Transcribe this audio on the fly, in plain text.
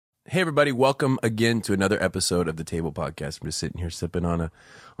Hey everybody, welcome again to another episode of the Table Podcast. I'm just sitting here sipping on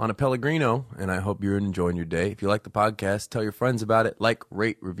a Pellegrino, and I hope you're enjoying your day. If you like the podcast, tell your friends about it. Like,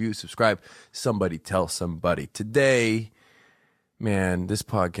 rate, review, subscribe. Somebody tell somebody. Today, man, this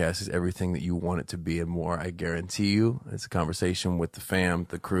podcast is everything that you want it to be and more, I guarantee you. It's a conversation with the fam,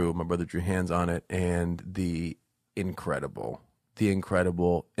 the crew. My brother drew hands on it, and the incredible,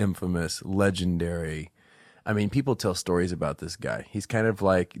 infamous, legendary. I mean, people tell stories about this guy. He's kind of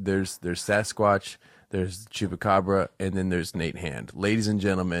like, there's Sasquatch, there's Chupacabra, and then there's Nate Hand. Ladies and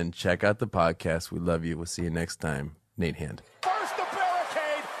gentlemen, check out the podcast. We love you. We'll see you next time. Nate Hand. First the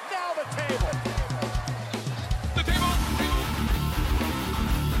barricade, now the table. The table.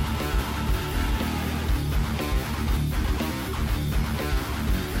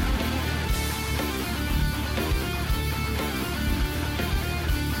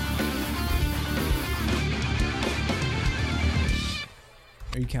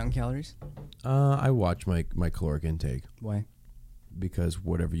 Are you counting calories? I watch my caloric intake Why? because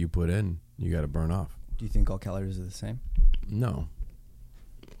whatever you put in, you got to burn off. Do you think all calories are the same? No.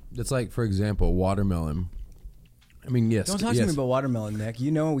 It's like, for example, watermelon. I mean, yes. Don't talk to me about watermelon, Nick.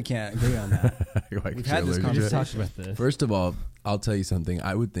 You know we can't agree on that. Like, We've had this allergic. conversation. Talked about this. First of all, I'll tell you something.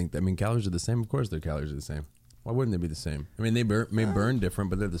 I would think, calories are the same. Of course their calories are the same. Why wouldn't they be the same? I mean, they may burn different,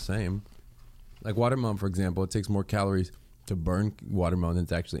 but they're the same. Like watermelon, for example, it takes more calories to burn watermelon than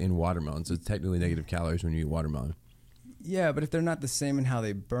it's actually in watermelon. So it's technically negative calories when you eat watermelon. Yeah, but if they're not the same in how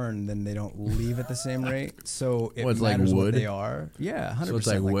they burn, then they don't leave at the same rate. So it Well, it's like matters what wood? they are. Yeah, 100%. So it's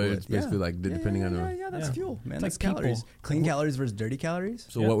like wood. It's basically yeah. like depending on the... Yeah, that's Yeah. fuel, man. It's That's like calories. people. Clean calories versus dirty calories.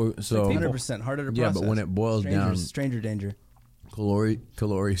 So Yeah. what? So 100% harder to process. yeah, but when it boils down, stranger danger. calories.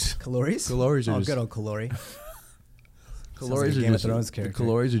 Calories? Calories are oh, just good old calorie. calories like a are Game of just Thrones character.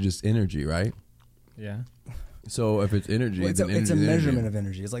 calories are just energy, right? Yeah. So if it's energy, Well, it's then a energy is measurement energy. of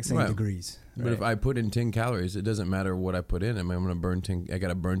energy. It's like saying Right. degrees. But right? if I put in 10 calories, it doesn't matter what I put in. I mean, I'm going to burn 10. I got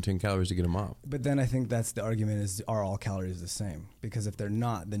to burn 10 calories to get them off. But then I think that's the argument: is are all calories the same? Because if they're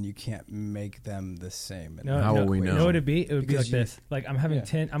not, then you can't make them the same. And How will we know? You know what it'd be? It would Because be like you- this. Like I'm having Yeah.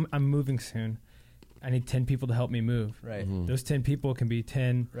 10. I'm moving soon. I need 10 people to help me move. Right, Mhm. Those 10 people can be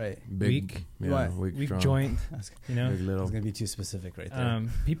 10 right. Big, weak- yeah, What? weak, weak strong, joint. I was, You know, big, I little. was gonna be too specific right there.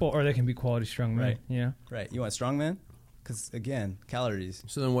 people, or they can be quality strong men. Right. You know, Right. You want strongman? Because again, calories.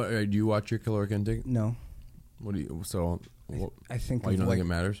 So then, what do you watch your caloric intake? No, What do you? So, what, I think. why you of don't like, think it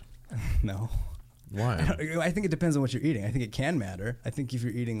matters? No. Why? I think it depends on what you're eating. I think it can matter. I think if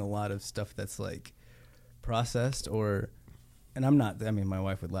you're eating a lot of stuff that's like processed or, and I'm not. I mean, my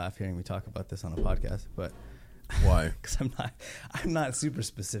wife would laugh hearing me talk about this on a podcast, but Why? because I'm not super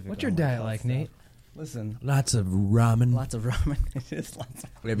specific. what's on your my diet health like, stuff. Nate? Listen, Lots of ramen. lots of ramen. It is lots of.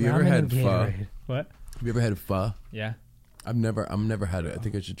 Have you ever Ramen had and pho? Gatorade. What? Have you ever had pho? Yeah. I've never had it. I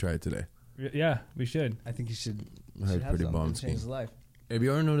think I should try it today. Yeah, we should. I think you should. I heard should have pretty some. bomb It'll change his scheme. life. Have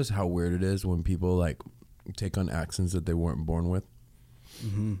you ever noticed how weird it is when people like take on accents that they weren't born with?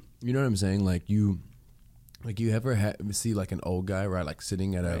 Mm-hmm. You know what I'm saying? Like you ever see like an old guy, right? Like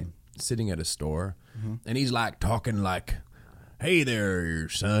sitting at a store, and he's like talking like, "Hey there,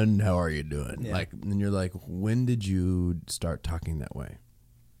 son, how are you doing?" Yeah. Like, and you're like, "When did you start talking that way?"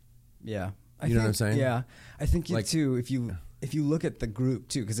 Yeah. You know what I'm saying? Yeah. I think Like- too, if you look at the group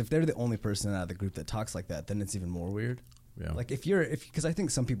too, because if they're the only person out of the group that talks like that, then it's even more weird. Yeah. Like because I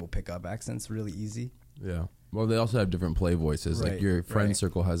think some people pick up accents really easy. Yeah. Well, they also have different play voices. Like Right, your friend right.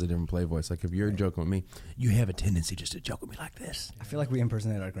 circle has a different play voice. Like if you're joking with me, you have a tendency just to joke with me like this. I feel like we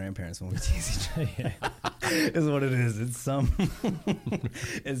impersonate our grandparents when we tease each other. Is what it is.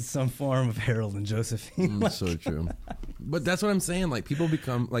 It's some form of Harold and Josephine. So true. But that's what I'm saying. Like people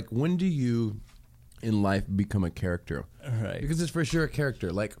become like, when do you in life become a character? Right. Because it's for sure a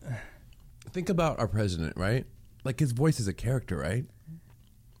character. Like think about our president, right? Like his voice is a character, right?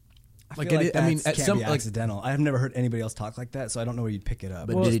 I feel like I mean, that at can't some be like, accidental. I've never heard anybody else talk like that, so I don't know where you'd pick it up.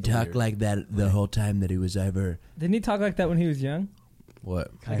 But did he talk like that the whole time that he was ever? Didn't he talk like that when he was young?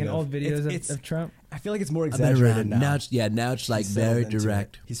 What? Like Kind in of. old videos It's- of Trump? I feel like it's more exaggerated now. Now it's like He's very settled into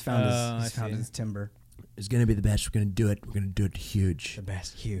direct. it. He's found I his see. timber. It's gonna be the best. We're gonna do it. We're gonna do it huge. The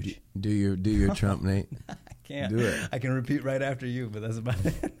best, huge. Do your Trump, Nate. I can't. Do it. I can repeat right after you, but that's about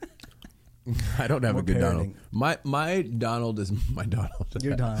it. I don't have More a good parroting. Donald. My Donald is my Donald.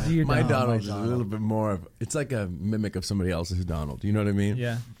 You're Donald. You're My Donald. Donald is a little bit more of. It's like a mimic of somebody else's Donald. You know what I mean?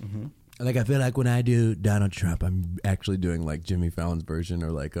 Yeah. Mm-hmm. Like I feel like when I do Donald Trump, I'm actually doing like Jimmy Fallon's version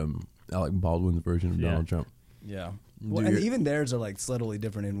or like Alec Baldwin's version of Yeah. Donald Trump. Yeah. Do Well, and your- even theirs are like subtly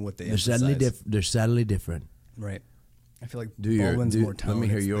different in what they They're emphasize. subtly different. Right. I feel like Do your Baldwin's more tone. let me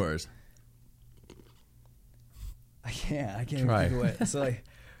hear It's yours. I can't Try. even think of it. So like,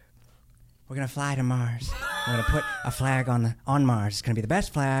 we're gonna fly to Mars. We're gonna put a flag on Mars. It's gonna be the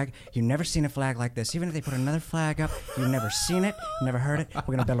best flag. You've never seen a flag like this. Even if they put another flag up, you've never seen it, never heard it.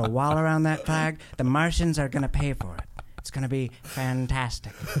 We're gonna build a wall around that flag. The Martians are gonna pay for it. It's gonna be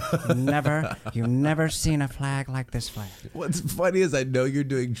fantastic. You've never seen a flag like this flag. What's funny is I know you're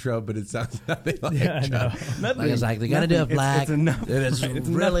doing Trump, but it sounds nothing like Trump. Like it's like they gotta do a flag. It's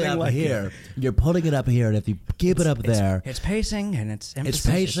really up like here. You're putting it up here, and if you keep it up there, It's pacing and it's emphasis.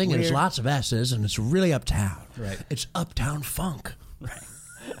 it's pacing, and it's weird. lots of S's, and it's really uptown. Right. It's uptown funk.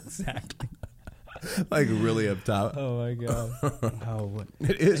 Exactly. Like really up top. Oh my god. Oh,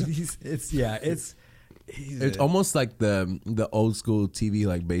 It is. It's Almost like the old school TV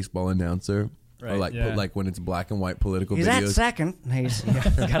like baseball announcer. Or Right. like Yeah. put, like when it's black and white political He's videos. at second. He's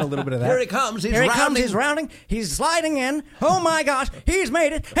got a little bit of that. Here he comes. Here he comes. He's rounding. He's sliding in. Oh my gosh! He's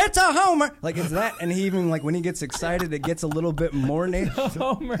made it. It's a homer. Like it's that, and he even like when he gets excited, it gets a little bit more nature.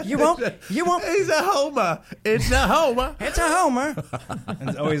 Homer. You won't. He's a homer. It's a homer. It's a homer. And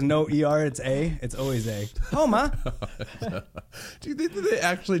it's always no ER. It's A. It's always A. Homer. Do you think that they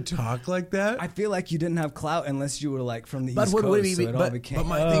actually talk like that? I feel like you didn't have clout unless you were like from the But East would Coast. we So be? it all became. But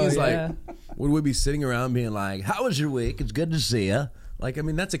my Oh, thing is yeah. like, Would we be sitting around being like, "How was your week? It's good to see you." Like, I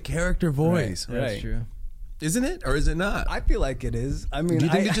mean, that's a character voice, Right. That's true. isn't it, or is it not? I feel like it is. I mean, Do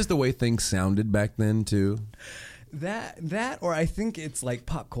you think I- it's just the way things sounded back then too? that, or I think it's like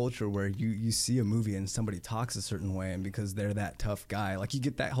pop culture where you see a movie and somebody talks a certain way, and because they're that tough guy, like you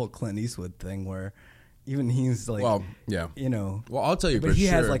get that whole Clint Eastwood thing where even he's like, Well, yeah. you know. Well, I'll tell you but for he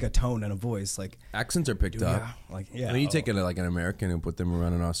has sure. like a tone and a voice, like Accents are picked up. yeah. I mean, you take it like an American and put them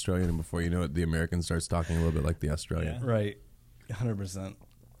around an Australian, and before you know it, the American starts talking a little bit like the Australian. right, 100%.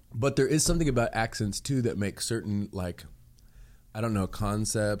 But there is something about accents too that makes certain like, I don't know,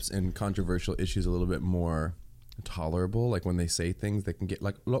 concepts and controversial issues a little bit more tolerable. Like when they say things, they can get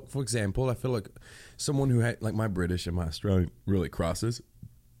like, look, for example, I feel like someone who had like my British and my Australian really crosses,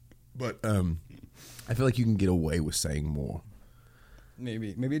 but I feel like you can get away with saying more.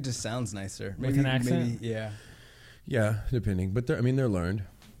 Maybe it just sounds nicer. With Maybe an accent? Maybe, yeah. Yeah, depending. But I mean, they're learned.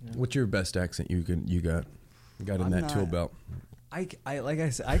 Yeah. What's your best accent you got in I'm that not- tool belt? I like I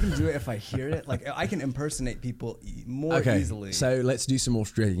said, I can do it if I hear it. Like I can impersonate people more easily. So let's do some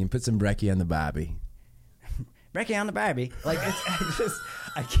Australian. Put some brekkie on the barbie. Brekkie on the Barbie. Like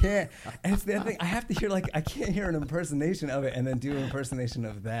I can't. And it's the other thing. I have to hear like I can't hear an impersonation of it and then do an impersonation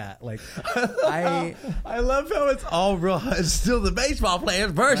of that. Like I love how it's all real. It's still the baseball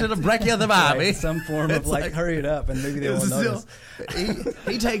player's version of brekkie on the barbie. right, some form of It's like, like- hurry it up and maybe they won't notice.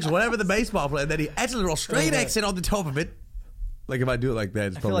 he takes whatever the baseball player, then he adds a little Australian accent on the top of it. Like if I do it like that,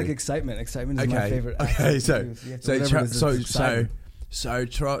 it's I feel probably like excitement. Excitement is my favorite. Okay, accent to so use. Whatever it is, it's exciting. so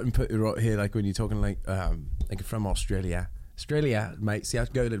try and put it right here, like when you're talking like from Australia, mate. See, I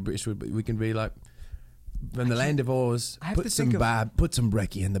go to the British, but we can be like from the land of Oz. I have Put to some think of- put some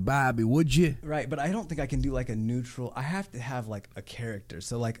brekkie in the barbie, would you? Right, but I don't think I can do like a neutral. I have to have like a character.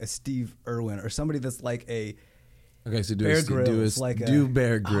 So like a Steve Irwin or somebody that's like a Okay, so Bear Grylls, do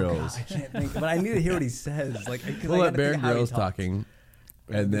Bear Oh, Grylls. God, I can't think, but I need to hear what he says. Like, 'cause We'll I let gotta Bear think how he Grylls talks. talking,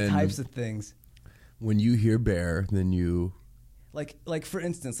 and The then types of things. when you hear Bear, then you Like for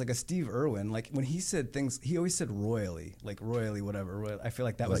instance, like a Steve Irwin, like when he said things, he always said royally, whatever. Royal. I feel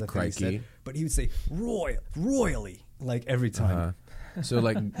like that was Like a thing he crikey. said, but he would say royally, like every time. so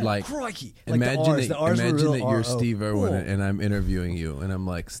like Crikey. Like the imagine R's. that, The R's were imagine real that you're R-O. Steve Irwin Oh. and I'm interviewing you, and I'm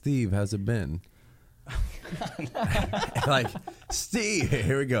like, Steve, how's it been? Like, Steve,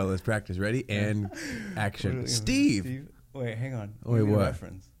 here we go. Let's practice. Ready and action. Steve. Wait, hang on. Wait, Let me get a what?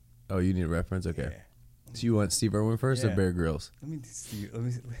 Reference. Oh, you need a reference. Okay. Yeah. So you want Steve Irwin first or Yeah. Bear Grylls? Let me do Steve. Let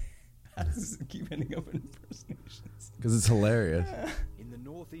me. How does this keep ending up in impersonations? Because it's hilarious. In the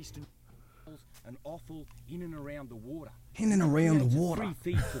northeastern an offal in and around the water. In and around the It's water. 3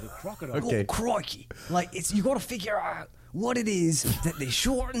 feet for the crocodile. Okay. Oh, crikey. Like, it's you got to figure out what it is that they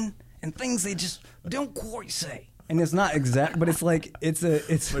shorten and things they just don't quite say. And it's not exact, but it's like, it's But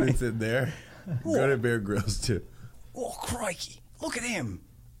like, it's in there. Go to Bear Grylls too. oh, crikey. Look at him.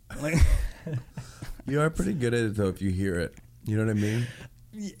 Like, You are pretty good at it though if you hear it. You know what I mean?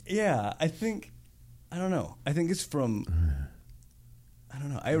 yeah, I don't know. I think it's from, I don't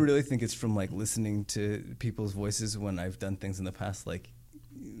know. I really think it's from like listening to people's voices when I've done things in the past, like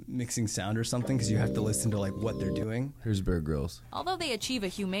mixing sound or something, because you have to listen to like what they're doing. Here's Bear Grylls. Although they achieve a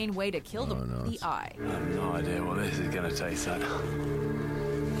humane way to kill the eye. I have no idea what this is going to taste like.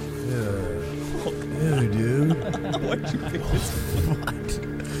 Yeah, dude.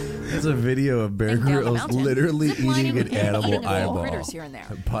 That's a video of Bear And down the Grylls mountain, literally zip-lining eating an and eating animal little eyeball. critters here and there.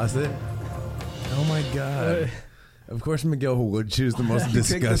 Pause it. Oh my god. Of course, Miguel would choose the most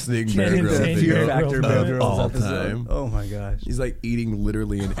disgusting Get Bear into Grylls the video Fear Factor Bear of Grylls all episode. time. Oh my gosh. He's like eating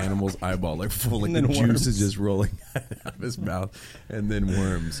literally an animal's eyeball, like full, like And the then juice worms. is just rolling out of his mouth, and then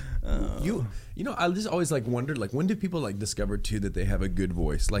worms. You know, I just always like wondered, like, when do people like discover too that they have a good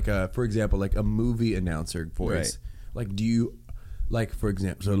voice? Like, for example, like a movie announcer voice. Right. Like, do you, like, for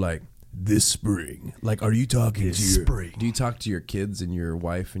example, so like this spring, like, are you talking to your? Do you talk to your kids and your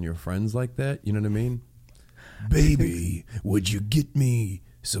wife and your friends like that? You know what I mean? Baby, would you get me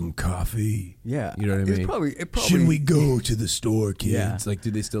some coffee? Yeah. You know what I It's mean? probably- Should we go to the store, kids? Yeah. Like, do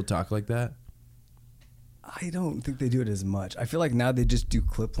they still talk like that? I don't think they do it as much. I feel like now they just do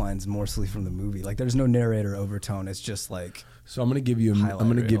clip lines mostly from the movie. Like there's no narrator overtone. It's just like So I'm gonna give you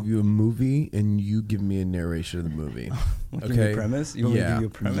Highlight reel. a movie, and you give me a narration of the movie. Like, give me a premise? You want me to give you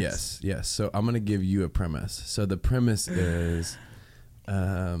a premise? Yes. So I'm gonna give you a premise. So the premise is,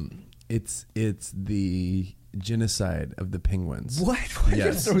 it's the genocide of the penguins. what? Why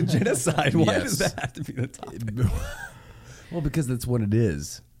Yes. you throw genocide? Why Yes. does that have to be the topic? Well, because that's what it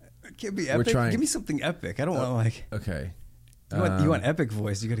is. It can't be We're epic. trying. Give me something epic. I don't want like Okay. you want epic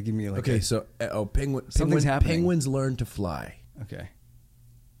voice. You got to give me like Okay. a- So Something's happening. penguins learn to fly. okay.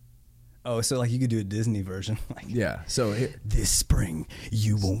 Oh, so like you could do a Disney version. Like, Yeah. So here, this spring,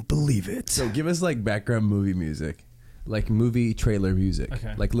 you won't believe it. So give us like background movie music, like movie trailer music.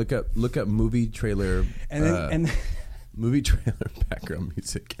 Okay. Like look up movie trailer and then movie trailer background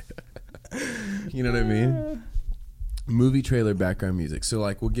music. You know what I mean? Movie trailer background music. So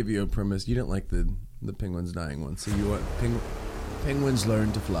like we'll give you a premise. You didn't like the penguins dying one, so you want penguins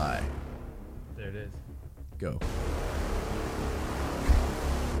learn to fly. There it is. Go.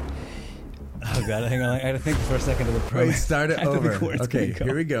 oh god, hang on. I got to think for a second of the Wait, premise. start it I have to think over. where it's Okay, gonna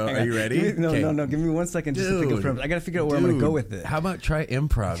here we go. Hang Are on. you ready? Give me- Okay. No. Give me 1 second just to think of Dude. premise. I got to figure out where I'm going to go with it. How about try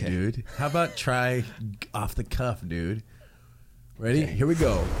improv, Okay. dude? How about try off the cuff, dude? Ready? Here we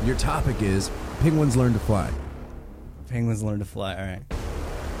go. Your topic is penguins learn to fly. Penguins learn to fly. All right.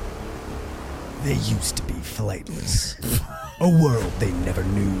 They used to be flightless. A world they never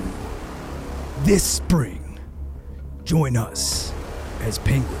knew. This spring, join us as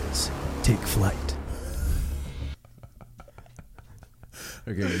penguins take flight.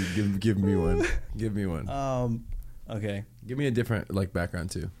 Okay, give me one. Give me one. Okay. Give me a different like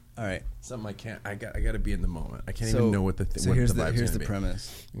background too. All right. Something I can't. I got to be in the moment. I can't So- even know what the so what here's the the vibe's here's gonna the be.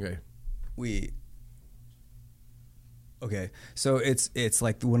 premise. Okay. Okay, so it's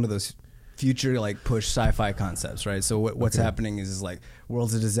like one of those future like push sci-fi concepts, right? So what's happening is like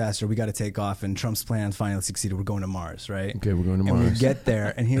world's a disaster. We got to take off, and Trump's plan finally succeeded. We're going to Mars, right? Okay, we're going to And we Mars. get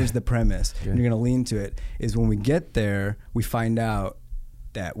there, and here's the premise. Okay. And you're gonna lean to it. Is when we get there, we find out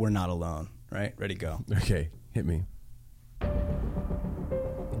that we're not alone, right? Ready, go. Okay, hit me.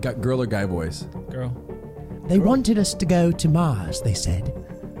 Got girl or guy voice? Girl. They wanted us to go to Mars, they said.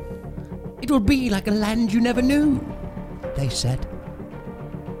 It will be like a land you never knew, they said.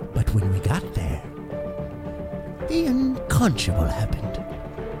 But when we got there, the unconscionable happened.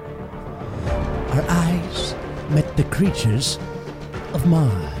 Our eyes met the creatures of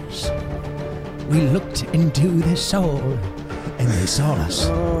Mars. We looked into their soul, and they saw us.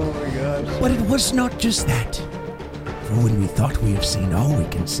 Oh my gosh. But it was not just that. For when we thought we have seen all we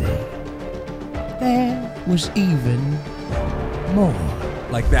can say, there was even more.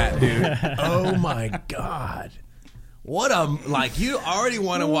 Like that, dude. Oh my god. What a like! You already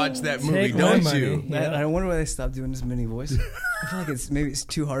want to watch that movie, Take my don't money. you? Yeah. I wonder why they stopped doing this mini voice. I feel like it's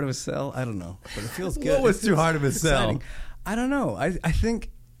too hard of a sell. I don't know, but it feels good. What was It too feels hard of a sell? exciting. I don't know. I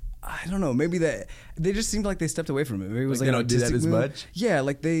think. I don't know. Maybe that they just seemed like they stepped away from it. Maybe it was Like like, they an don't do that artistic as move. much? Yeah,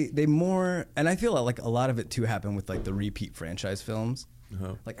 like they more, and I feel like a lot of it too happened with like the repeat franchise films.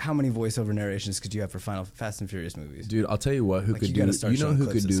 Uh-huh. Like how many voiceover narrations could you have for Final Fast and Furious movies? Dude, I'll tell you what. Who Like, could you do? gotta start You know showing who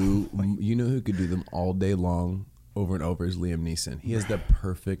clips could of do? some, like- You know who could do them all day long, over and over? Is Liam Neeson. He has the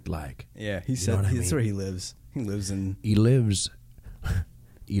perfect like. Yeah, he know said what I that's mean? where he lives. He lives in. He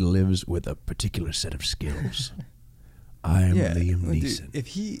lives with a particular set of skills. I am Liam well, dude, Neeson.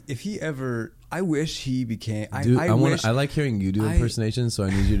 if he ever, I wish he became. Dude, I wish. I like hearing you do I- impersonations, so I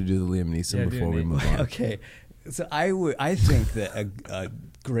need you to do the Liam Neeson Yeah, do before it, we Nate. move on. Okay, so I think that a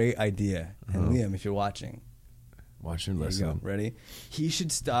great idea, and Liam, if you're watching, Watch and there you go. listen. Ready? He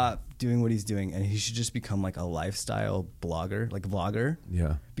should stop doing what he's doing, and he should just become like a lifestyle blogger, like vlogger.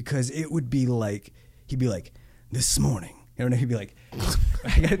 Yeah. Because it would be like he'd be like, this morning. You know, he'd be like,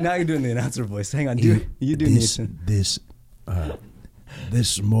 now you're doing the announcer voice. Hang on, you do Neeson.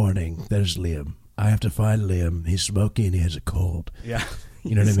 This morning, there's Liam. I have to find Liam. He's smoking and he has a cold. Yeah.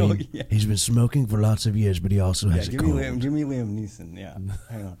 You know what I So, mean? yeah. He's been smoking for lots of years, but he also Yeah, has a give cold. me Liam Neeson. Yeah,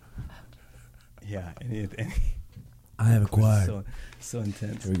 hang on. Yeah, I have acquired. So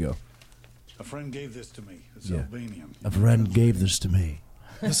intense. Here we go. A friend gave this to me. It's Yeah. Albanian. A friend gave this to me.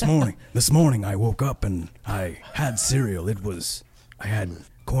 This morning I woke up and I had cereal. I had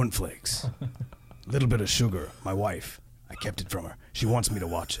cornflakes, a little bit of sugar. My wife, I kept it from her. She wants me to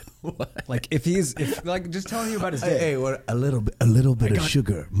watch it. Like if just telling you about his day. Hey, what? A little bit of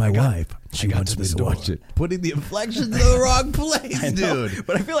sugar. My wife, she wants me to watch it. Putting the inflections in the wrong place, I know, dude.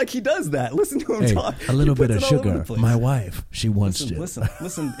 but I feel like he does that. Listen to him Hey, talk. a little He bit puts of it all over sugar. the place. My wife, she wants it.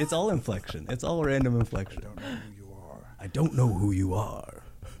 Listen. It's all inflection. It's all random inflection. I don't know who you are. I don't know who you are.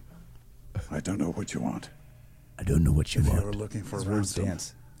 I don't know what you want. I don't know what you If you're want. looking for His words ransom,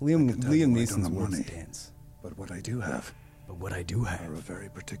 dance. I Liam can tell you I don't Neeson's have words money. dance. But what I do have But what I do are a have, very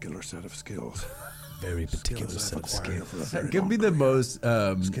particular set of skills. very particular Skills set I've of acquired skills. over a very Give long me the career. most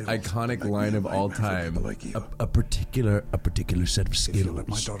Skills iconic that make line me of a all nightmare for time. people like you. A particular set of If you let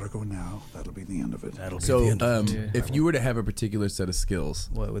my skills. daughter go now, that'll be the end of it. That'll be the So, end of it. Yeah. if you were to have a particular set of skills,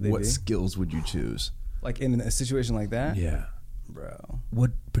 What would they be? skills would you choose? Like in a situation like that, Yeah. bro.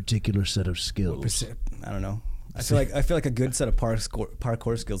 What particular set of skills? I don't know. I feel like a good set of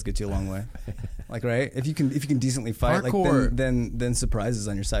parkour skills get you a long way. Like, right? If you can decently fight, Parkour. like then surprises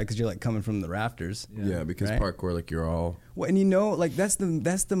on your side because you're like coming from the rafters. Yeah, because Right? parkour, like you're all. Well, and you know, like that's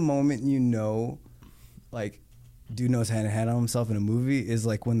the moment you know, like, dude knows how to handle himself in a movie is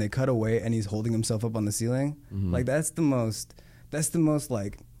like when they cut away and he's holding himself up on the ceiling. Like that's the most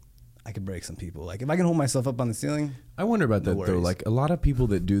like I could break some people. Like if I can hold myself up on the ceiling, I wonder about No that though. worries. Like a lot of people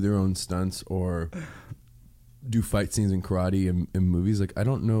that do their own stunts or do fight scenes in karate in movies, like I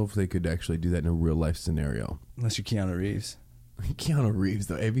don't know if they could actually do that in a real life scenario. unless you're Keanu Reeves. Keanu Reeves,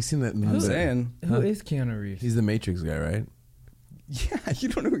 though, have you seen that? I'm saying, Who is Keanu Reeves? He's the Matrix guy, right? yeah, you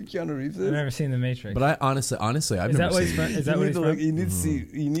don't know who Keanu Reeves is. I've never seen The Matrix. But I honestly, I've is never that what seen he's from? it. Is that what he's from? You need to see.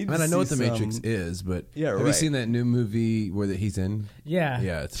 You need. I mean, to I know what see the Matrix some- is, but Yeah, have you right. seen that new movie where that he's in? Yeah.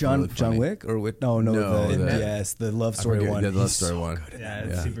 Yeah, it's John really funny. Wick or with No, the love I story forget- one. yeah, the love He's story so one. good at Yeah, that.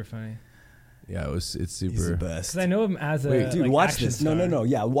 it's Yeah. super funny. Yeah, it's He's the super. best. Because I know him as a Wait, dude, like, watch action this. star. No.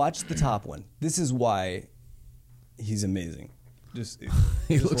 Yeah, watch the top one. This is why he's amazing. Just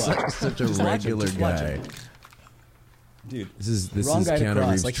He just looks watch. like such a Just watch him, regular just watch guy. him. Dude, This is wrong guy to Keanu cross.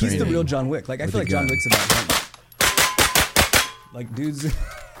 Reeves Like he's the training real John Wick. Like I with feel a like John gun. Wick's about him. Like dudes.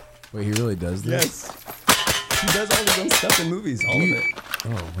 Wait, he really does this? Yes. He does all his own stuff in movies. All of it.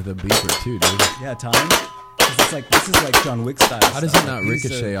 Oh, with a beeper too, dude. Yeah, time. 'Cause it's like this is like John Wick style. How does stuff. it not He's,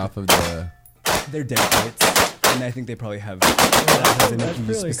 ricochet off of the? They're dead fights, and I think they probably have. They that's use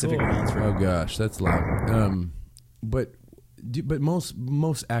really specific cool. rounds for. Oh gosh, that's loud. But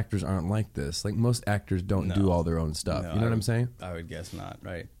most actors aren't like this. Like most actors don't No. do all their own stuff. No, You know what I'm saying? I would guess not.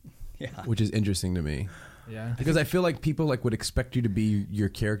 Right. Yeah. Which is interesting to me Yeah. because I feel like people like would expect you to be your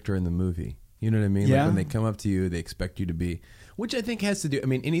character in the movie. You know what I mean? Yeah. Like when they come up to you, they expect you to be, which I think has to do. I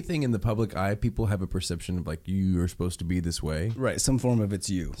mean, anything in the public eye, people have a perception of like you are supposed to be this way, Right. Some form of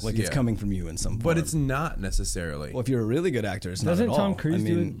it's you. Like it's Yeah. coming from you in some form. but it's not necessarily. Well, if you're a really good actor, it's Doesn't not at Tom all. Cruise I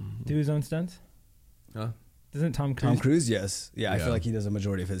mean, do his own stunts? Huh? Doesn't Tom Cruise? Tom Cruise, yes. Yeah, I Yeah. feel like he does a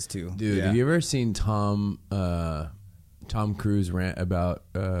majority of his too. Dude, yeah. have you ever seen Tom Cruise rant about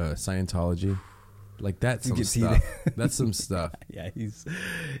Scientology? Like that's some gets stuff. heated. That's some stuff. Yeah, he's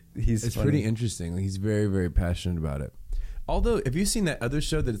It's funny. pretty interesting. He's very, very passionate about it. Although, have you seen that other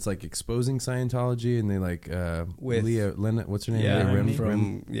show that it's like exposing Scientology and they like With- Leah Lena, what's her name? Yeah, Leah Rim,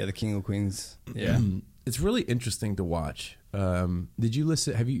 from the King of Queens. Yeah. It's really interesting to watch. Did you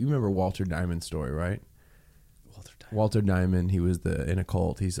listen? You remember Walter Diamond's story, right? Walter Diamond. He was in a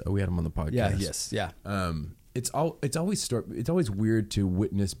cult. We had him on the podcast. Yeah. Yes. Yeah. It's always weird to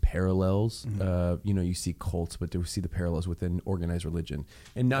witness parallels. You see cults, but to see the parallels within organized religion,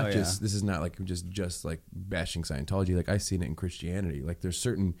 and not Oh, just yeah. this is not like just like bashing Scientology. Like I've seen it in Christianity. Like there's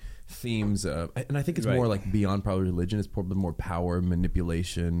certain themes, and I think it's Right. more like beyond probably religion. It's probably more power,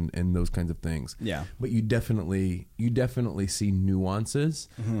 manipulation, and those kinds of things. Yeah. But you definitely see nuances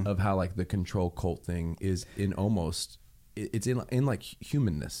Mm-hmm. of how like the control cult thing is in almost. It's in like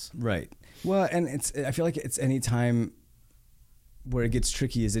humanness. Right. Well, and I feel like it's any time where it gets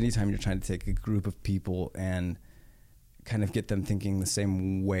tricky is anytime you're trying to take a group of people and kind of get them thinking the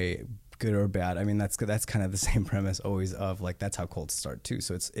same way, good or bad. I mean, that's kind of the same premise always of like, that's how cults start too.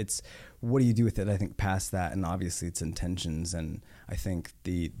 So it's what do you do with it? I think past that, and obviously it's intentions. And I think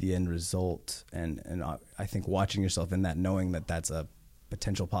the end result and I think watching yourself in that, knowing that that's a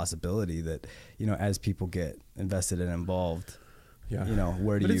potential possibility that, as people get invested and involved, Yeah. You know,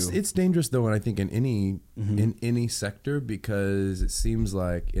 where do but you? It's dangerous though, and I think in any sector, because it seems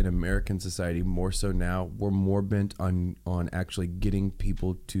like in American society more so now, we're more bent on actually getting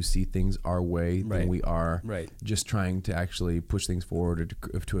people to see things our way than we are just trying to actually push things forward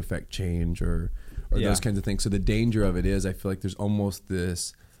or to affect change or those kinds of things. So the danger of it is, I feel like there's almost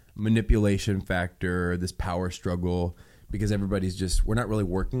this manipulation factor, this power struggle. Because everybody's we're not really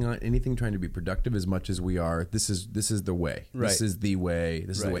working on anything, trying to be productive as much as we are. This is the way. Right. This is the way.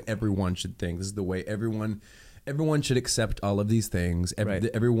 This is the way everyone should think. This is the way everyone should accept all of these things.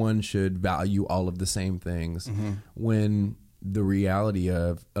 Everyone should value all of the same things. Mm-hmm. When the reality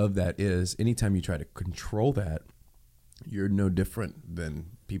of that is, anytime you try to control that, you're no different than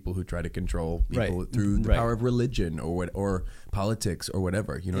people who try to control people through the power of religion or politics or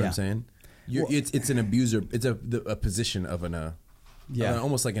whatever. You know what I'm saying? It's an abuser. It's a position of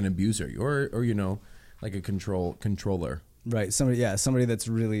almost like an abuser, or you know, like a controller. Right. Somebody that's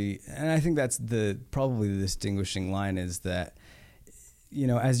really, and I think that's probably the distinguishing line is that, you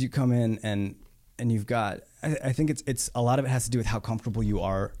know, as you come in and you've got, I think it's a lot of it has to do with how comfortable you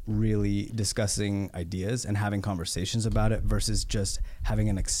are really discussing ideas and having conversations about it versus just having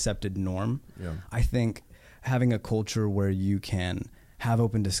an accepted norm. Yeah. I think having a culture where you can have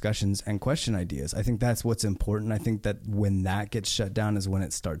open discussions and question ideas, I think that's what's important. I think that when that gets shut down is when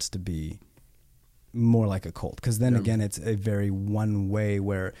it starts to be more like a cult. Because then again, it's a very one way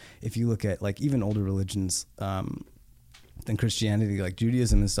where if you look at like even older religions than Christianity, like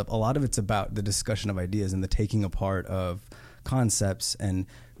Judaism and stuff, a lot of it's about the discussion of ideas and the taking apart of concepts and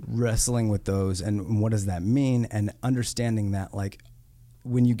wrestling with those and what does that mean, and understanding that like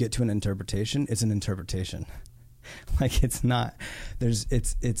when you get to an interpretation, it's an interpretation. Like it's not,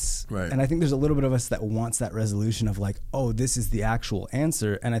 it's right. And I think there's a little bit of us that wants that resolution of like, oh, this is the actual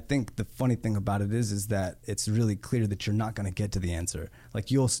answer. And I think the funny thing about it is that it's really clear that you're not going to get to the answer. Like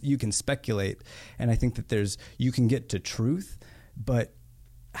you can speculate. And I think that you can get to truth, but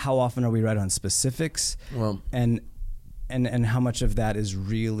how often are we right on specifics? Well, and how much of that is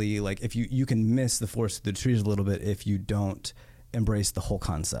really like, if you can miss the forest of the trees a little bit if you don't embrace the whole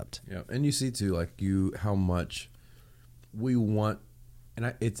concept. Yeah. And you see too, like how much we want,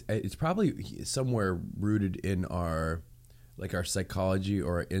 and it's probably somewhere rooted in our psychology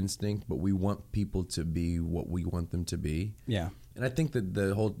or our instinct, but we want people to be what we want them to be. Yeah. And I think that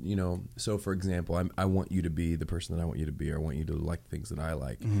the whole, you know, so for example, I want you to be the person that I want you to be, or I want you to like things that I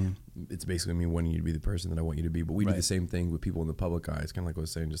like. Mm-hmm. It's basically me wanting you to be the person that I want you to be. But we do the same thing with people in the public eye. It's kind of like I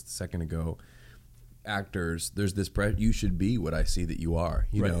was saying just a second ago. Actors, there's this you should be what I see that you are,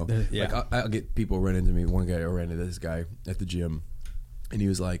 you know. Like I'll get people run into me. One guy I ran into this guy at the gym, and he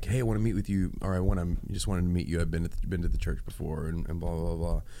was like, "Hey, I want to meet with you, or just wanted to meet you. I've been to the church before, and blah blah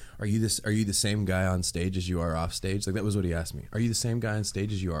blah. Are you the same guy on stage as you are off stage?" Like that was what he asked me. Are you the same guy on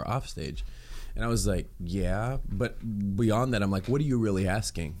stage as you are off stage? And I was like, yeah, but beyond that, I'm like, what are you really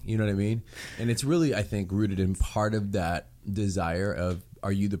asking? You know what I mean? And it's really, I think, rooted in part of that desire of,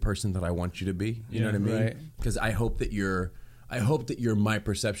 are you the person that I want you to be? You know what I mean? Because I hope that you're my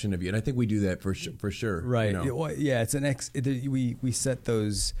perception of you, and I think we do that for sure. Right? You know? Yeah, it's we set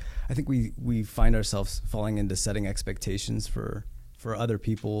those. I think we find ourselves falling into setting expectations for other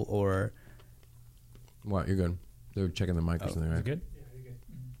people or. Wow, you're good. They're checking the mic or something, right? Good.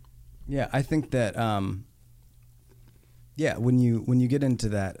 Yeah, I think that when you get into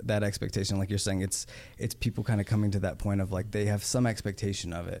that expectation, like you're saying, it's people kind of coming to that point of like they have some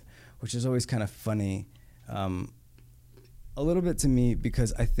expectation of it, which is always kind of funny, a little bit to me,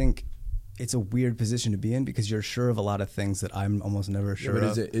 because I think it's a weird position to be in because you're sure of a lot of things that I'm almost never sure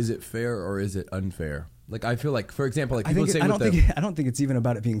of. Is it fair or is it unfair? Like I feel like, for example, like people say, I don't think it's even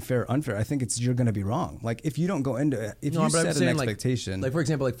about it being fair or unfair. I think it's you're going to be wrong. Like if you don't go into it, if you set an expectation, like for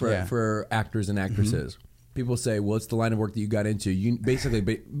example, like for actors and actresses, people say, well, it's the line of work that you got into. You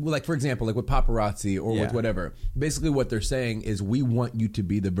basically, like for example, like with paparazzi or with whatever. Basically, what they're saying is, we want you to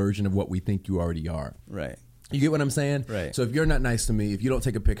be the version of what we think you already are. Right. You get what I'm saying? Right. So if you're not nice to me, if you don't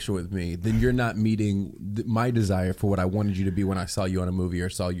take a picture with me, then you're not meeting my desire for what I wanted you to be when I saw you on a movie or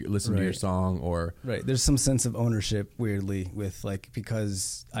listened to your song or. Right. There's some sense of ownership, weirdly, with like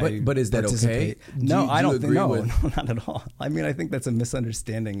because But is that okay? No, I don't think. No, not at all. I mean, I think that's a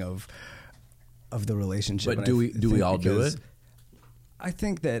misunderstanding of the relationship. But do we all do it? I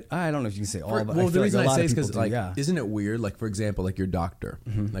think that I don't know if you can say all, but well, I feel the reason like a lot I say of is people because, do, like, isn't it weird? Like, for example, like your doctor,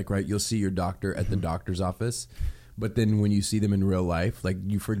 like, right? You'll see your doctor at the doctor's office, but then when you see them in real life, like,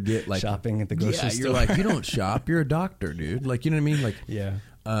 you forget, like, shopping at the grocery store. You're like, you don't shop. You're a doctor, dude. Like, you know what I mean? Like, you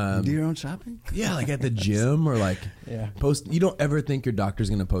do your own shopping? Yeah, like at the gym or like you don't ever think your doctor's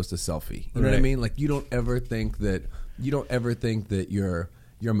going to post a selfie. You know what I mean? Like you don't ever think that you don't ever think that your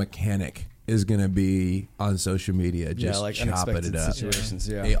mechanic is gonna be on social media just like chopping unexpected it up. situations.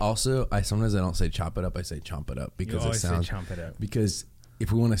 Yeah. Hey, also, sometimes I don't say chop it up. I say chomp it up because it always say sounds chomp it up. because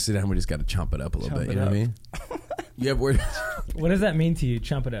if we want to sit down, we just got to chomp it up a little Chomp bit. it You know what I up. mean? You have words. What does that mean to you?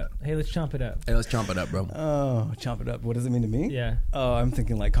 Chomp it up. Hey, let's chomp it up. Hey, let's chomp it up, bro. Oh, chomp it up. What does it mean to me? Yeah. Oh, I'm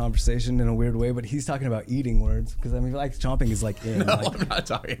thinking like conversation in a weird way, but he's talking about eating words because I mean, like chomping is like in. No, like, I'm not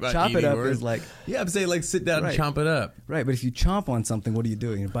talking about chop it eating up words. is like Yeah, I'm saying like sit down Right. and chomp it up. right, but if you chomp on something, what are you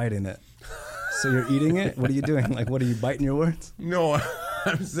doing? You're biting it. So you're eating it. What are you doing? Like, what are you biting your words? No,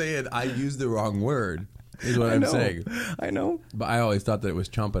 I'm saying I used the wrong word. Is what I I'm know. saying. I know. But I always thought that it was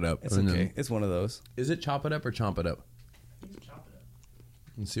chomp it up. It's And then- okay. It's one of those. Is it chop it up or chomp it up?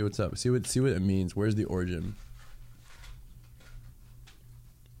 Let's see what's up. See what it means. Where's the origin?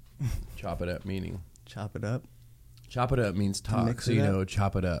 Chop it up meaning. Chop it up. Chop it up means talk. mix So it you up? know,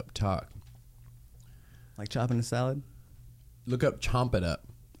 chop it up, talk. Like chopping a salad. Look up chomp it up.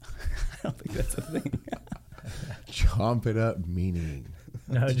 I don't think that's a thing. Chomp it up meaning.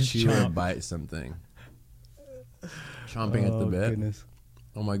 No, To just chew or chomp. bite something. Chomping at the bit. Goodness.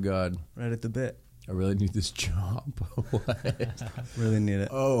 Oh my god. Right at the bit. I really need this chomp. What? Really need it.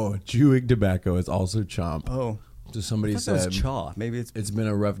 Oh, chewing tobacco is also chomp. Oh. So somebody I thought that said was chaw. Maybe it's it's been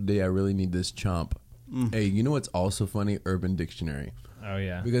a rough day. I really need this chomp. Mm. Hey, you know what's also funny? Urban Dictionary. Oh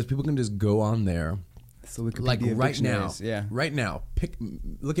yeah. Because people can just go on there, so Wikipedia like right now. dictionaries. Yeah. Right now.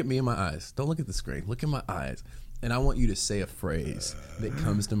 Look at me in my eyes. Don't look at the screen. Look in my eyes. And I want you to say a phrase that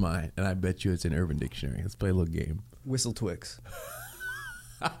comes to mind. And I bet you it's in Urban Dictionary. Let's play a little game. Whistle Twix.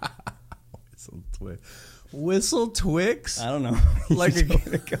 Whistle Twix. Whistle Twix? I don't know. Like You told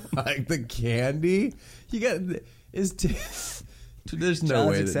me to go. like the candy? You got there's no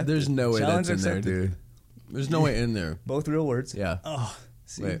Challenge way accepted. there's no way Challenge that's in there, accepted. dude. There's no way in there. Both real words. Yeah. Oh,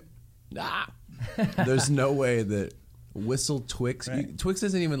 see. Wait. Ah. There's no way that Whistle Twix. Right. Twix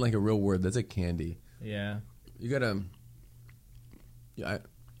isn't even like a real word. That's a candy. Yeah. You gotta. Yeah,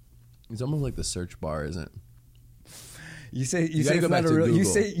 it's almost like the search bar, isn't it? You say You say gotta it's go not back a to real. You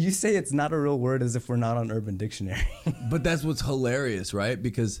Google. say it's not a real word as if we're not on Urban Dictionary. But that's what's hilarious, right?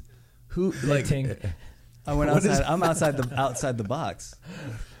 Because who like Ting. I went What is- outside. I'm outside the box.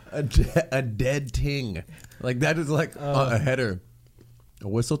 a dead ting, like that is like a header. A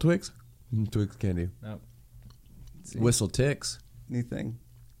Whistle Twix, Twix candy. No. Whistle Ticks. New thing.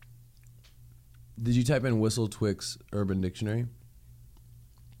 Did you type in Whistle Twix Urban Dictionary?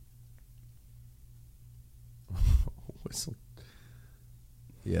 Whistle.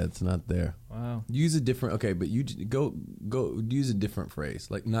 Yeah, it's not there. Wow. Use a different. Okay, but you go use a different phrase.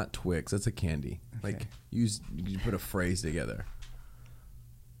 Like not Twix. That's a candy. Like Okay. you put a phrase together.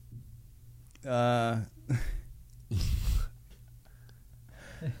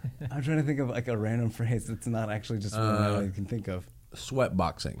 I'm trying to think of like a random phrase that's not actually just one that I can think of. Sweat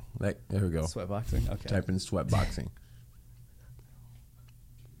boxing. There we go. Sweat boxing. Okay. Type in sweat boxing.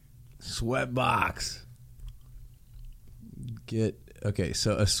 Sweat box. Okay,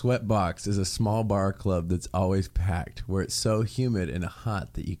 so a sweat box is a small bar club that's always packed, where it's so humid and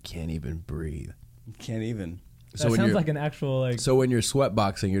hot that you can't even breathe. Can't even. So That when sounds you're like an actual like. so when you're sweat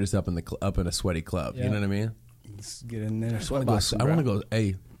boxing, you're just up in a sweaty club. Yeah. You know what I mean? Let's get in there. I Sweat want to boxing. go. I want to bro. go.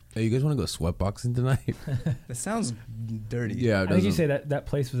 Hey, you guys want to go sweat boxing tonight? That sounds dirty. Yeah, I it think you doesn't- say that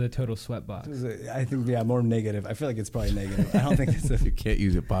place was a total sweat box. I think more negative. I feel like it's probably negative. I don't think it's a you can't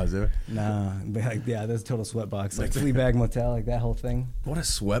use it positive. nah. But like, yeah, that's a total sweat box. Like Fleabag Motel, like that whole thing. What a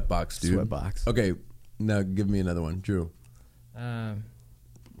sweat box, dude. Sweat box. Okay, now give me another one, Drew.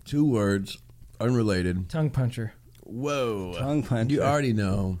 2 words, unrelated. Tongue puncher. Whoa. Tongue puncher. You already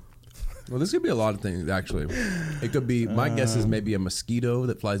know. Well, this could be a lot of things, actually. It could be, my guess is maybe a mosquito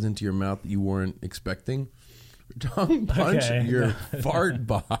that flies into your mouth that you weren't expecting. Tongue punch Okay. your fart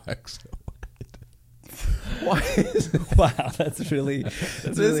box. Wow, that's really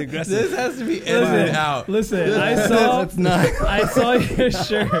aggressive. This has to be edited out. Listen, I saw That's not. I saw your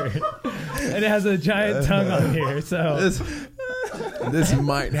shirt, and it has a giant tongue on here. So This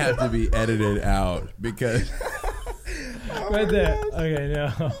might have to be edited out because right there. Okay,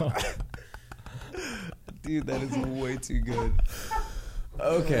 no. Dude, that is way too good.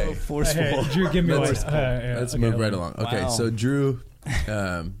 okay. Forceful. Hey, Drew, give me one. Let's- Let's move right along. Okay, Wow. so Drew,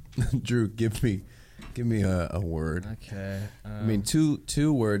 Drew, give me a word. Okay. I mean,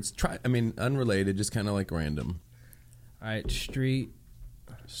 two words. Unrelated, just kind of like random. all right. Street.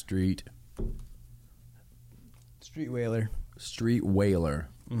 Street Street whaler whaler.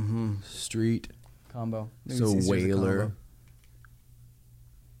 Mm-hmm. Street. combo. Maybe So it's easier as a whaler. combo.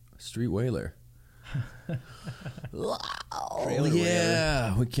 Street whaler. Oh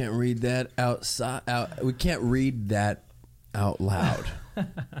yeah, we can't read that we can't read that out loud.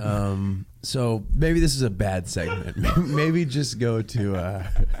 So maybe this is a bad segment. Maybe just go to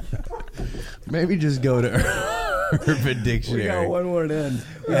Urban Dictionary. We got one word in.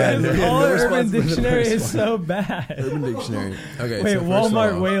 All Urban Dictionary is so bad. Urban Dictionary. Okay. Wait, so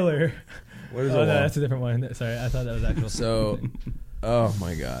Walmart whaler. What is no, that's a different one. Sorry, I thought that was actual. So, oh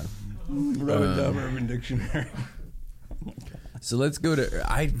my god. Urban Dictionary. So let's go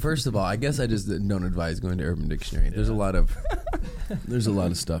to. First of all, I guess I just don't advise going to Urban Dictionary. There's a lot of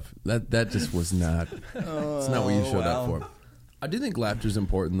stuff that just was not. It's not what you showed up for. I do think laughter is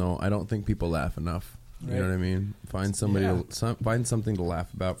important, though. I don't think people laugh enough. You know what I mean? Find somebody, find something to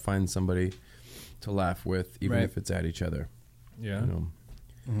laugh about. Find somebody to laugh with, even if it's at each other. Yeah. You know,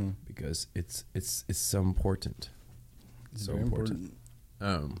 because it's so important. It's so important.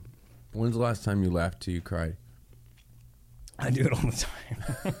 When's the last time you laughed till you cried? I do it all the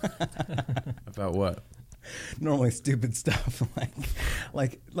time. About what? Normally stupid stuff.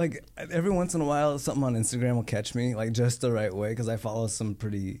 like every once in a while, something on Instagram will catch me like just the right way because I follow some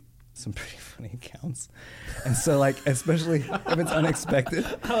pretty funny accounts, and so like especially if it's unexpected.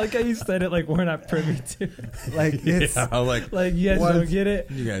 I like how you said it like we're not privy to. Like it's like you guys don't get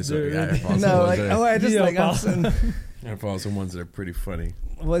it. You guys I just like I follow some ones that are pretty funny.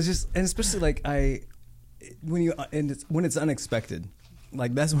 Well, it's just, and especially like when it's unexpected,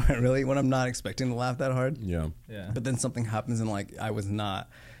 like that's when I'm not expecting to laugh that hard. Yeah. But then something happens and like I was not,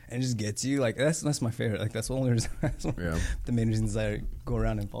 and it just gets you. Like that's my favorite. Like that's the only reason. The main reasons I go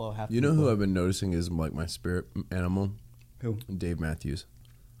around and follow half. You know who I've been noticing is like my spirit animal? Who? Dave Matthews.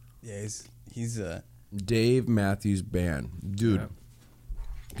 Yeah, he's Dave Matthews Band, dude. Yeah.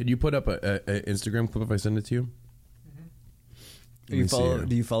 Could you put up a Instagram clip if I send it to you? Do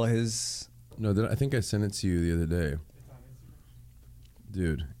you follow his? No, I think I sent it to you the other day.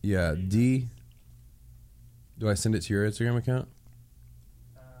 Dude, yeah, D. Do I send it to your Instagram account?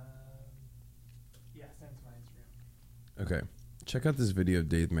 Yeah, send it to my Instagram. Okay, check out this video of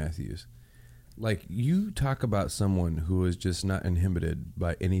Dave Matthews. Like, you talk about someone who is just not inhibited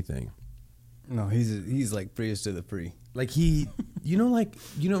by anything. No, he's like freest to the free. Like you know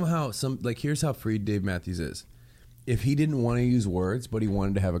how here's how free Dave Matthews is. If he didn't want to use words, but he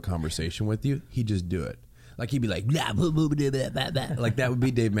wanted to have a conversation with you, he'd just do it. Like, he'd be like, blah, blah, blah, blah, blah, blah, blah. Like, that would be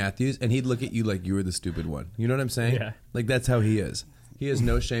Dave Matthews, and he'd look at you like you were the stupid one. You know what I'm saying? Yeah. Like, that's how he is. He has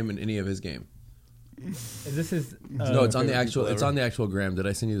no shame in any of his game. Is this his? No, it's on the actual. It's on the actual gram. Did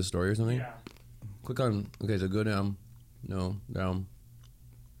I send you the story or something? Yeah. Click on. Okay, so go down. No, down.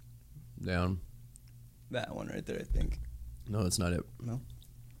 Down. That one right there, I think. No, it's not it. No.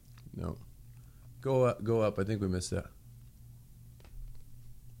 Go up. Go up. I think we missed that.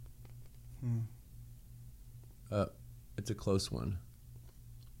 It's a close one.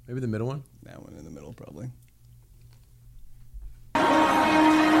 Maybe the middle one? That one in the middle, probably. Seems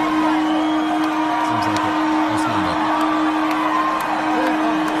like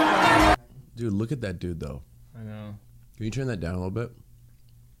it. Dude, look at that dude, though. I know. Can you turn that down a little bit?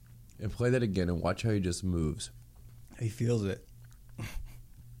 And play that again and watch how he just moves. He feels it.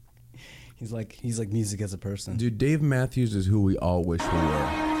 He's like music as a person. Dude, Dave Matthews is who we all wish we were.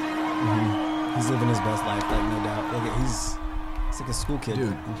 Mm-hmm. He's living his best life, like no doubt. Look at he's like a school kid,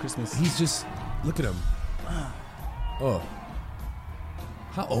 dude. On Christmas. He's just look at him. Oh,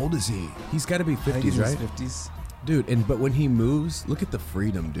 how old is he? He's got to be 50s, right? 50s, dude. But when he moves, look at the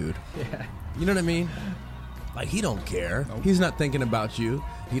freedom, dude. Yeah, you know what I mean? Like, he don't care. Nope. He's not thinking about you.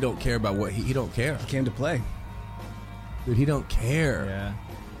 He don't care about what he don't care. He came to play, dude. He don't care. Yeah.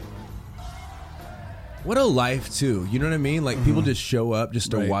 What a life, too. You know what I mean? Like, people just show up just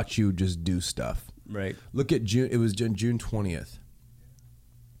to watch you just do stuff. Right. Look at June. It was June 20th.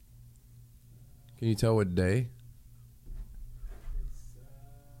 Can you tell what day?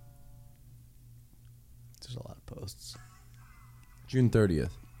 There's a lot of posts. June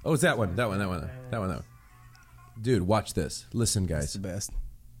 30th. Oh, it's that one. That one. Dude, watch this. Listen, guys. It's the best.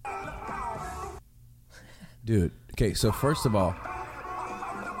 Dude. Okay, so first of all,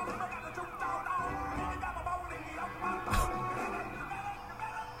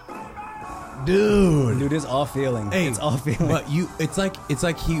 Dude, it's all feeling. Hey, it's all feeling. But it's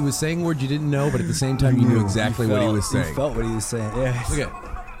like he was saying words you didn't know, but at the same time you knew exactly what he was saying. You felt what he was saying. Yeah. Look at.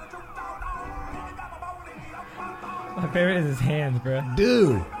 My favorite is his hands, bro.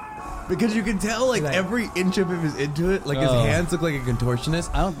 Dude, because you can tell like every inch of him is into it. Like his hands look like a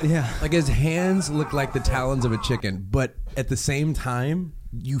contortionist. Like his hands look like the talons of a chicken, but at the same time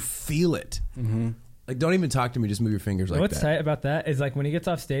you feel it. Mm-hmm. Like, don't even talk to me. Just move your fingers like What's that. tight about that is like when he gets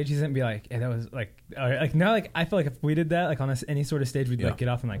off stage, he doesn't be like, "Hey, that was like," like now, like I feel like if we did that, like on any sort of stage, we'd like get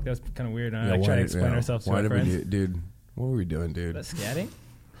off and like that was kind of weird. And I like try to explain ourselves to our friends. Dude, what were we doing, dude? That scatting?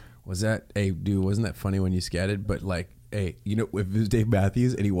 Was that, hey, dude, wasn't that funny when you scatted? But like, hey, you know, if it was Dave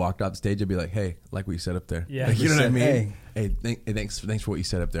Matthews and he walked off stage, I'd be like, hey, like what you said up there. Yeah. Like, you know what I mean? Hey. Hey, thanks for what you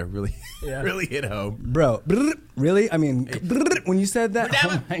said up there. Really, really hit home. Bro, really? I mean, when you said that,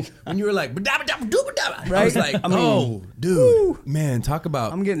 oh my God. When you were like, I Right? was like, I mean, oh, dude, woo. man, talk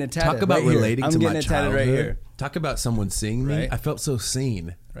about, I'm getting it tatted talk about right here. relating I'm to my getting it tatted right childhood. here. Talk about someone seeing me. Right? I felt so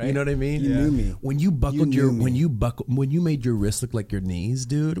seen. Right? You know what I mean? You knew me. When you buckled You knew me. when you made your wrist look like your knees,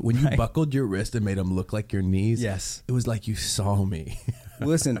 dude. When you Right. buckled your wrist and made them look like your knees, Yes. it was like you saw me.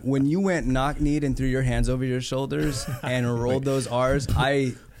 Listen, when you went knock-kneed and threw your hands over your shoulders and rolled those R's,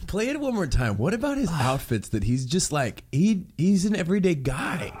 Play it one more time. What about his outfits that he's just like he's an everyday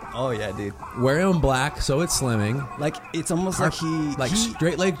guy. Oh yeah, dude. Wearing black, so it's slimming. Like it's almost like he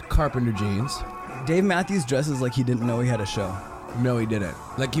Straight leg carpenter jeans. Dave Matthews dresses like he didn't know he had a show. No, he didn't.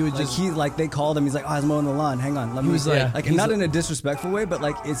 Like he was Like just they called him. He's like, oh, I was mowing the lawn. Hang on, let me. was like- and not in a disrespectful way, but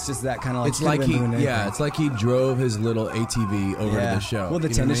like it's just that kind of like. it's like it's like he drove his little ATV over to the show. Well, the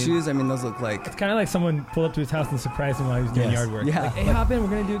You know tennis what I mean? shoes. I mean, those look like. It's kind of like someone pulled up to his house and surprised him while he was doing Yes. yard work. Yeah. Like, hey, hop in. We're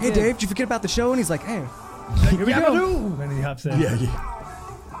gonna do. Hey, Dave, did you forget about the show? And he's like, hey, here we go. And he hops in. Yeah.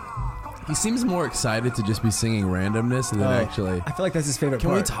 He seems more excited to just be singing randomness than actually. I feel like that's his favorite Can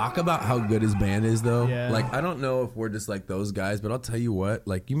part. we talk about how good his band is, though? Yeah. Like, I don't know if we're just like those guys, but I'll tell you what.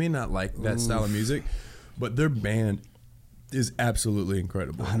 Like, you may not like that style of music, but their band is absolutely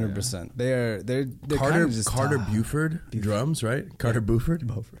incredible. 100%. They're Carter kinda just Buford drums, right? Carter Buford.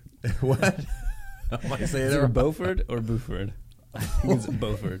 What? Am I saying Is that it wrong? Beaufort or Buford? I think it's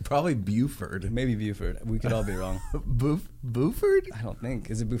Beaufort. Probably Buford. Maybe Buford. We could all be wrong. Buford? I don't think.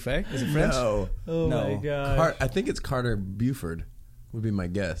 Is it buffet? Is it French? No. Oh No. my god. I think it's Carter Buford. Would be my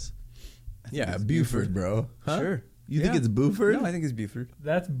guess. Yeah, it's Buford, bro. Huh? Sure. You think Yeah. it's Buford? No, I think it's Buford.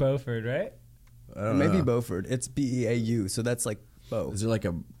 That's Beaufort, right? I don't Maybe know. Beaufort. It's Beau, so that's like Beau. Is there like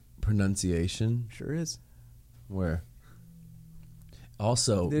a pronunciation? Sure is. Where?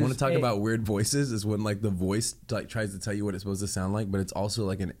 Also, There's- want to talk hey. about weird voices? Is when like the voice like tries to tell you what it's supposed to sound like, but it's also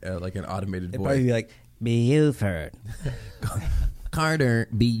like an automated It'd voice. probably be like Buford. Carter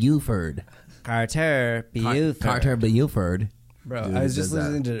Buford. Carter Buford. Carter Buford. Bro, Dude, I was it just does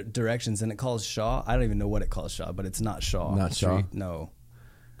that. listening to directions and it calls Shaw. I don't even know what it calls Shaw, but it's not Shaw. Not Shaw? Street. No.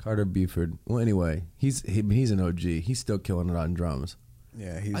 Carter Buford. Well, anyway, he's an OG. He's still killing it on drums.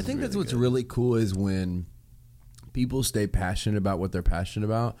 Yeah, he's I think that's really what's good. really cool is when people stay passionate about what they're passionate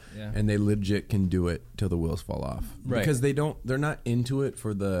about, Yeah. and they legit can do it till the wheels fall off. Right. Because they're not into it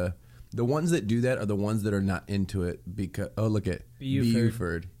for the ones that do that are the ones that are not into it because look at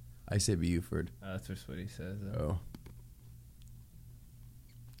Buford. I say Buford. Oh, that's what he says. Oh.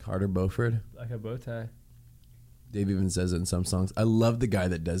 Carter Beauford. Like a bow tie. Dave even says it in some songs. I love the guy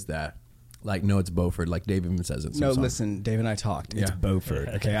that does that. Like, no, it's Beauford. Like Dave even says it in some No, songs. listen, Dave and I talked. It's Yeah. Beauford.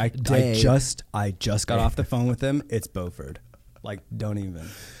 Okay, I Dave. just got off the phone with him. It's Beauford. Like, don't even.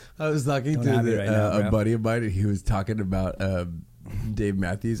 I was talking Don't to have it right now, a bro. buddy of mine, and he was talking about Dave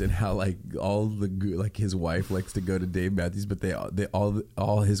Matthews and how like like his wife likes to go to Dave Matthews, but they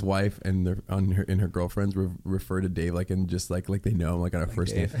all his wife and her girlfriends refer to Dave like and just like they know him like on a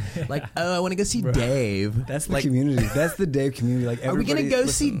first date. Like, oh, I want to go see Dave. That's the like, community. That's the Dave community. Like, are we gonna everybody- go listen,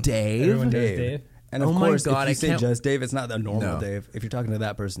 see Dave? Everyone does Dave. And of Oh my course, God, if I you say can't- just Dave, it's not the normal No. Dave. If you're talking to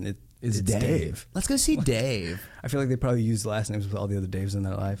that person, It's Dave. Let's go see Dave. I feel like they probably use last names with all the other Daves in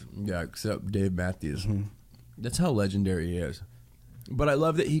their life. Yeah, except Dave Matthews. Mm-hmm. That's how legendary he is. But I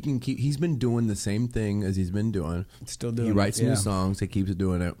love that he can keep. He's been doing the same thing as he's been doing. Still doing He writes it, yeah. new songs. He keeps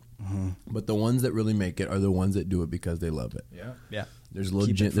doing it. But the ones that really make it are the ones that do it because they love it. Yeah. Yeah. There's a little.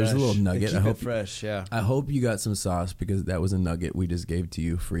 Keep it There's a fresh. little They nugget. keep I hope it fresh. Yeah. I hope you got some sauce because that was a nugget we just gave to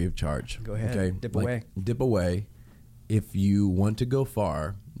you free of charge. Go ahead. Okay, Dip Like, away. Dip away. If you want to go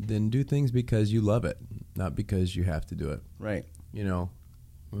far, then do things because you love it, not because you have to do it. Right. You know,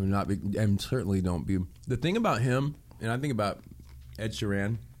 and certainly don't be. The thing about him, and I think about Ed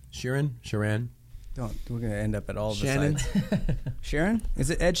Sheeran. Don't. We're gonna end up at all the Shannon. sides. Sharon? Is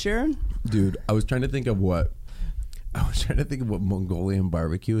it Ed Sheeran? Dude, I was trying to think of what Mongolian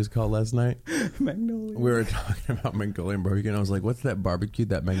barbecue is called last night. Magnolia. We were talking about Mongolian barbecue, and I was like, "What's that barbecue?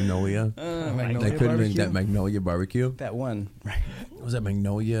 That Magnolia?" Magnolia I couldn't think barbecue? that Magnolia barbecue. That one. Right. Was that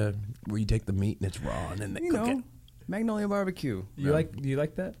Magnolia where you take the meat and it's raw and then they You cook know, it? Magnolia barbecue. Do you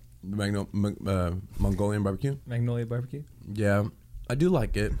like that? The Mongolian barbecue? Magnolia barbecue? Yeah, I do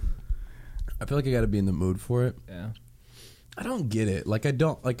like it. I feel like I got to be in the mood for it. Yeah. I don't get it. Like I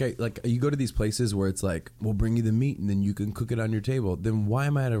don't like you go to these places where it's like we'll bring you the meat and then you can cook it on your table. Then why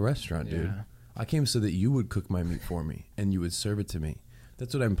am I at a restaurant, dude? I came so that you would cook my meat for me and you would serve it to me.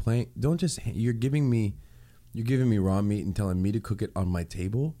 That's what I'm playing. Don't just you're giving me raw meat and telling me to cook it on my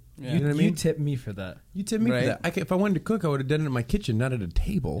table. Yeah. You know what I mean? You tip me for that. You tip me for that. If I wanted to cook, I would have done it in my kitchen, not at a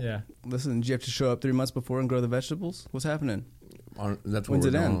table. Yeah. Listen, do you have to show up 3 months before and grow the vegetables? What's happening? That's when's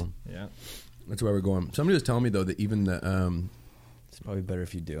it going. end? Yeah. That's where we're going. Somebody was telling me though that even the it's probably better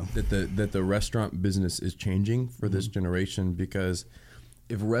if you do that the restaurant business is changing for this generation, because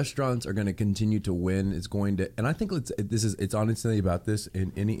if restaurants are going to continue to win, it's going to, and I think it's honestly about this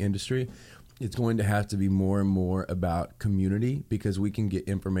in any industry. It's going to have to be more and more about community, because we can get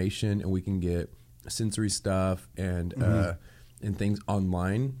information and we can get sensory stuff and things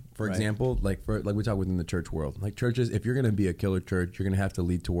online. For example, like we talk within the church world, like churches, if you're going to be a killer church, you're going to have to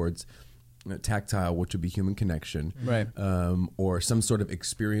lead towards tactile, which would be human connection, right? Or some sort of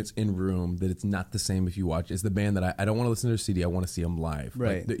experience in room that it's not the same if you watch. It's the band that I don't want to listen to their CD. I want to see them live.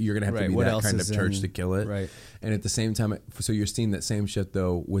 Right. Like, you're going to have to be that kind of church to kill it. Right. And at the same time, so you're seeing that same shit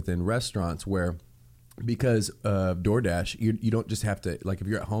though within restaurants where, because of DoorDash, you don't just have to, like if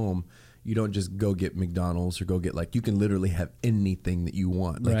you're at home, you don't just go get McDonald's or go get, like, you can literally have anything that you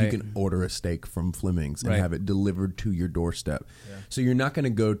want. Like you can order a steak from Fleming's and have it delivered to your doorstep. Yeah. So you're not going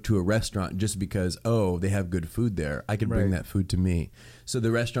to go to a restaurant just because, oh, they have good food there. I could bring that food to me. So the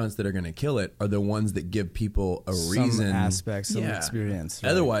restaurants that are going to kill it are the ones that give people a reason. Some aspect, some experience.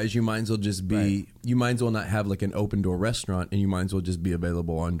 Right? Otherwise, you might as well just be, you might as well not have like an open door restaurant, and you might as well just be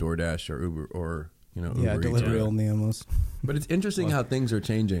available on DoorDash or Uber or, Uber delivery Eats. only almost. But it's interesting how things are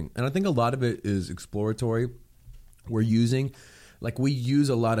changing. And I think a lot of it is exploratory. We use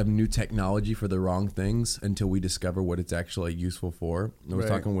a lot of new technology for the wrong things until we discover what it's actually useful for. I was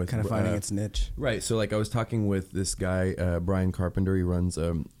talking with... kind of finding its niche. Right. So like I was talking with this guy, Brian Carpenter. He runs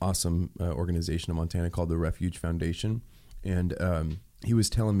an awesome organization in Montana called the Refuge Foundation. And he was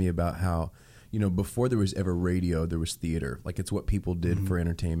telling me about how, before there was ever radio, there was theater. Like it's what people did for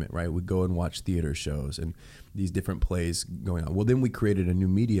entertainment, right? We'd go and watch theater shows and these different plays going on. Well, then we created a new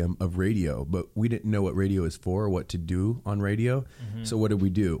medium of radio, but we didn't know what radio is for or what to do on radio. So what did we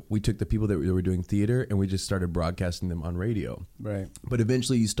do? We took the people that were doing theater and we just started broadcasting them on radio. Right. But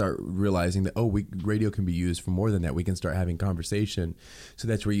eventually you start realizing that, radio can be used for more than that. We can start having conversation. So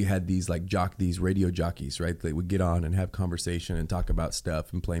that's where you had these these radio jockeys, right? They would get on and have conversation and talk about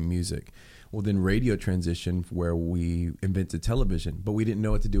stuff and play music. Well, then radio transitioned where we invented television, but we didn't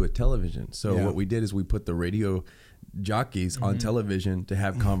know what to do with television. So what we did is we put the radio jockeys on television to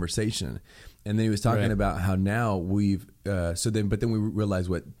have conversation. And then he was talking about how now we've but then we realized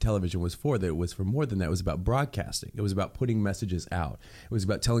what television was for, that it was for more than that. It was about broadcasting. It was about putting messages out. It was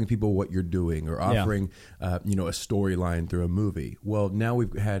about telling people what you're doing or offering a storyline through a movie. Well, now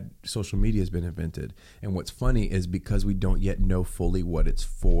we've had social media has been invented. And what's funny is because we don't yet know fully what it's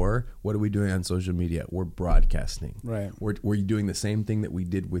for, what are we doing on social media? We're broadcasting. Right. We're doing the same thing that we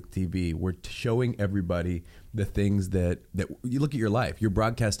did with TV. We're showing everybody the things that you look at your life. You're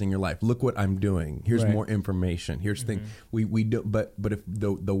broadcasting your life. Look what I'm doing. Here's more information. Here's the thing. We do, but if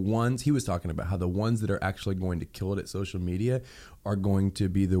the ones he was talking about, how the ones that are actually going to kill it at social media are going to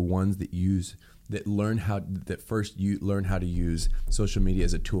be the ones that learn how to use social media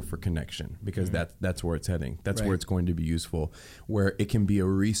as a tool for connection, because that's where it's heading. That's where it's going to be useful, where it can be a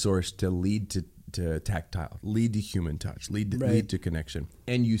resource to lead to tactile, lead to human touch, lead to connection.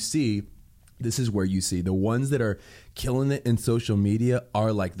 And this is where you see the ones that are killing it in social media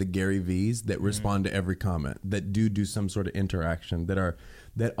are like the Gary V's that respond to every comment, that do some sort of interaction, that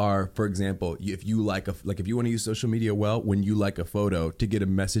are, for example, if you if you want to use social media well, when you like a photo, to get a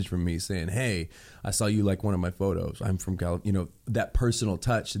message from me saying, hey, I saw you like one of my photos. I'm from California. That personal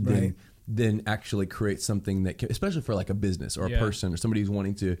touch then actually create something that can, especially for like a business or a person or somebody who's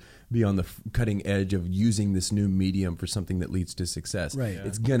wanting to be on the cutting edge of using this new medium for something that leads to success. Right.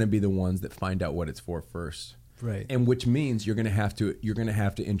 It's going to be the ones that find out what it's for first. Right. And which means you're going to have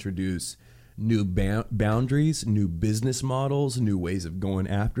to introduce new boundaries, new business models, new ways of going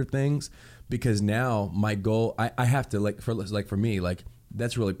after things, because now my goal, I have to for me,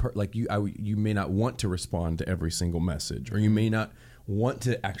 that's really you may not want to respond to every single message, or you may not want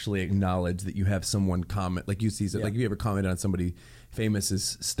to actually acknowledge that you have someone comment, like you see, like you ever commented on somebody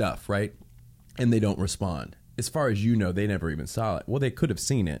famous's stuff, right? And they don't respond. As far as you know, they never even saw it. Well, they could have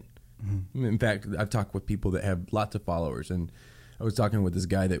seen it. In fact, I've talked with people that have lots of followers, and I was talking with this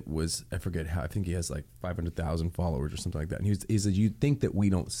guy that was, I forget how, I think he has like 500,000 followers or something like that. And he said, you'd think that we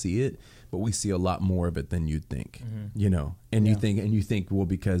don't see it, but we see a lot more of it than you'd think, And you think, well,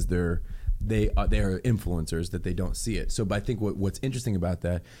 because they're they are influencers that they don't see it. So, but I think what's interesting about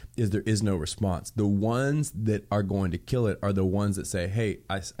that is there is no response. The ones that are going to kill it are the ones that say, "Hey,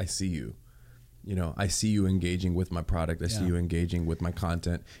 I see you. You know, I see you engaging with my product. I see you engaging with my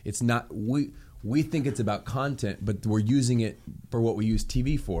content." It's not we think it's about content, but we're using it for what we use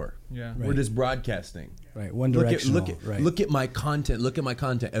TV for. Yeah, we're just broadcasting. Right, one directional. Look at my content. Look at my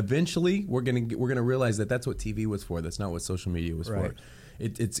content. Eventually, we're gonna realize that that's what TV was for. That's not what social media was for.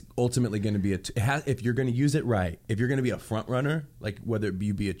 It's ultimately going to be if you're going to use it right, if you're going to be a front runner, like whether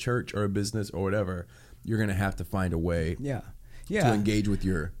you be a church or a business or whatever, you're going to have to find a way to engage with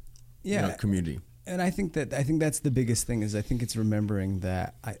your community. And I think that's the biggest thing is I think it's remembering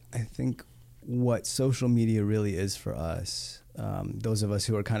that I think what social media really is for us, those of us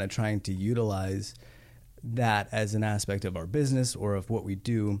who are kind of trying to utilize that as an aspect of our business or of what we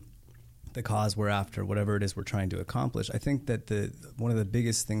do, the cause we're after, whatever it is we're trying to accomplish. I think that one of the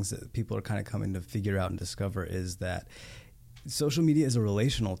biggest things that people are kind of coming to figure out and discover is that social media is a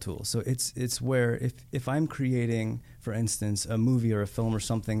relational tool. So it's where if I'm creating, for instance, a movie or a film or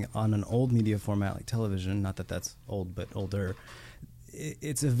something on an old media format like television, not that that's old, but older,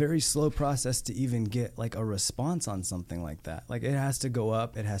 it's a very slow process to even get like a response on something like that. Like it has to go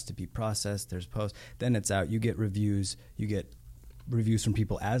up, it has to be processed, there's post, then it's out, you get reviews from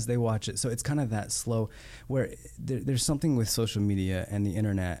people as they watch it. So it's kind of that slow where there's something with social media and the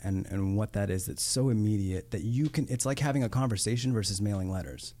internet and what that is that's so immediate that you can, it's like having a conversation versus mailing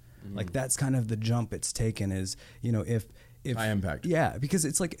letters. Like that's kind of the jump it's taken is, you know, if high impact. Yeah, because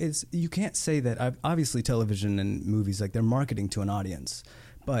it's you can't say that obviously television and movies, like they're marketing to an audience,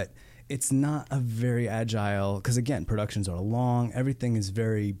 but it's not a very agile, because again, productions are long, everything is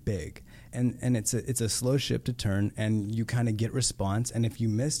very big. And it's a slow ship to turn, and you kind of get response. And if you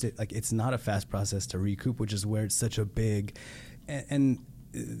missed it, like it's not a fast process to recoup, which is where it's such a big. And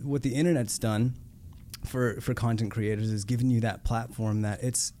what the internet's done for content creators is giving you that platform that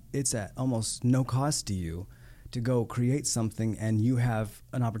it's at almost no cost to you to go create something, and you have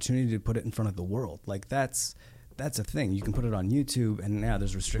an opportunity to put it in front of the world. Like that's a thing. You can put it on YouTube, and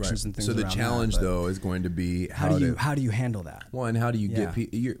there's restrictions and things. So the challenge though is going to be how do you handle that? Well, and how do you get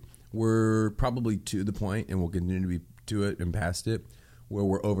people? We're probably to the point, and we'll continue to be to it and past it, where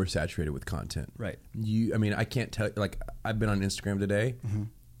we're oversaturated with content. Right. I can't tell. Like I've been on Instagram today. Mm-hmm.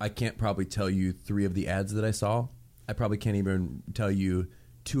 I can't probably tell you 3 of the ads that I saw. I probably can't even tell you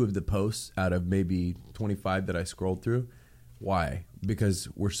 2 of the posts out of maybe 25 that I scrolled through. Why? Because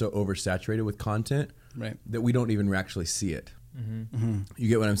we're so oversaturated with content that we don't even actually see it. Mm-hmm. Mm-hmm. You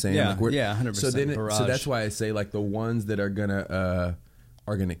get what I'm saying? Yeah, 100%. So that's why I say like the ones that are gonna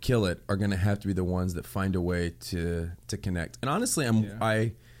kill it are gonna have to be the ones that find a way to connect. And honestly,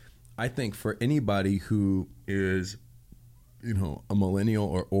 I think for anybody who is, you know, a millennial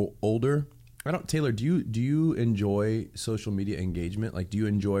or older, Taylor, do you enjoy social media engagement? Like, do you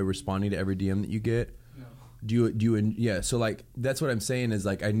enjoy responding to every DM that you get? No. So like that's what I'm saying is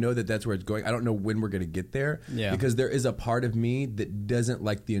like I know that that's where it's going. I don't know when we're going to get there because there is a part of me that doesn't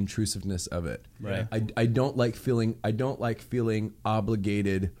like the intrusiveness of it. Right. I don't like feeling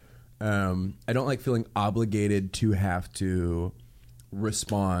obligated. I don't like feeling obligated to have to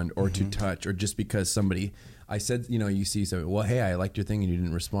respond or to touch, or just because somebody I said, you know, you see something, well, hey, I liked your thing and you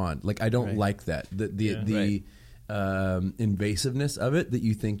didn't respond. Like I don't like that. The invasiveness of it, that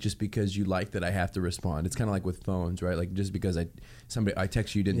you think just because you like that I have to respond. It's kind of like with phones, right? Like just because I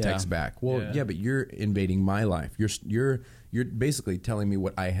text you didn't text back. Well, but you're invading my life. You're basically telling me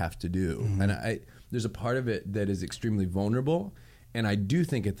what I have to do. Mm-hmm. And there's a part of it that is extremely vulnerable. And I do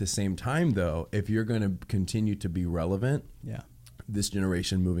think at the same time, though, if you're going to continue to be relevant, this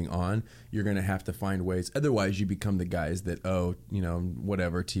generation moving on, you're going to have to find ways. Otherwise, you become the guys that,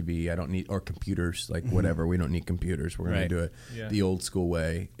 whatever, TV, I don't need, or computers, like whatever, we don't need computers. We're going to do it the old school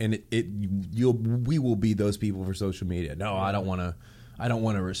way. And we will be those people for social media. No, I don't want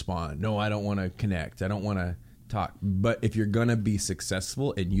to respond. No, I don't want to connect. I don't want to talk. But if you're going to be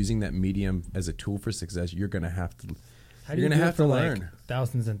successful and using that medium as a tool for success, you're going to have to. How do you have to learn? Like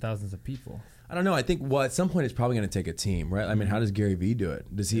thousands and thousands of people. I don't know. I think, at some point it's probably going to take a team, right? I mean, how does Gary Vee do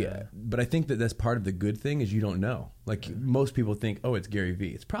it? Does he? But I think that's part of the good thing is you don't know. Like most people think, oh, it's Gary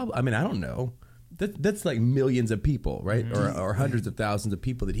Vee. It's probably, I mean, I don't know. That's like millions of people, right? Mm-hmm. Or hundreds of thousands of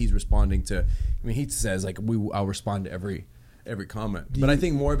people that he's responding to. I mean, he says like, I'll respond to every comment. But I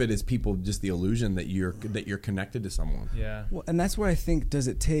think more of it is people, just the illusion that you're connected to someone. Yeah. Well, and that's where I think,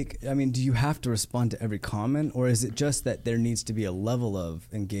 do you have to respond to every comment, or is it just that there needs to be a level of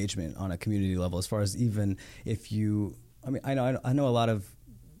engagement on a community level, as far as even if you, I know a lot of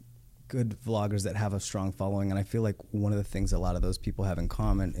good vloggers that have a strong following, and I feel like one of the things a lot of those people have in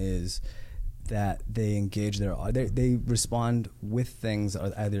common is that they engage they respond with things,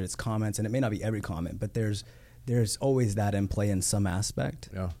 or either it's comments, and it may not be every comment, but there's always that in play in some aspect,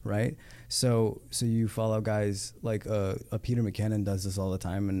 right? So you follow guys like Peter McKinnon does this all the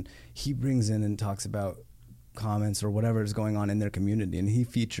time, and he brings in and talks about comments or whatever is going on in their community, and he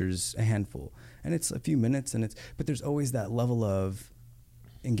features a handful, and it's a few minutes, but there's always that level of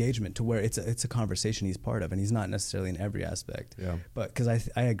engagement to where it's a conversation he's part of, and he's not necessarily in every aspect. Yeah. But because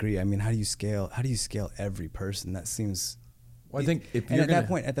I agree. I mean, how do you scale every person? That seems. Well, I think if and at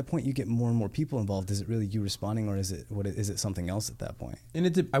that point, you get more and more people involved. Is it really you responding, or is it something else at that point? And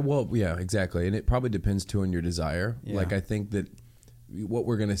exactly. And it probably depends too on your desire. Yeah. Like, I think that what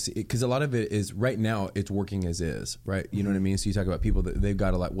we're going to see, because a lot of it is right now it's working as is, right? You know what I mean? So you talk about people that they've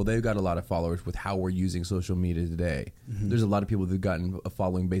got a lot of followers with how we're using social media today. There's a lot of people that've gotten a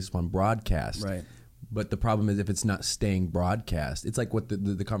following based upon broadcast. Right. But the problem is if it's not staying broadcast, it's like what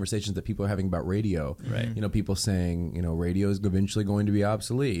the conversations that people are having about radio. Right. You know, people saying, you know, radio is eventually going to be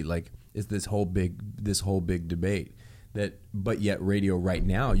obsolete. Like, it's this whole big debate. But yet radio right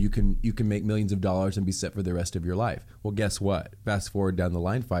now, you can make millions of dollars and be set for the rest of your life. Well, guess what? Fast forward down the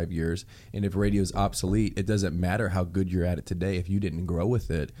line 5 years, and if radio is obsolete, it doesn't matter how good you're at it today. If you didn't grow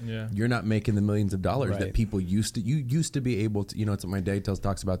with it, you're not making the millions of dollars that people used to. You used to be able to. You know, it's what my dad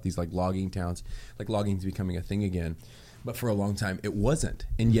talks about these like logging towns, like logging is becoming a thing again. But for a long time, it wasn't.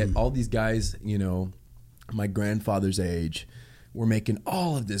 And yet all these guys, you know, my grandfather's age, we're making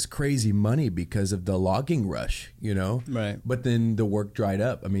all of this crazy money because of the logging rush, you know? Right. But then the work dried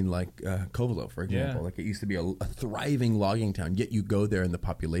up. I mean, like Covelo, for example. Like, it used to be a thriving logging town, yet you go there and the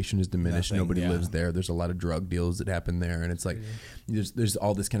population is diminished. Nobody lives there. There's a lot of drug deals that happen there. And it's like, there's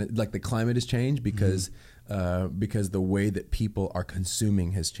all this kind of, like, the climate has changed because the way that people are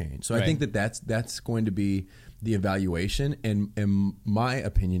consuming has changed. So I think that's going to be the evaluation, and my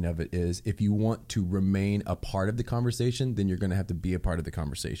opinion of it is, if you want to remain a part of the conversation, then you're going to have to be a part of the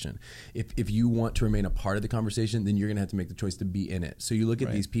conversation. If you want to remain a part of the conversation, then you're going to have to make the choice to be in it. So you look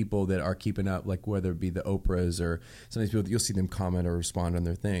at these people that are keeping up, like whether it be the Oprahs or some of these people, you'll see them comment or respond on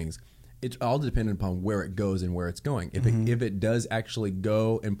their things. It's all dependent upon where it goes and where it's going. If it does actually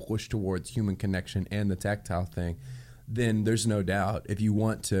go and push towards human connection and the tactile thing, then there's no doubt. If you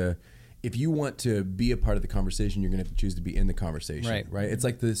want to be a part of the conversation, you're going to have to choose to be in the conversation, right? It's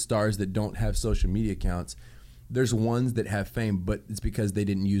like the stars that don't have social media accounts. There's ones that have fame, but it's because they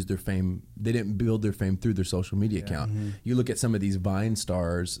didn't use their fame. They didn't build their fame through their social media account. You look at some of these Vine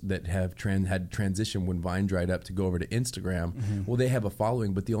stars that have had transition when Vine dried up to go over to Instagram. Well, they have a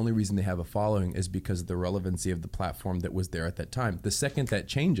following, but the only reason they have a following is because of the relevancy of the platform that was there at that time. The second that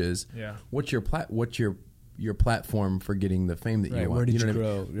changes, what's your platform for getting the fame that you want? Where did you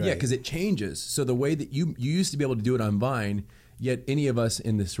grow? Right. Yeah, because it changes. So the way that you used to be able to do it on Vine, yet any of us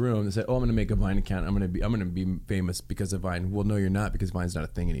in this room that say, "Oh, I'm going to make a Vine account. I'm going to be famous because of Vine." Well, no, you're not, because Vine's not a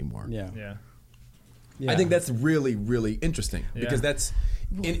thing anymore. Yeah. I think that's really, really interesting because that's,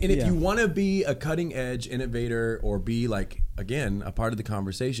 and if you want to be a cutting edge innovator or be like, again, a part of the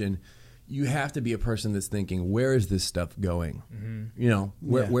conversation, you have to be a person that's thinking, where is this stuff going? You know,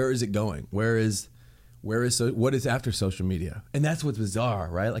 where is it going? What is after social media? And that's what's bizarre,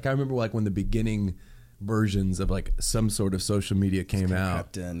 right? Like, I remember like when the beginning versions of like some sort of social media came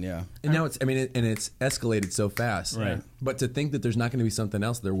out. And now it's escalated so fast. Right. But to think that there's not going to be something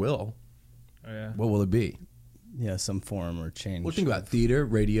else, there will. Oh, yeah. What will it be? Yeah, some form or change. Well, think about theater,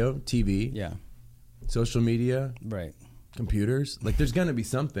 radio, TV. Yeah. Social media. Right. Computers. Like, there's going to be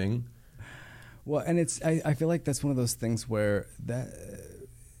something. Well, and I feel like that's one of those things where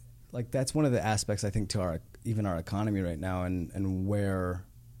that's one of the aspects, I think, to our economy right now, and where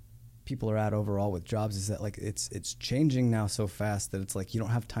people are at overall with jobs, is that like it's changing now so fast that it's like you don't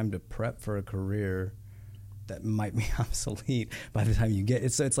have time to prep for a career that might be obsolete by the time you get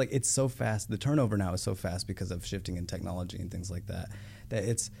it. So it's like it's so fast. The turnover now is so fast because of shifting in technology and things like that.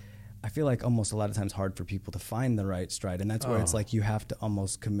 I feel like almost a lot of times hard for people to find the right stride, and that's where it's like you have to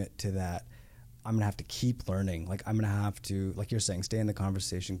almost commit to that. I'm going to have to keep learning. Like, I'm going to have to, like you're saying, stay in the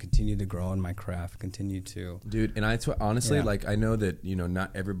conversation, continue to grow in my craft, continue to. Dude, and honestly, like, I know that, you know, not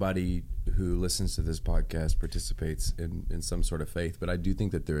everybody who listens to this podcast participates in some sort of faith, but I do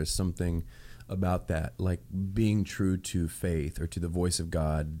think that there is something about that, like being true to faith or to the voice of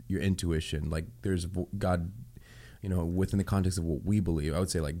God, your intuition. Like, there's God, you know, within the context of what we believe, I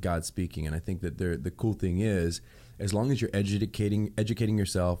would say like God speaking. And I think that the cool thing is, as long as you're educating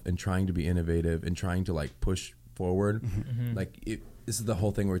yourself and trying to be innovative and trying to like push forward, like this is the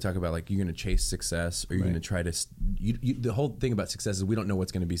whole thing where we talk about like, you're going to chase success, or you're going to try to, the whole thing about success is we don't know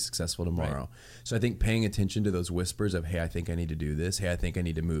what's going to be successful tomorrow. Right. So I think paying attention to those whispers of, hey, I think I need to do this. Hey, I think I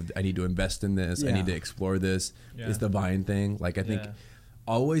need to move. I need to invest in this. I need to explore this. It's the Vine thing. Like, I think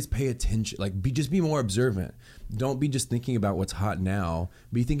always pay attention. Like, just be more observant. Don't be just thinking about what's hot now.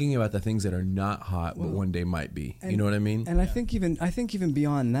 Be thinking about the things that are not hot, but one day might be. You know what I mean? And I think even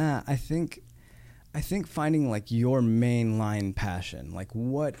beyond that, I think finding like your mainline passion, like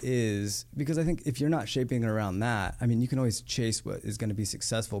what is, because I think if you're not shaping it around that, I mean, you can always chase what is going to be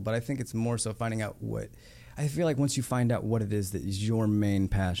successful, but I think it's more so finding out I feel like once you find out what it is that is your main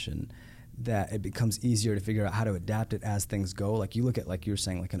passion, that it becomes easier to figure out how to adapt it as things go. Like you look at, like you were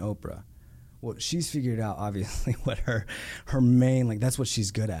saying, like an Oprah. Well, she's figured out obviously what her main, like that's what she's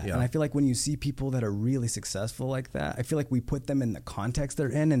good at. Yeah. And I feel like when you see people that are really successful like that, I feel like we put them in the context they're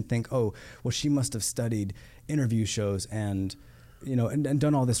in and think, oh, well, she must have studied interview shows and, you know, and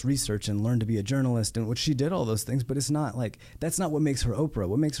done all this research and learned to be a journalist, and which she did all those things, but it's not like, that's not what makes her Oprah.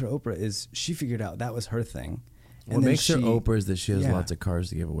 What makes her Oprah is she figured out that was her thing. What makes her Oprah is that she has lots of cars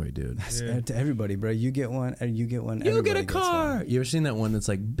to give away, dude. To everybody, bro. You get one, and you get one. You get a car. You ever seen that one that's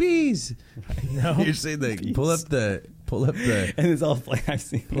like bees? No. You've seen the pull up the, and it's all like I've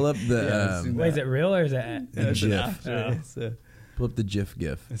seen. Pull up the. Wait, is it real or is it GIF? Pull up the GIF.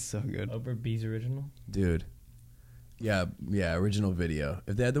 It's so good. Oprah Bees original, dude. Yeah, original video.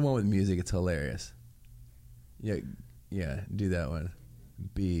 If they had the one with music, it's hilarious. Yeah, do that one.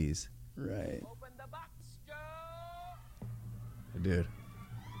 Bees. Right. Dude.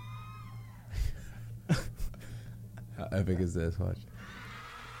 How epic is this? Watch.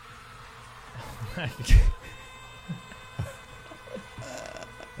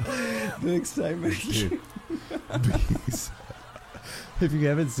 The excitement. Dude. Bees. If you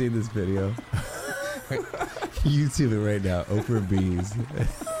haven't seen this video, YouTube it right now. Oprah Bees.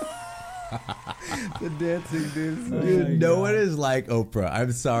 The dancing dude, no one is like Oprah.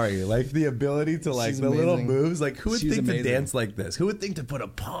 I'm sorry. Like the ability to like the little moves. Like who would think to dance like this? Who would think to put a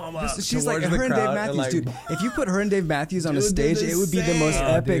palm up? She's like her and Dave Matthews, dude. If you put her and Dave Matthews on a stage, it would be the most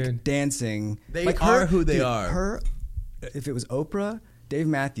epic dancing. They like are who they are. If it was Oprah, Dave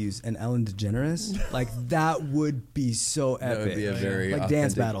Matthews, and Ellen DeGeneres, like that would be so epic. That would be a very like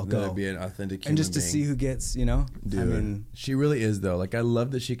dance battle. That would be an authentic human and just to being. see who gets, you know. Dude, I mean, she really is though. Like I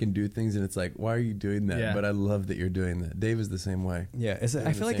love that she can do things, and it's like, why are you doing that? Yeah. But I love that you're doing that. Dave is the same way. Yeah, I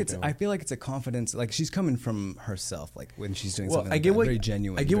feel like it's a confidence. Like she's coming from herself. Like when she's doing something. I get like very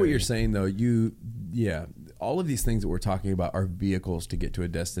genuine. I get what you're saying though. All of these things that we're talking about are vehicles to get to a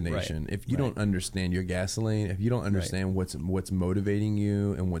destination. Right. If you don't understand your gasoline, if you don't understand what's motivating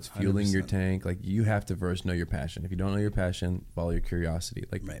you and what's fueling 100%. Your tank, like you have to first know your passion. If you don't know your passion, follow your curiosity.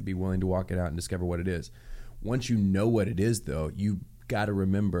 Like be willing to walk it out and discover what it is. Once you know what it is, though, you got to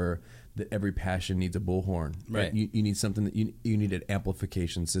remember that every passion needs a bullhorn. Right. You need something that you need an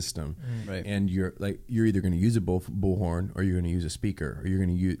amplification system. Right. And you're either going to use a bullhorn or you're going to use a speaker or you're going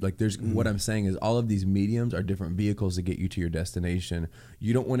to use what I'm saying is all of these mediums are different vehicles to get you to your destination.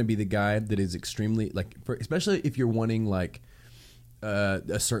 You don't want to be the guy that is extremely especially if you're wanting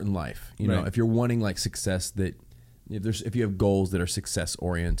a certain life. You know, if you're wanting success that. If you have goals that are success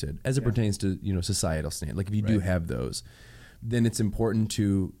oriented as it pertains to societal stand, like if you do have those, then it's important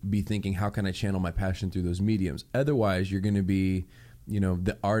to be thinking, how can I channel my passion through those mediums? Otherwise, you're going to be,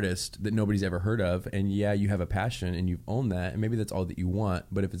 the artist that nobody's ever heard of. And yeah, you have a passion and you've owned that. And maybe that's all that you want.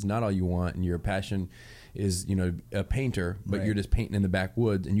 But if it's not all you want and your passion is, a painter, but you're just painting in the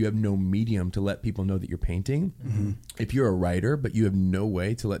backwoods and you have no medium to let people know that you're painting. Mm-hmm. If you're a writer, but you have no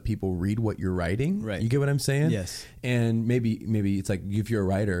way to let people read what you're writing. Right. You get what I'm saying? Yes. And maybe it's like if you're a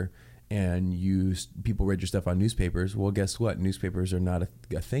writer, and people read your stuff on newspapers. Well, guess what? Newspapers are not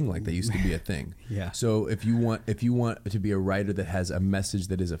a thing like they used to be a thing. Yeah. So if you want to be a writer that has a message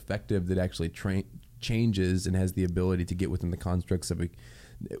that is effective, that actually changes and has the ability to get within the constructs of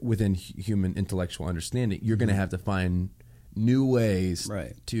within human intellectual understanding, you're going to have to find new ways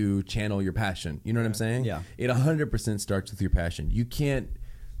to channel your passion. You know what I'm saying? Yeah. It 100% starts with your passion. You can't.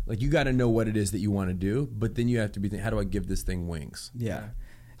 You got to know what it is that you want to do, but then you have to be thinking, how do I give this thing wings? Yeah.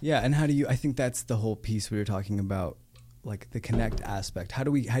 Yeah, and I think that's the whole piece we were talking about, the connect aspect. How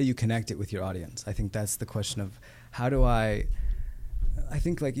do you connect it with your audience? I think that's the question of I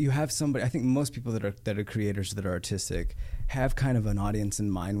think you have somebody, I think most people that are creators, that are artistic, have kind of an audience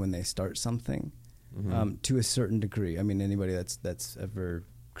in mind when they start something, to a certain degree. I mean, anybody that's ever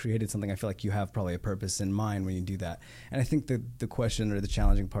created something, I feel like you have probably a purpose in mind when you do that. And I think the question or the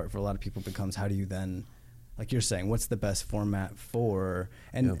challenging part for a lot of people becomes, how do you then like you're saying, what's the best format for?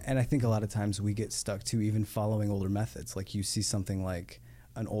 And I think a lot of times we get stuck to even following older methods. Like you see something like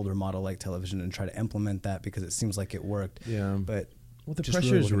an older model like television and try to implement that because it seems like it worked. Yeah. But the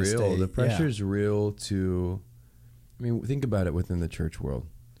pressure is real. The pressure is real to, I mean, think about it within the church world.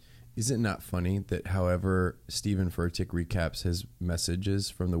 Is it not funny that however Stephen Furtick recaps his messages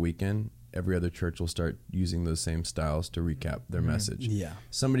from the weekend, every other church will start using those same styles to recap their message? Yeah.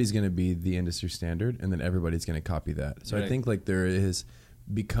 Somebody's going to be the industry standard, and then everybody's going to copy that. So I think like there is,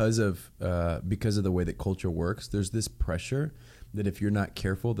 because of the way that culture works, there's this pressure that if you're not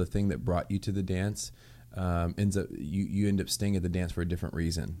careful, the thing that brought you to the dance ends up you end up staying at the dance for a different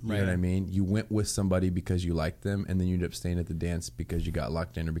reason. You know what I mean? You went with somebody because you liked them, and then you end up staying at the dance because you got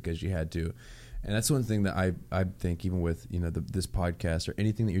locked in or because you had to. And that's one thing that I think, even with this podcast or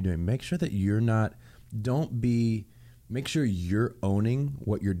anything that you're doing, make sure that you're not. Make sure you're owning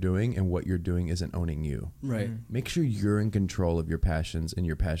what you're doing, and what you're doing isn't owning you. Right. Make sure you're in control of your passions, and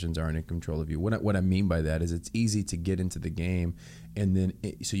your passions aren't in control of you. What I mean by that is it's easy to get into the game, and then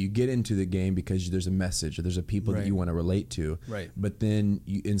so you get into the game because there's a message or there's a people that you want to relate to. Right. But then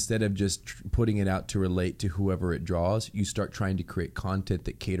you, instead of just putting it out to relate to whoever it draws, you start trying to create content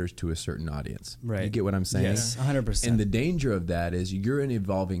that caters to a certain audience. Right. You get what I'm saying? Yes, 100%. And the danger of that is you're an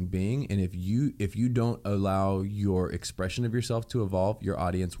evolving being, and if you don't allow your expression of yourself to evolve, your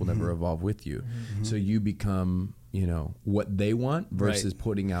audience will never evolve with you. So you become what they want versus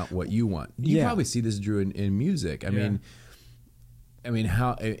putting out what you want. You probably see this, Drew, in music. I mean,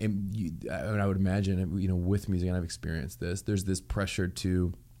 how? I would imagine, with music, and I've experienced this. There's this pressure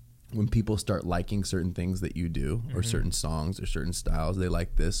to, when people start liking certain things that you do, or certain songs, or certain styles, they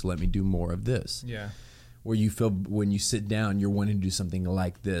like this. So let me do more of this. Yeah. Where you feel when you sit down, you're wanting to do something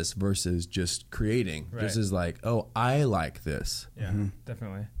like this versus just creating. Right. This is like, oh, I like this. Yeah,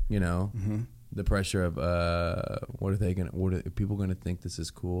 definitely. The pressure of what are people gonna think this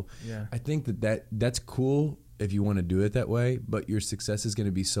is cool? Yeah, I think that's cool if you want to do it that way, but your success is going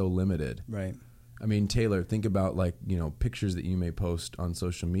to be so limited. Right. I mean, Taylor, think about pictures that you may post on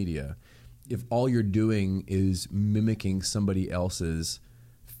social media. If all you're doing is mimicking somebody else's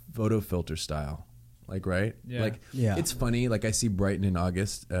photo filter style, it's funny. Like I see Brighton in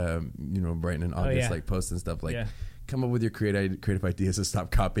August, like posting stuff like, come up with your creative ideas and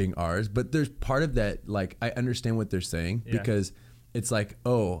stop copying ours. But there's part of that, like, I understand what they're saying because it's like,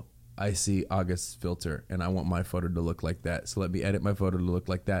 oh, I see August's filter and I want my photo to look like that. So let me edit my photo to look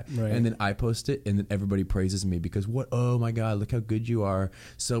like that. Right. And then I post it and then everybody praises me because oh my God, look how good you are.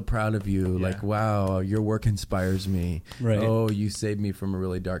 So proud of you. Yeah. Like, wow, your work inspires me. Right. Oh, you saved me from a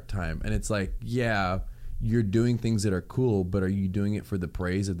really dark time. And it's like, yeah, you're doing things that are cool, but are you doing it for the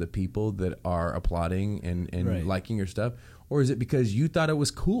praise of the people that are applauding and liking your stuff? Or is it because you thought it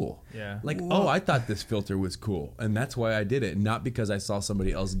was cool? Yeah. Like, oh, I thought this filter was cool, and that's why I did it, not because I saw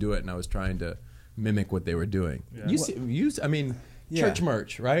somebody else do it and I was trying to mimic what they were doing. Yeah. Church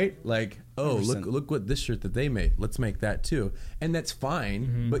merch, right? Like, oh, 100%. look what this shirt that they made. Let's make that too, and that's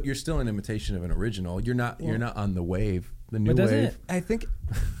fine. But you're still an imitation of an original. You're not on the wave, the new wave. I think,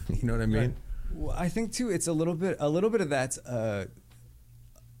 you know what I mean? Well, I think too, it's a little bit of that's.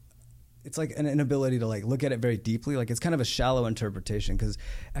 It's like an inability to like look at it very deeply. Like it's kind of a shallow interpretation because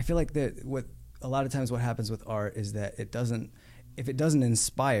I feel like that a lot of times what happens with art is that if it doesn't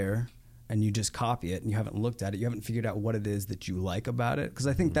inspire and you just copy it and you haven't looked at it, you haven't figured out what it is that you like about it. Because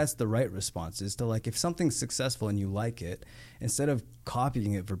I think that's the right response, is to like, if something's successful and you like it, instead of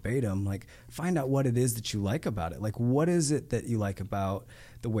copying it verbatim, like find out what it is that you like about it. Like what is it that you like about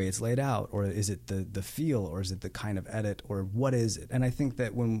the way it's laid out, or is it the feel, or is it the kind of edit, or what is it? And I think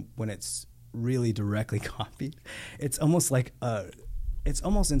that when it's really directly copied, it's almost like it's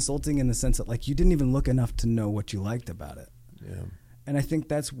almost insulting in the sense that like you didn't even look enough to know what you liked about it. Yeah. And I think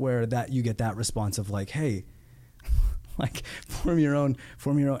that's where you get that response of like, hey, like form your own.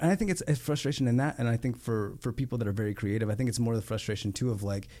 And I think it's a frustration in that. And I think for people that are very creative, I think it's more the frustration too of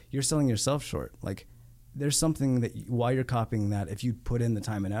like, you're selling yourself short. Like there's something that while you're copying that, if you put in the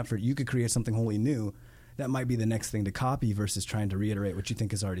time and effort, you could create something wholly new that might be the next thing to copy versus trying to reiterate what you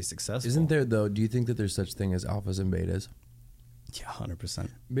think is already successful. Isn't there though? Do you think that there's such thing as alphas and betas? Yeah, 100%. I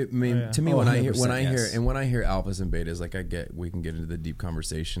mean, to me, when I hear alphas and betas, like we can get into the deep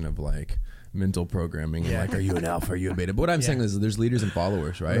conversation of like mental programming and like, are you an alpha, are you a beta? But what I'm saying is, there's leaders and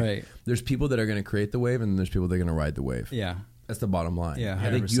followers, right? There's people that are going to create the wave, and there's people that are going to ride the wave. Yeah. That's the bottom line. Yeah, 100%.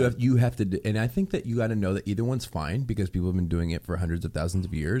 I think you have to, and I think that you got to know that either one's fine because people have been doing it for hundreds of thousands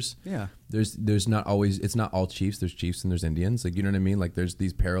of years. Yeah. There's not always, it's not all chiefs. There's chiefs and there's Indians. Like, you know what I mean? Like there's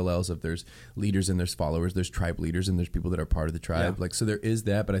these parallels of there's leaders and there's followers. There's tribe leaders and there's people that are part of the tribe. Yeah. Like, so there is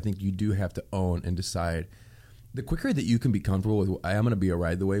that, but I think you do have to own and decide, the quicker that you can be comfortable with, I'm going to be a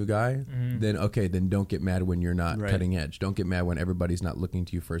ride the wave guy, then don't get mad when you're not cutting edge. Don't get mad when everybody's not looking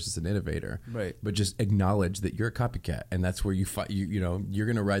to you first as an innovator. Right. But just acknowledge that you're a copycat, and that's where you fight. You're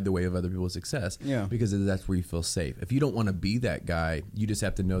going to ride the wave of other people's success. Yeah. Because that's where you feel safe. If you don't want to be that guy, you just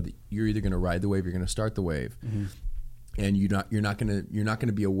have to know that you're either going to ride the wave, you're going to start the wave, and you're not going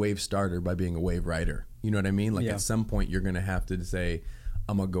to be a wave starter by being a wave rider. You know what I mean? Like at some point, you're going to have to say,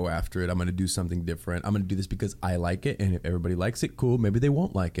 I'm going to go after it. I'm going to do something different. I'm going to do this because I like it. And if everybody likes it, cool. Maybe they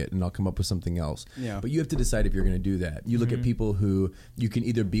won't like it and I'll come up with something else. Yeah. But you have to decide if you're going to do that. You look at people who, you can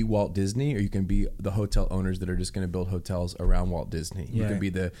either be Walt Disney or you can be the hotel owners that are just going to build hotels around Walt Disney. You can be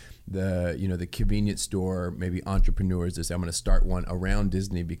the convenience store, maybe entrepreneurs that say, I'm going to start one around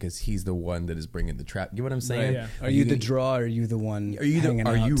Disney because he's the one that is bringing the trap. You know what I'm saying? Right, yeah. Are you the draw or are you the one Are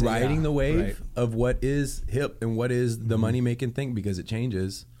you riding the wave of what is hip and what is the money-making thing? Because it changes.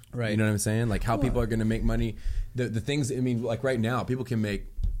 Right. You know what I'm saying? Like how people are going to make money. The things, I mean, like right now, people can make,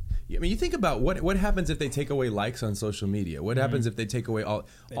 I mean, you think about what happens if they take away likes on social media? What happens if they take away all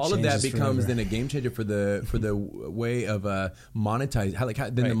of that becomes then a game changer for the way of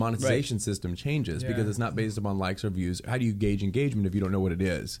monetize then the monetization system changes because it's not based upon likes or views. How do you gauge engagement if you don't know what it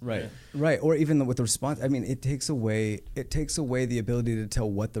is? Right. Or even with the response, I mean, it takes away the ability to tell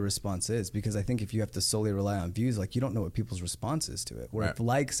what the response is, because I think if you have to solely rely on views, like you don't know what people's response is to it. Where if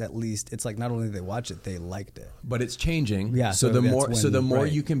likes, at least it's like not only they watch it, they liked it. But it's changing. Yeah. So the more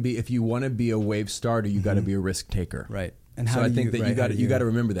you can be, if you want to be a wave starter, you got to be a risk taker. Right. And I think that you got to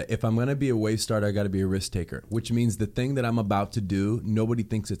remember that if I'm going to be a wave starter, I got to be a risk taker, which means the thing that I'm about to do, nobody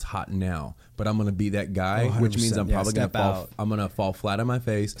thinks it's hot now, but I'm going to be that guy, which means I'm probably going to fall. I'm going to fall flat on my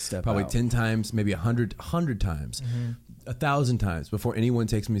face, probably 10 times, maybe 100 times, 1,000 times before anyone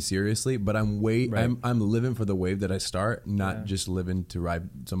takes me seriously. But I'm living for the wave that I start, not just living to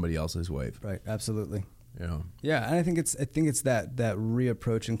ride somebody else's wave. Right. Absolutely. Yeah. And I think it's that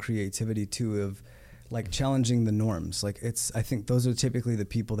reapproach and creativity too of like challenging the norms. Like I think those are typically the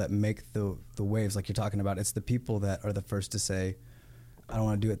people that make the waves, like you're talking about. It's the people that are the first to say, I don't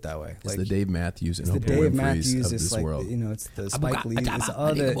want to do it that way. It's like the Dave Matthews and the Dave Matthews of this world. It's the Spike Lee.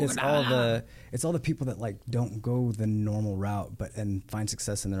 It's all the people that like don't go the normal route, and find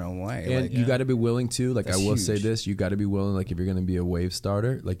success in their own way. And you got to be willing to. Like I will say this: you got to be willing. Like if you're going to be a wave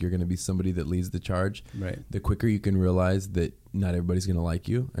starter, like you're going to be somebody that leads the charge. Right. The quicker you can realize that not everybody's going to like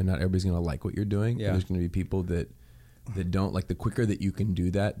you, and not everybody's going to like what you're doing. Yeah. There's going to be people that don't like. The quicker that you can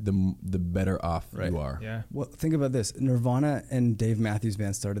do that, the better off you are. Yeah. Well, think about this: Nirvana and Dave Matthews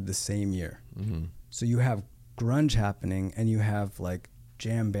Band started the same year. So you have grunge happening, and you have like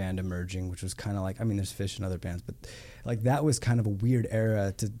jam band emerging, which was kind of like, I mean, there's Phish and other bands, but like that was kind of a weird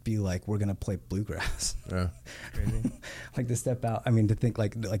era to be like, we're gonna play bluegrass. Yeah. Like to step out. I mean, to think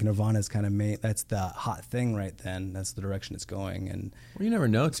like Nirvana's kind of that's the hot thing right then. That's the direction it's going, and well, you never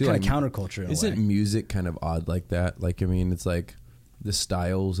know. It's kind of counterculture. Isn't music kind of odd like that? Like, I mean, it's like the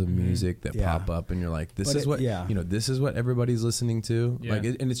styles of music that pop up, and you're like, this is what this is what everybody's listening to. Yeah. Like,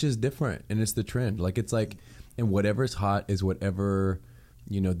 and it's just different, and it's the trend. Like, it's like, and whatever's hot is whatever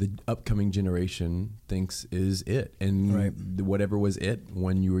the upcoming generation thinks is it, and whatever was it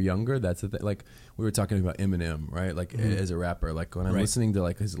when you were younger, that's the thing. Like we were talking about Eminem, right? Like as a rapper, like when I'm listening to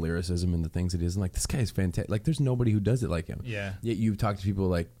like his lyricism and the things that he is, I'm like, this guy's fantastic. Like there's nobody who does it like him. Yeah. Yet you talk to people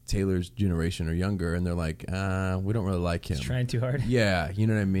like Taylor's generation or younger, and they're like, we don't really like him. He's trying too hard. Yeah, you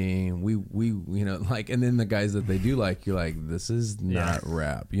know what I mean. We like, and then the guys that they do like, you're like, this is not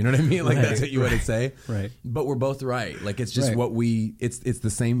rap. You know what I mean? Like that's what you want to say. Right. But we're both right. Like it's just what we. It's the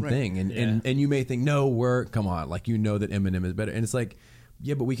same thing, and you may think, no, come on, like that Eminem is better, and it's like,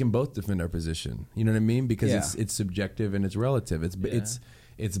 yeah, but we can both defend our position. You know what I mean? Because it's subjective and it's relative.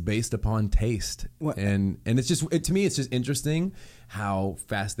 It's based upon taste, and it's just to me, it's just interesting how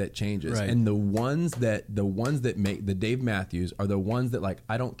fast that changes. Right. And the ones that make the Dave Matthews are the ones that like,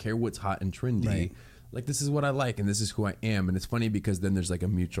 I don't care what's hot and trendy. Right. Like this is what I like, and this is who I am, and it's funny because then there's like a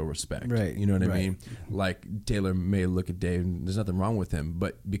mutual respect, right? You know what I mean? Like Taylor may look at Dave, and there's nothing wrong with him,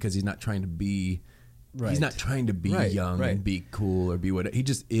 but because he's not trying to be, he's not trying to be young and be cool or be what he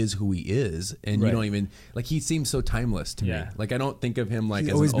just is who he is, and you don't even like. He seems so timeless to me. Like I don't think of him like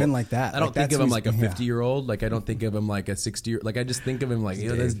he's always been like that. I don't think of him like a 50-year-old. Like I don't think of him like a 60-year. Like I just think of him like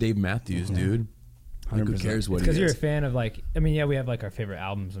that's Dave Matthews, dude. Like, who cares what he is? Because you're a fan of like, I mean, we have like our favorite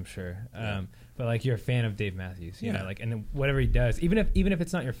albums, I'm sure. But like you're a fan of Dave Matthews, you know, like, and whatever he does, even if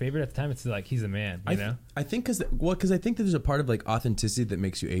it's not your favorite at the time, it's like he's a man, you know. I think because I think that there's a part of like authenticity that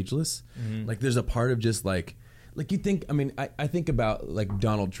makes you ageless. Like there's a part of just like Like you think, I mean, I think about like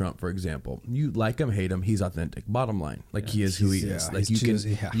Donald Trump, for example. You like him, hate him, he's authentic. Bottom line, like he is who he is. Like you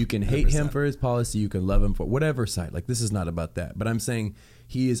can hate 100%. Him for his policy, you can love him for whatever side. Like this is not about that. But I'm saying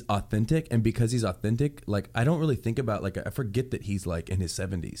he is authentic, and because he's authentic, like I don't really think about I forget that he's like in his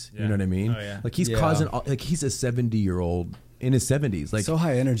 70s. You know what I mean? Oh, yeah. Like he's causing like he's a 70-year-old. In his 70s, like so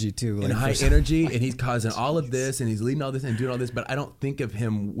high energy too, like high energy, and he's causing all of this, and he's leading all this and doing all this. But I don't think of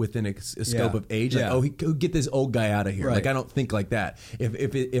him within a scope of age. Like, oh, he could get this old guy out of here. Right. Like I don't think like that.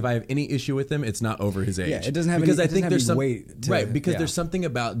 If I have any issue with him, it's not over his age. Yeah, it doesn't have because any, I think there's some weight to, right because there's something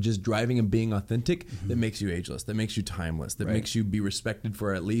about just driving and being authentic that makes you ageless, that makes you timeless, that makes you be respected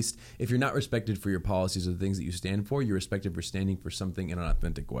for at least if you're not respected for your policies or the things that you stand for, you're respected for standing for something in an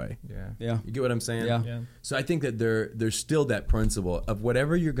authentic way. Yeah. You get what I'm saying? Yeah. So I think that there's still that principle of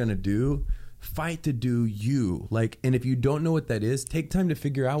whatever you're going to do, fight to do you. Like, and if you don't know what that is, take time to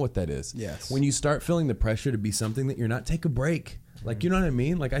figure out what that is. Yes. When you start feeling the pressure to be something that you're not, take a break. Like, you know what I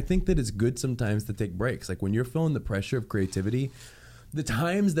mean? Like, I think that it's good sometimes to take breaks. Like, when you're feeling the pressure of creativity, the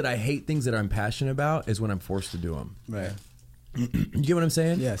times that I hate things that I'm passionate about is when I'm forced to do them. Right. You get what I'm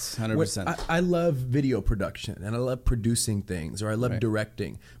saying? Yes, 100%. I love video production and I love producing things, or I love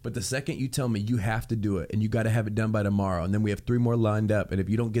directing. But the second you tell me you have to do it and you got to have it done by tomorrow, and then we have 3 more lined up, and if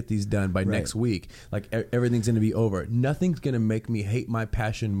you don't get these done by next week, like everything's going to be over. Nothing's going to make me hate my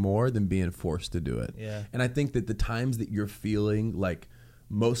passion more than being forced to do it. Yeah. And I think that the times that you're feeling like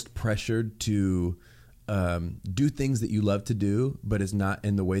most pressured to do things that you love to do, but is not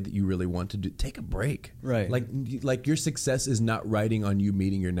in the way that you really want to do. Take a break. Right. Like your success is not riding on you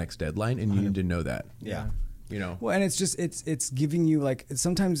meeting your next deadline, and you need to know that. Yeah. You know. Well, and it's just it's giving you like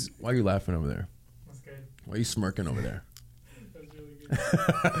sometimes. Why are you laughing over there? That's good. Why are you smirking over there? That's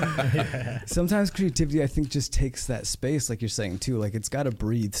really good. Sometimes creativity, I think, just takes that space, like you're saying too. Like it's got to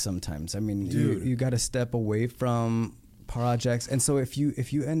breathe sometimes. I mean, you got to step away from projects. And so if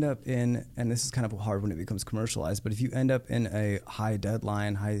you end up in, and this is kind of hard when it becomes commercialized, but if you end up in a high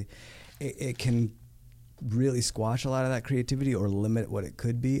deadline, it can really squash a lot of that creativity or limit what it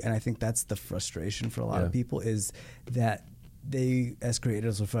could be. And I think that's the frustration for a lot of people, is that they, as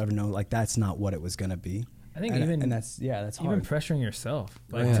creators, will forever know like that's not what it was going to be. I think and that's hard. Even pressuring yourself,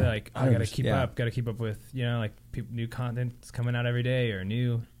 like to like, I gotta keep up with, you know, like new content's coming out every day or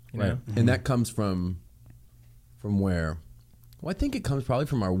new, you know. And that comes from where? Well, I think it comes probably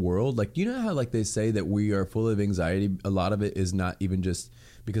from our world. Like, you know how like they say that we are full of anxiety? A lot of it is not even just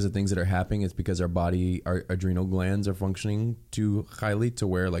because of things that are happening. It's because our adrenal glands are functioning too highly to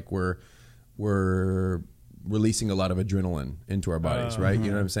where like we're releasing a lot of adrenaline into our bodies, right? You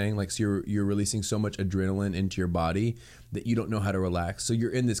know what I'm saying? Like, so you're releasing so much adrenaline into your body that you don't know how to relax. So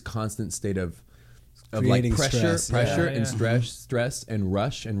you're in this constant state of like pressure and stress and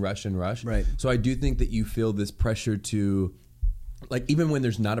rush. Right. So I do think that you feel this pressure to, like, even when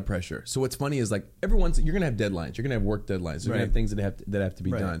there's not a pressure. So what's funny is like you're gonna have deadlines, you're gonna have work deadlines, you're gonna have things that have to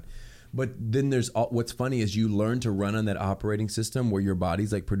be done. But then what's funny is you learn to run on that operating system where your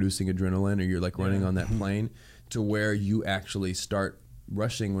body's like producing adrenaline, or you're like running on that plane, to where you actually start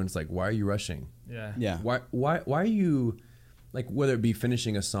rushing when it's like, why are you rushing? Yeah. Why are you, like, whether it be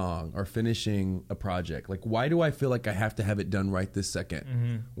finishing a song or finishing a project, like, why do I feel like I have to have it done right this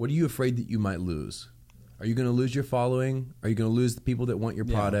second? What are you afraid that you might lose? Are you going to lose your following? Are you going to lose the people that want your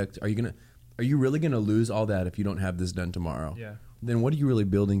product? Are you really going to lose all that if you don't have this done tomorrow? Yeah. Then what are you really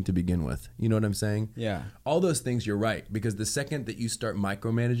building to begin with? You know what I'm saying? Yeah. All those things, you're right. Because the second that you start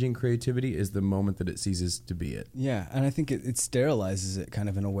micromanaging creativity is the moment that it ceases to be it. Yeah. And I think it sterilizes it kind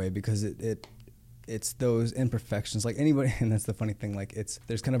of in a way, because it's those imperfections. Like anybody, and that's the funny thing, like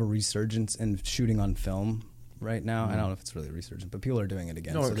there's kind of a resurgence in shooting on film right now. I don't know if it's really a resurgence, but people are doing it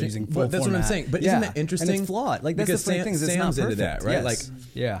again. No, so they're using full that's format. what I'm saying. But isn't that interesting? And it's flawed. Like, that's because the funny thing, is it's not Sam's into perfect. that, right?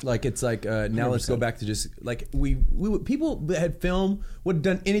 Yes. Like it's like now let's go back to just like we people that had film would have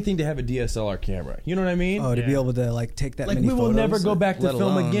done anything to have a DSLR camera. You know what I mean? Oh, to be able to like take that like many we will photos, never go back to film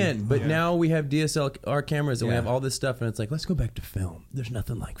alone. again. But now we have DSLR cameras and we have all this stuff, and it's like, let's go back to film. There's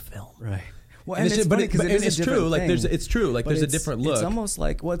nothing like film, right? Well, and it's funny because it's true. Like it's true. Like there's a different look. It's almost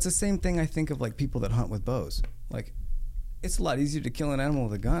like, well, it's the same thing I think of, like people that hunt with bows. Like, it's a lot easier to kill an animal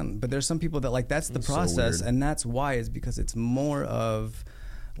with a gun, but there's some people that like that's the process, so and that's why, is because it's more of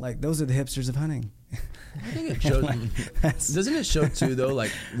like, those are the hipsters of hunting. I think it shows. Doesn't it show too, though,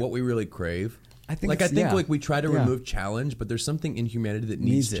 like what we really crave? I think like we try to remove challenge, but there's something in humanity that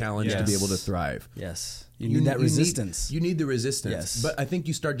needs challenge to be able to thrive. Yes, you need that resistance. You need the resistance. Yes. But I think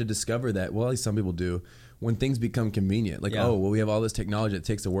you start to discover that. Well, at least some people do. When things become convenient, like we have all this technology that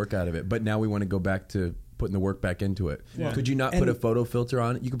takes the work out of it, but now we want to go back to putting the work back into it. Yeah. Could you not put a photo filter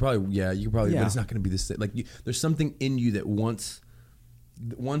on it? You could probably, but it's not going to be the same. Like there's something in you that wants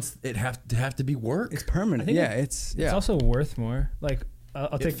it have to be work. It's permanent. It's also worth more. Like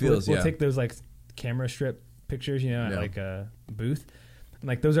we'll take those like camera strip pictures, at like a booth.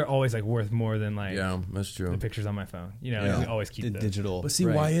 Like those are always like worth more than like that's true. The pictures on my phone. We always keep the digital. But see,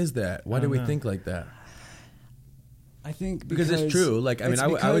 why is that? Why do we think like that? I think because it's true. Like I mean,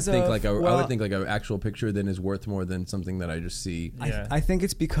 I would think like an actual picture then is worth more than something that I just see. Yeah. I think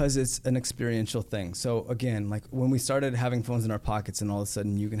it's because it's an experiential thing. So again, like when we started having phones in our pockets, and all of a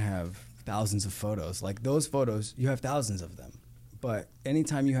sudden you can have thousands of photos. Like those photos, you have thousands of them. But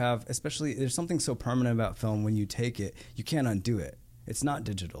anytime you have, especially there's something so permanent about film. When you take it, you can't undo it. It's not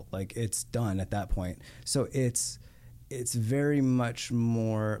digital. Like it's done at that point. So it's very much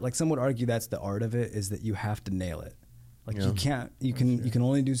more like some would argue that's the art of it, is that you have to nail it. Like you can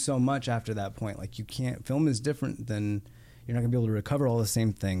only do so much after that point. Like you can't. Film is different than, you're not gonna be able to recover all the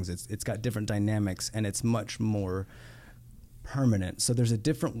same things. It's got different dynamics, and it's much more permanent. So there's a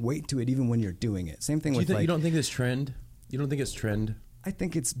different weight to it even when you're doing it. Same thing with you don't think it's trend? You don't think it's trend? I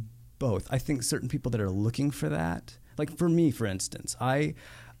think it's both. I think certain people that are looking for that, like for me, for instance, I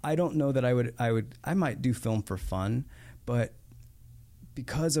don't know that I might do film for fun, but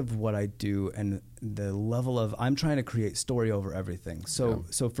because of what I do and the level of, I'm trying to create story over everything. So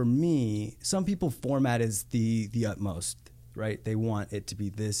for me, some people format is the utmost, right? They want it to be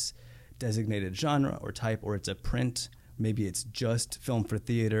this designated genre or type, or it's a print. Maybe it's just film for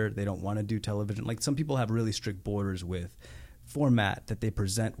theater. They don't want to do television. Like some people have really strict borders with format that they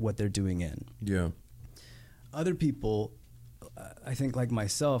present what they're doing in. Yeah. Other people, I think like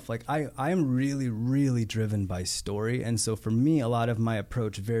myself, like I am really, really driven by story. And so for me, a lot of my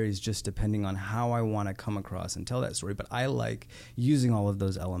approach varies just depending on how I want to come across and tell that story. But I like using all of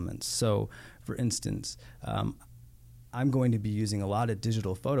those elements. So for instance, I'm going to be using a lot of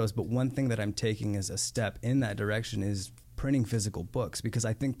digital photos, but one thing that I'm taking as a step in that direction is printing physical books, because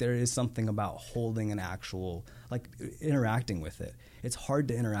I think there is something about holding an actual, like interacting with it. It's hard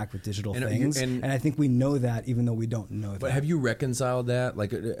to interact with digital things, and I think we know that even though we don't know that. But have you reconciled that?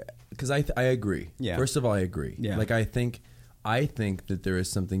 Like, because I agree. Yeah. First of all, I agree. Yeah. Like I think that there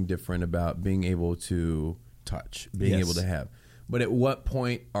is something different about being able to touch, being able to have. But at what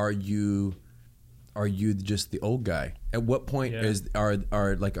point are you just the old guy? At what point is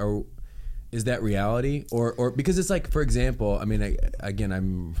that reality, or because it's like, for example, I mean, I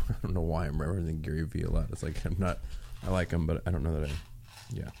don't know why I'm referencing Gary Vee a lot. It's like I like him, but I don't know that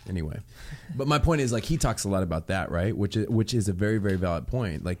anyway. But my point is, like, he talks a lot about that, right? Which is a very, very valid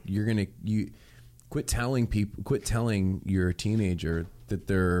point. Like you quit telling your teenager that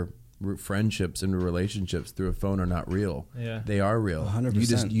their friendships and relationships through a phone are not real. Yeah. They are real.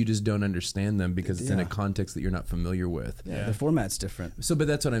 100%. You just don't understand them because it's in a context that you're not familiar with. Yeah. The format's different. So, but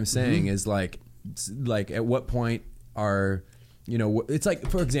that's what I'm saying is like at what point are, it's like,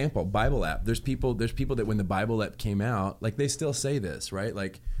 for example, Bible app. There's people that when the Bible app came out, like they still say this, right?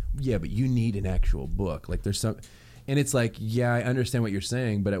 Like, yeah, but you need an actual book. Like there's some, and it's like, yeah, I understand what you're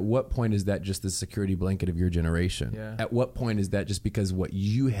saying, but at what point is that just the security blanket of your generation? Yeah. At what point is that just because what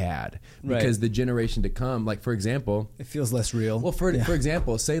you had? Because the generation to come, like for example, it feels less real. Well, for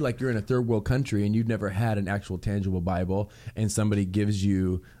example, say like you're in a third world country and you've never had an actual tangible Bible, and somebody gives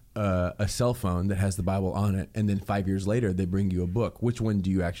you a cell phone that has the Bible on it, and then 5 years later they bring you a book. Which one do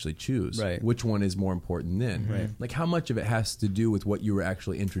you actually choose? Right. Which one is more important then? Right. Like how much of it has to do with what you were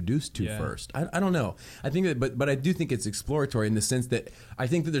actually introduced to first? I don't know. I think that, but I do think it's exploratory in the sense that I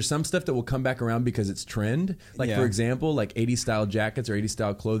think that there's some stuff that will come back around because it's trend. Like for example, like 80s style jackets or 80s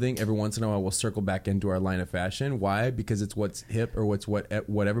style clothing. Every once in a while we'll circle back into our line of fashion. Why? Because it's what's hip or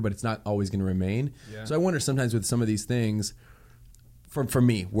whatever, but it's not always going to remain. Yeah. So I wonder sometimes with some of these things. For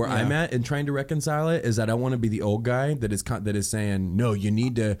me, where I'm at and trying to reconcile it is that I want to be the old guy that is saying no. You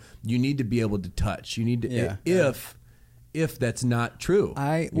need to be able to touch. You need to if that's not true.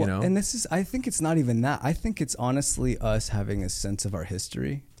 And this is, I think it's not even that. I think it's honestly us having a sense of our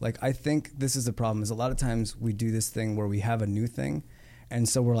history. Like I think this is the problem. Is a lot of times we do this thing where we have a new thing, and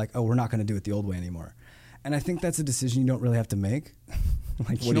so we're like, oh, we're not going to do it the old way anymore. And I think that's a decision you don't really have to make.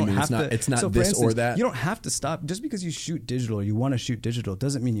 Like you don't have to. It's not so this instance, or that. You don't have to stop just because you shoot digital or you want to shoot digital.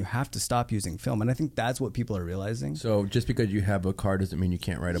 Doesn't mean you have to stop using film. And I think that's what people are realizing. So just because you have a car doesn't mean you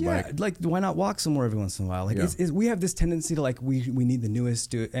can't ride a bike. Like why not walk somewhere every once in a while? Like we have this tendency to like we need the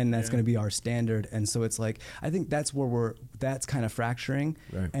newest and that's going to be our standard. And so it's like I think that's where that's kind of fracturing.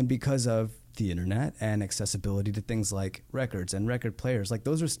 Right. And because of the internet and accessibility to things like records and record players. Like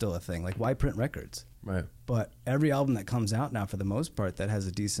those are still a thing. Like why print records? Right. But every album that comes out now, for the most part, that has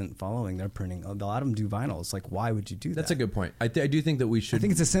a decent following, they're printing. A lot of them do vinyls. Like why would you do that? That's a good point. I do think that we should. I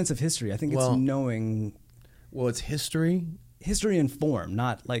think it's a sense of history. I think it's knowing. Well, it's history and form,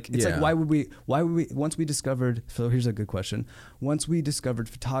 not like it's like why would we once we discovered. So here's a good question. Once we discovered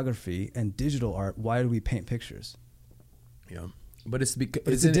photography and digital art, why do we paint pictures? Yeah. But it's because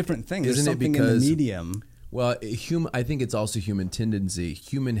it's a different thing. There's something in the medium. Well, I think it's also human tendency.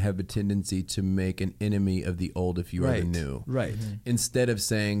 Human have a tendency to make an enemy of the old if you are the new. Right. Mm-hmm. Instead of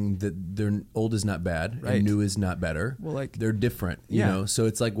saying that they're old is not bad and new is not better. Well, like they're different. You know. So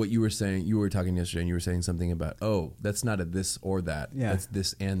it's like what you were saying. You were talking yesterday, and you were saying something about that's not a this or that. Yeah. That's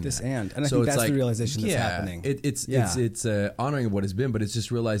this and this that. And I think that's the realization that's happening. It's honoring of what has been, but it's just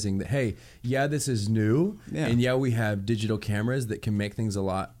realizing that hey, this is new, and we have digital cameras that can make things a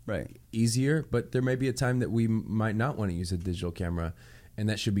lot easier, but there may be a time that we might not want to use a digital camera, and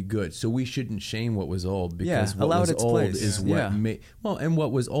that should be good. So we shouldn't shame what was old, because what was old is what made and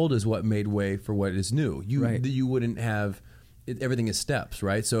what was old is what made way for what is new. You wouldn't have everything is steps,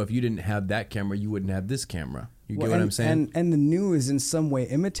 right? So if you didn't have that camera, you wouldn't have this camera. You get what I'm saying? And the new is in some way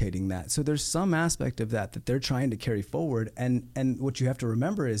imitating that. So there's some aspect of that they're trying to carry forward, and what you have to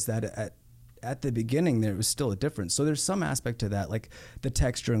remember is that at the beginning, there was still a difference. So there's some aspect to that, like the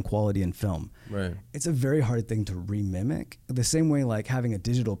texture and quality in film. Right. It's a very hard thing to remimic. The same way, like having a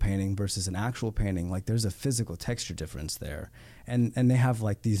digital painting versus an actual painting, like there's a physical texture difference there. And they have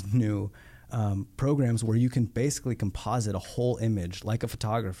like these new programs where you can basically composite a whole image like a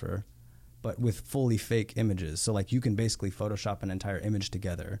photographer, but with fully fake images. So like you can basically Photoshop an entire image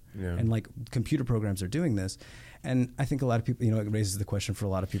together. Yeah. And like computer programs are doing this. And I think a lot of people, it raises the question for a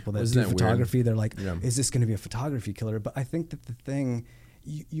lot of people that do photography. Weird? They're like, is this going to be a photography killer? But I think that the thing,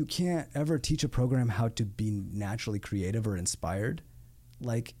 you can't ever teach a program how to be naturally creative or inspired.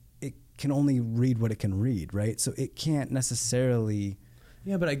 Like it can only read what it can read, right? So it can't necessarily.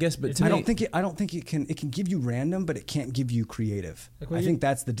 Yeah, but I guess, I don't think it can. It can give you random, but it can't give you creative. I think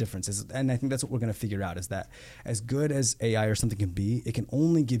that's the difference, and I think that's what we're going to figure out. Is that as good as AI or something can be, it can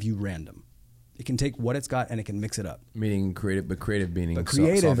only give you random. It can take what it's got and it can mix it up. Meaning creative, but creative meaning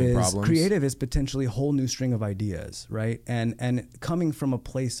solving problems. Creative is potentially a whole new string of ideas, right? And coming from a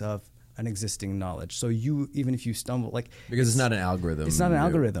place of an existing knowledge. So even if you stumble, because it's not an algorithm. It's not an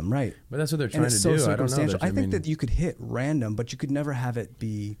algorithm, right? But that's what they're trying to do. I don't know. I think that you could hit random, but you could never have it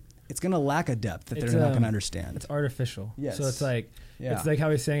be. It's going to lack a depth that they're not going to understand. It's artificial. Yes. So it's like it's like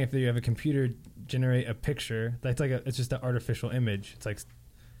how he's saying if you have a computer generate a picture, it's just an artificial image. It's like.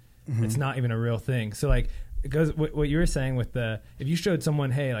 Mm-hmm. It's not even a real thing. So like it goes what you were saying with if you showed someone,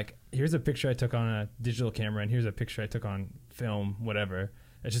 hey, like here's a picture I took on a digital camera and here's a picture I took on film, whatever.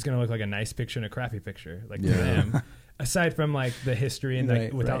 It's just gonna look like a nice picture and a crappy picture, like to them. Aside from like the history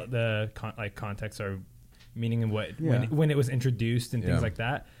and without the context or meaning and when it was introduced and things like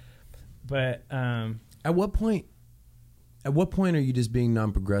that. But at what point are you just being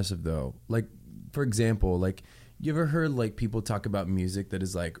non-progressive though? Like for example, like. You ever heard like people talk about music that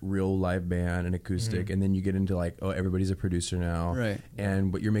is like real live band and acoustic, and then you get into like, oh, everybody's a producer now, right?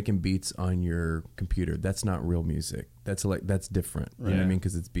 But you're making beats on your computer. That's not real music. That's different. Right. You know what I mean?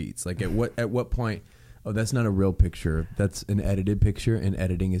 Because it's beats. Like at what point? Oh, that's not a real picture. That's an edited picture, and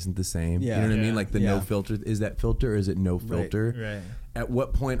editing isn't the same. Yeah. You know what I mean? Like the no filter. Is that filter or is it no filter? Right. At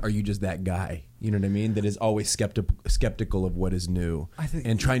what point are you just that guy? You know what I mean? That is always skeptical of what is new,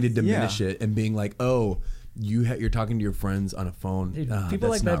 and trying to diminish it and being like, oh. You're talking to your friends on a phone. Dude, people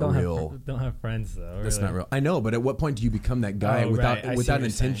like that don't have friends though. That's not real. I know, but at what point do you become that guy without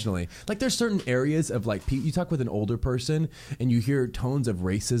intentionally? Like there's certain areas of like you talk with an older person and you hear tones of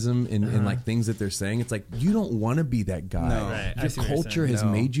racism in like things that they're saying. It's like you don't want to be that guy. No. Right. Your culture has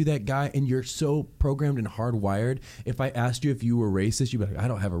made you that guy, and you're so programmed and hardwired. If I asked you if you were racist, you'd be like, I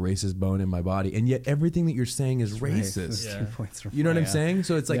don't have a racist bone in my body, and yet everything that you're saying is racist. Right. 2 points from you know what I'm saying?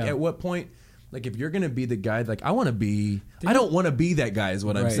 So it's like at what point? Like if you're gonna be the guy, like I don't want to be that guy is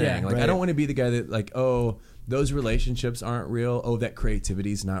what I'm saying. Like I don't want to be the guy that like, oh, those relationships aren't real. Oh, that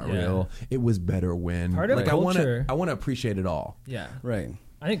creativity's not real. It was better when. Part of like culture, I want to appreciate it all. Yeah, right.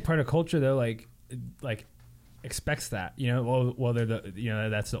 I think part of culture though, like expects that, well they're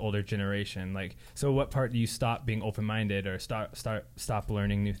that's the older generation. Like, so what part do you stop being open-minded or stop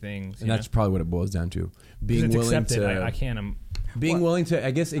learning new things? And that's probably what it boils down to. Being willing to. I can't. Willing to,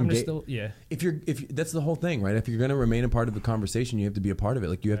 I guess, engage. If that's the whole thing, right? If you're going to remain a part of the conversation, you have to be a part of it.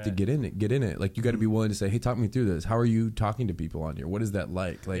 Like you have to get in it. Like you got to be willing to say, "Hey, talk me through this. How are you talking to people on here? What is that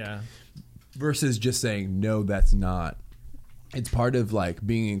like?" Like versus just saying, "No, that's not it's part of like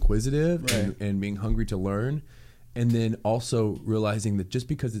being inquisitive Right. and being hungry to learn, and then also realizing that just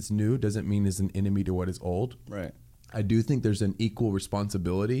because it's new doesn't mean it's an enemy to what is old. Right. I do think there's an equal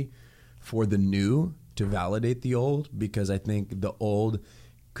responsibility for the new to validate the old, because I think the old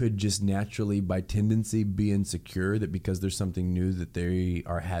could just naturally by tendency be insecure that because there's something new that they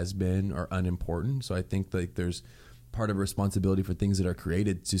are has been or unimportant. So I think like there's part of a responsibility for things that are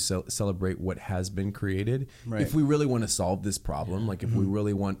created to celebrate what has been created. Right. If we really want to solve this problem, like if we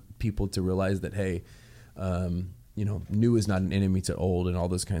really want people to realize that, hey, you know, new is not an enemy to old and all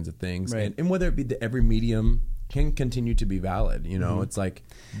those kinds of things. Right. And whether it be that every medium can continue to be valid, you know, it's like,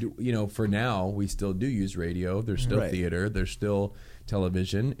 you know, for now we still do use radio. There's still Right. theater. There's still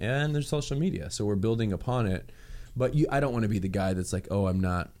television, and there's social media. So we're building upon it. But I don't want to be the guy that's like, oh, I'm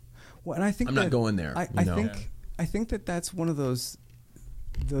not Well, and I think I'm not going there, I you know? I think that that's one of those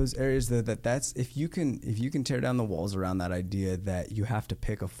areas that's if you can tear down the walls around that idea that you have to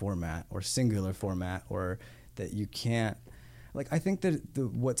pick a format or singular format, or that you can't, like, I think that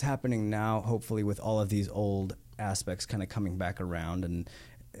what's happening now, hopefully with all of these old aspects kind of coming back around, and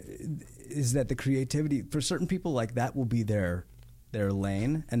is that the creativity for certain people, like, that will be their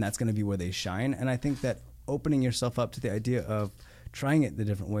lane, and that's going to be where they shine. And I think that opening yourself up to the idea of trying it the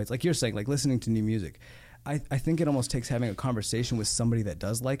different ways, like you're saying, like listening to new music, I think it almost takes having a conversation with somebody that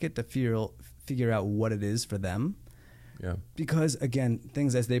does like it to figure out what it is for them. Yeah. Because again,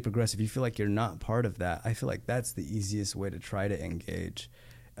 things as they progress, if you feel like you're not part of that, I feel like that's the easiest way to try to engage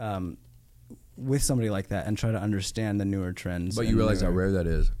with somebody like that and try to understand the newer trends. But you realize how rare that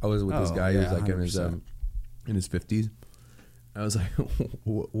is. I was with this guy who was like 100%. in his 50s. I was like,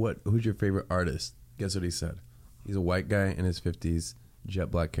 who's your favorite artist? Guess what he said? He's a white guy in his 50s, jet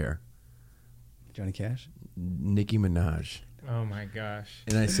black hair. Johnny Cash? Nicki Minaj. Oh my gosh.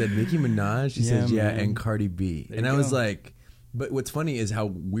 And I said, Nicki Minaj? She says, yeah, man. and Cardi B. There And you I was go. like, but what's funny is how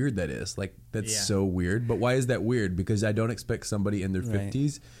weird that is. Like, that's Yeah. so weird. But why is that weird? Because I don't expect somebody in their Right.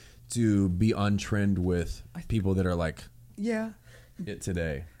 50s to be on trend with people that are like Yeah. it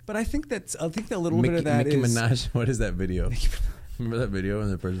today. But I think that a little bit of that Nicki is... Minaj. What is that video? Remember that video and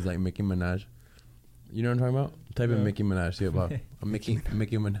the person's like Nicki Minaj? You know what I'm talking about? Type in Nicki Minaj. See about Nicki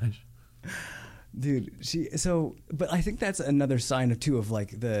Minaj. Dude, but I think that's another sign of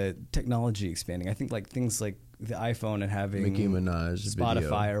like the technology expanding. I think like things like the iPhone and having Nicki Minaj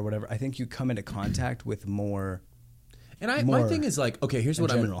Spotify video. or whatever, I think you come into contact with more. And my more thing is like, okay, here's in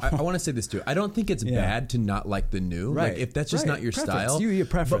what general. I want to say this too. I don't think it's Yeah. bad to not like the new. Right. Like if that's just Right. not your Preference. style. Your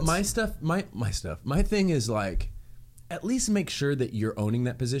preference. But my thing is like, at least make sure that you're owning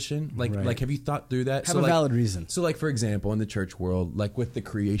that position. Like, Right. like have you thought through that? Have a valid reason. So like, for example, in the church world, like with the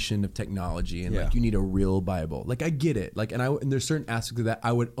creation of technology and Yeah. like you need a real Bible. Like I get it. Like, and there's certain aspects of that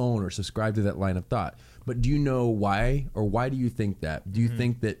I would own or subscribe to that line of thought. But do you know why, or why do you think that? Do you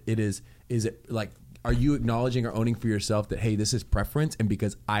think that is it like, are you acknowledging or owning for yourself that, hey, this is preference and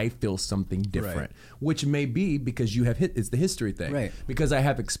because I feel something different, Right. which may be because you have it's the history thing. Right. Because I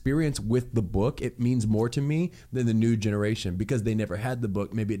have experience with the book, it means more to me than the new generation. Because they never had the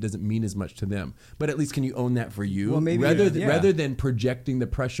book, maybe it doesn't mean as much to them. But at least can you own that for you? Well, maybe, rather yeah. than projecting the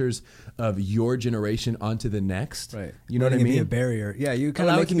pressures of your generation onto the next. Right. You know what I Letting it mean? be a barrier. Yeah, you kind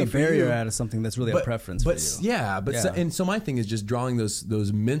Allow of it to making a be for barrier you. out of something that's really a preference but for you. Yeah, but Yeah. So my thing is just drawing those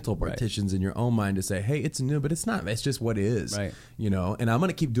mental Right. partitions in your own mind to say, hey, it's new, but it's not. It's just what is. Right. You know, and I'm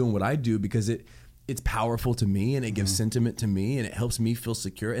gonna keep doing what I do because it's powerful to me and it gives sentiment to me and it helps me feel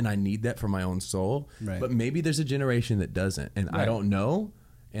secure and I need that for my own soul. Right. But maybe there's a generation that doesn't, and I Right. don't know,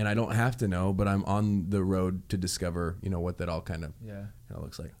 and I don't have to know, but I'm on the road to discover, you know, what that all kind of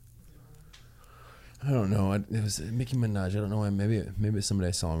looks like. I don't know. It was Nicki Minaj. I don't know why. Maybe it's somebody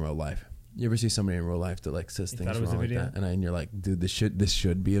I saw in real life. You ever see somebody in real life that like says You things thought it was wrong a like video? that, and you're like, dude, this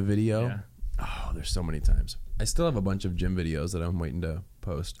should be a video. Yeah. Oh, there's so many times. I still have a bunch of gym videos that I'm waiting to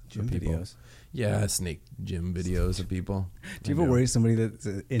post. Gym for people. videos? Yeah, sneak gym videos of people. Do you ever worry somebody that's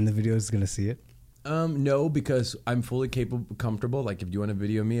in the video is going to see it? No, because I'm fully comfortable. Like, if you want to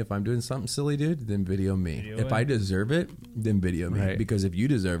video me, if I'm doing something silly, dude, then video me. Video If it. I deserve it, then video me. Right. Because if you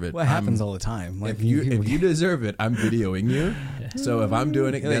deserve it, Well, it happens all the time. Like if you deserve it, I'm videoing you. So if I'm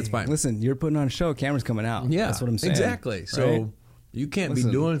doing it, Hey, that's fine. Listen, you're putting on a show. Camera's coming out. Yeah, that's what I'm saying. Exactly. So Right? you can't Listen,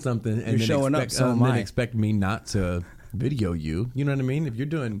 be doing something and you're then showing up, expect, so am then I. expect me not to video you. You know what I mean? If you're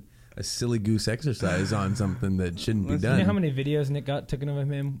doing a silly goose exercise on something that shouldn't be You done. know how many videos Nick got taken of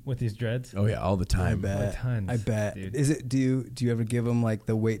him with these dreads? Oh yeah, all the I time. bet. tons, I bet. dude. Is it? Do you ever give them like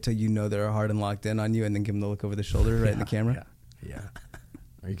the wait till you know they're hard and locked in on you, and then give them the look over the shoulder right in the camera? Yeah.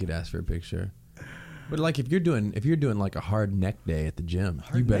 Or you could ask for a picture. But like if you're doing like a hard neck day at the gym,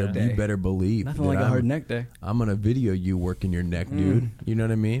 you neck day. better believe. Nothing that like a hard neck day. I'm gonna video you working your neck, dude. You know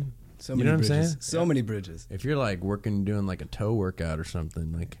what I mean? So you many know what I'm bridges. saying? So many bridges. If you're like doing like a toe workout or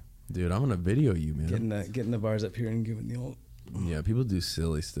something, like, dude, I'm gonna video you, man. Getting the bars up here and giving the old. Yeah, people do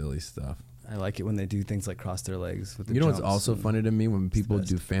silly stuff. I like it when they do things like cross their legs with the You know what's jumps also and- funny to me when people best.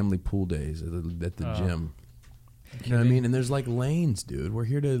 do family pool days at the gym. You know what I mean? And there's like lanes, dude. We're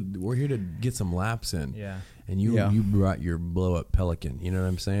here to get some laps in. Yeah. And you brought your blow up Pelican. You know what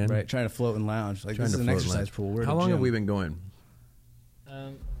I'm saying? Right, trying to float and lounge. Like, Trying this to is an float exercise lounge. pool. We're at How a long have gym. we been going? Hour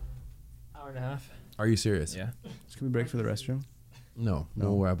and a half. Are you serious? Yeah. Can we break for the restroom? No.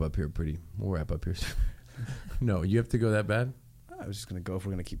 We'll wrap up here We'll wrap up here. No, you have to go that bad? I was just gonna go if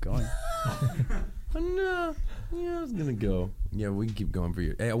we're gonna keep going. Oh, no. Yeah, I was gonna go. Yeah, we can keep going for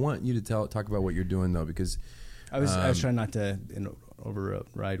you. Hey, I want you to talk about what you're doing though, because I was trying not to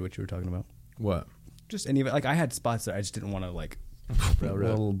override what you were talking about. what? Just any of it. Like, I had spots that I just didn't want to like.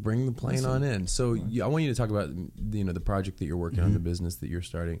 Well, bring the plane on in. So I want you to talk about the project that you're working on, the business that you're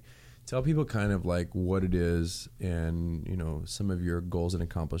starting. Tell people kind of like what it is and some of your goals in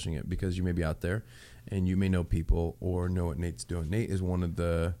accomplishing it, because you may be out there and you may know people or know what Nate's doing. Nate is one of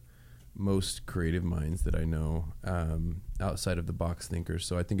the most creative minds that I know, outside of the box thinkers.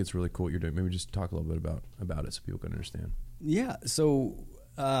 So I think it's really cool what you're doing. Maybe just talk a little bit about it so people can understand. Yeah. So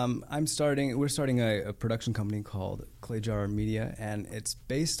we're starting a production company called Clay Jar Media, and it's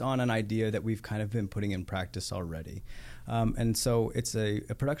based on an idea that we've kind of been putting in practice already. And so it's a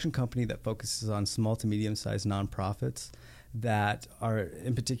production company that focuses on small to medium-sized nonprofits that are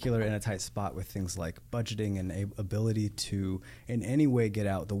in particular in a tight spot with things like budgeting and ability to in any way get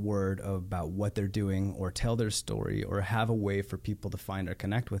out the word about what they're doing or tell their story or have a way for people to find or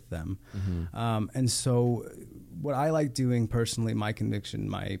connect with them. And so what I like doing personally, my conviction,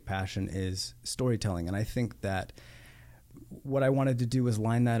 my passion is storytelling. And I think that what I wanted to do was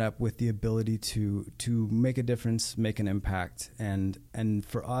line that up with the ability to make a difference, make an impact. And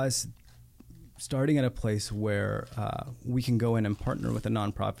for us, starting at a place where we can go in and partner with a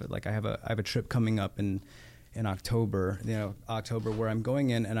nonprofit. Like I have a trip coming up in October, where I'm going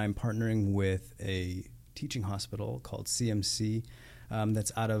in and I'm partnering with a teaching hospital called CMC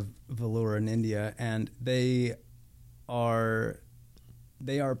that's out of Vellore in India, and they are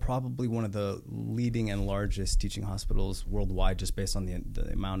probably one of the leading and largest teaching hospitals worldwide, just based on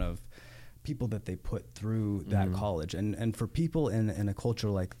the amount of people that they put through that college. And for people in a culture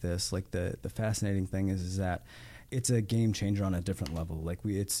like this, like the fascinating thing is that it's a game changer on a different level. Like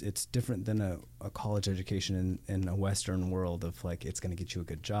it's different than a college education in a Western world of like, it's going to get you a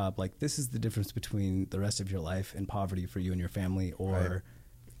good job. Like this is the difference between the rest of your life in poverty for you and your family, or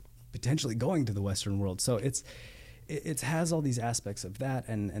potentially going to the Western world. So it has all these aspects of that,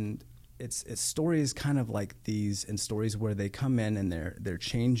 and it's stories kind of like these, and stories where they come in and they're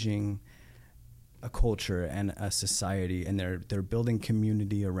changing a culture and a society, and they're building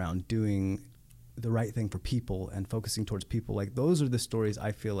community around doing the right thing for people and focusing towards people. Like those are the stories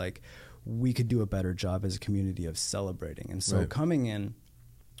I feel like we could do a better job as a community of celebrating. And so coming in,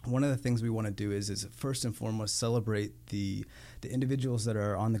 one of the things we want to do is first and foremost celebrate the individuals that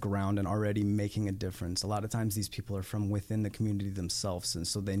are on the ground and already making a difference. A lot of times these people are from within the community themselves, and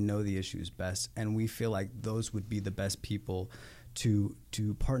so they know the issues best, and we feel like those would be the best people to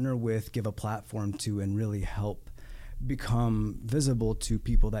partner with, give a platform to, and really help become visible to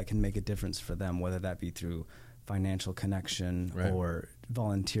people that can make a difference for them, whether that be through financial connection or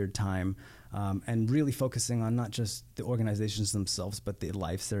volunteer time, and really focusing on not just the organizations themselves, but the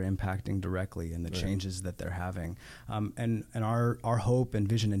lives they're impacting directly and the changes that they're having. And our hope and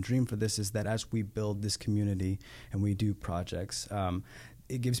vision and dream for this is that as we build this community and we do projects,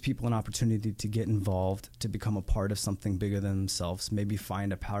 it gives people an opportunity to get involved, to become a part of something bigger than themselves, maybe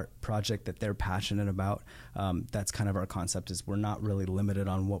find a project that they're passionate about. That's kind of our concept, is we're not really limited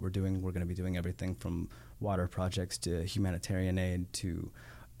on what we're doing. We're going to be doing everything from water projects to humanitarian aid to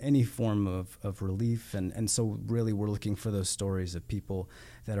any form of relief. And so really we're looking for those stories of people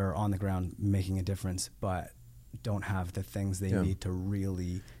that are on the ground making a difference, but don't have the things they need to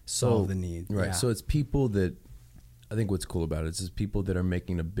really solve the need. Right. Yeah. So it's people that, I think what's cool about it is people that are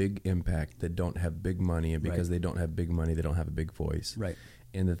making a big impact that don't have big money, and because they don't have big money, they don't have a big voice. Right.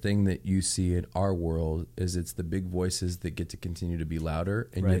 And the thing that you see in our world is it's the big voices that get to continue to be louder,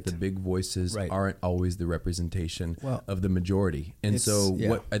 and yet the big voices aren't always the representation of the majority. And so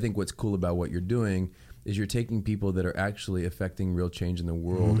what I think what's cool about what you're doing is you're taking people that are actually affecting real change in the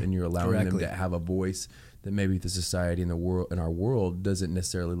world, and you're allowing them to have a voice that maybe the society in the world, in our world, doesn't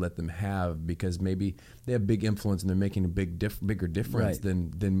necessarily let them have, because maybe they have big influence and they're making a bigger difference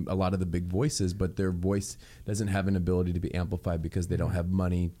than a lot of the big voices, but their voice doesn't have an ability to be amplified because they don't have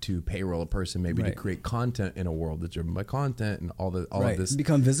money to payroll a person maybe to create content in a world that's driven by content and all of this.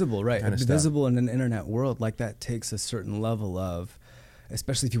 Become visible, right? kind of Visible in an internet world, like that takes a certain level of,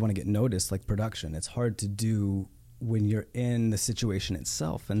 especially if you want to get noticed, like production. It's hard to do when you're in the situation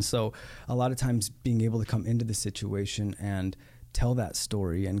itself. And so a lot of times being able to come into the situation and tell that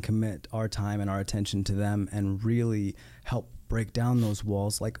story and commit our time and our attention to them and really help break down those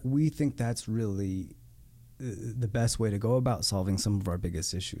walls, like we think that's really the best way to go about solving some of our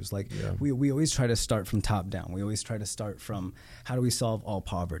biggest issues. Like we always try to start from top down. We always try to start from, how do we solve all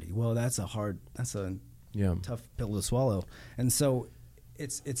poverty? Well, that's a tough pill to swallow. And so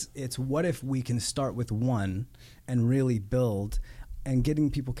it's what if we can start with one and really build and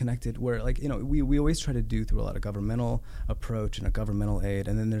getting people connected, where, like, you know, we always try to do through a lot of governmental approach and a governmental aid,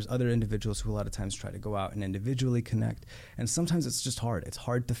 and then there's other individuals who a lot of times try to go out and individually connect, and sometimes it's just hard. It's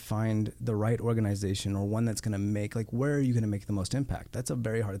hard to find the right organization or one that's going to make, like, where are you going to make the most impact? That's a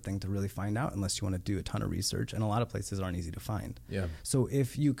very hard thing to really find out unless you want to do a ton of research, and a lot of places aren't easy to find. Yeah. So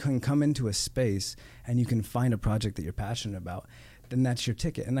if you can come into a space and you can find a project that you're passionate about, then that's your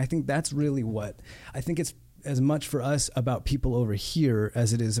ticket. And I think that's really what, I think it's as much for us about people over here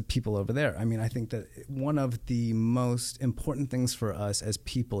as it is of people over there. I mean, I think that one of the most important things for us as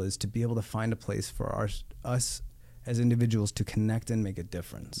people is to be able to find a place for us as individuals to connect and make a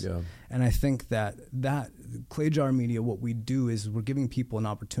difference. Yeah. And I think that Clay Jar Media, what we do is we're giving people an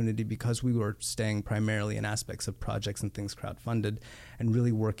opportunity, because we were staying primarily in aspects of projects and things crowdfunded, and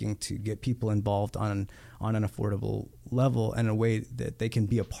really working to get people involved on an affordable level and a way that they can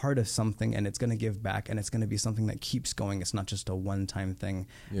be a part of something, and it's going to give back, and it's going to be something that keeps going. It's not just a one-time thing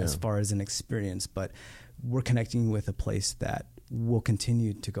as far as an experience, but we're connecting with a place that we'll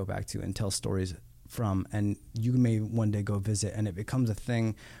continue to go back to and tell stories from, and you may one day go visit, and it becomes a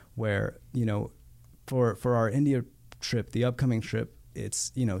thing where, you know, for our India trip, the upcoming trip, it's,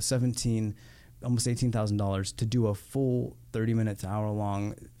 you know, almost $18,000 to do a full 30-minute to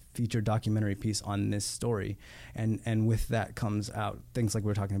hour-long feature documentary piece on this story, and with that comes out things like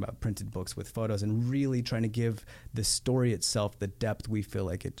we're talking about, printed books with photos, and really trying to give the story itself the depth we feel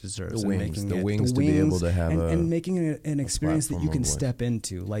like it deserves. The wings to be able to have and making it an experience that you can step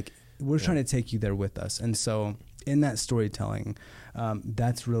into. Like, we're trying to take you there with us. And so in that storytelling,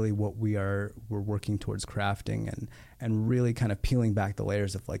 that's really what we're working towards crafting and really kind of peeling back the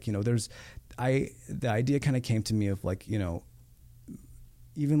layers of, like, you know, the idea kind of came to me of, like, you know,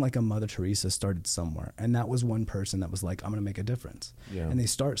 even like a Mother Teresa started somewhere, and that was one person that was like, I'm going to make a difference. Yeah. And they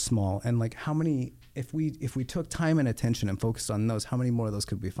start small, and like, how many, if we took time and attention and focused on those, how many more of those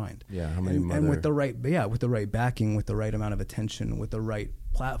could we find? Yeah, how many? And with the right backing, with the right amount of attention, with the right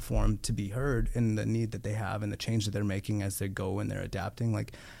platform to be heard, and the need that they have and the change that they're making as they go and they're adapting,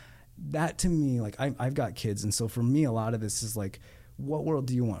 like that to me, like I've got kids, and so for me, a lot of this is like, what world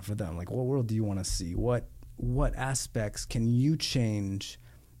do you want for them? Like, what world do you want to see? What aspects can you change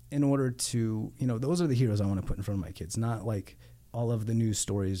in order to, you know, those are the heroes I want to put in front of my kids, not like all of the news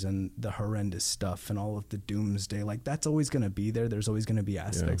stories and the horrendous stuff and all of the doomsday. Like, that's always going to be there. There's always going to be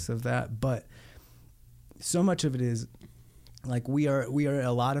aspects of that. But so much of it is like, we are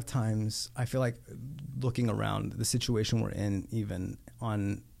a lot of times, I feel like, looking around the situation we're in, even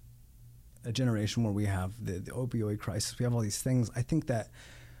on a generation where we have the opioid crisis, we have all these things. I think that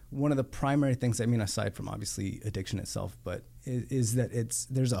one of the primary things, I mean, aside from obviously addiction itself, but is that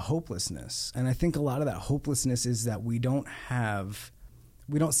there's a hopelessness. And I think a lot of that hopelessness is that we don't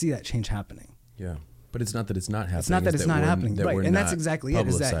see that change happening. Yeah. But it's not that it's not happening. It's not that it's not happening, right? And that's exactly it.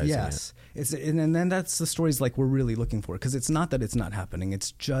 Is that yes? It's and then that's the stories like we're really looking for, because it's not that it's not happening.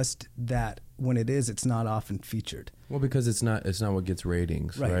 It's just that when it is, it's not often featured. Well, because it's not what gets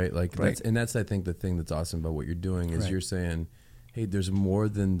ratings, right? Like, that's I think the thing that's awesome about what you're doing is you're saying, hey, there's more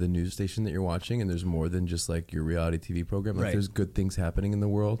than the news station that you're watching, and there's more than just like your reality TV program. Like, there's good things happening in the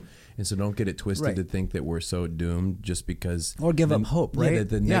world, and so don't get it twisted to think that we're so doomed just because, or give up hope, right? Yeah,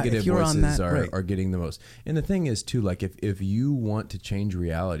 the negative voices are getting the most. And the thing is too, like, if you want to change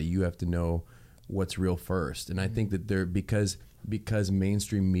reality, you have to know what's real first. And I think that because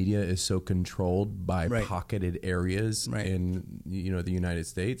mainstream media is so controlled by pocketed areas in, you know, the United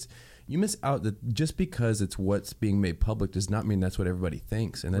States, you miss out that just because it's what's being made public does not mean that's what everybody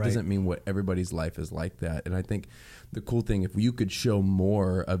thinks. And that doesn't mean what everybody's life is like that. And I think the cool thing, if you could show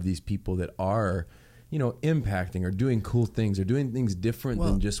more of these people that are impacting or doing cool things or doing things different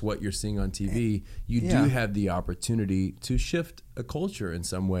than just what you're seeing on TV, you do have the opportunity to shift a culture in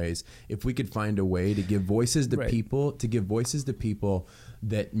some ways. If we could find a way to give voices to people,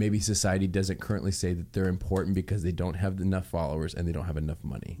 that maybe society doesn't currently say that they're important because they don't have enough followers and they don't have enough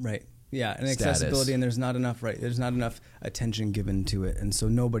money. Right. Yeah, and Status. accessibility, and there's not enough attention given to it, and so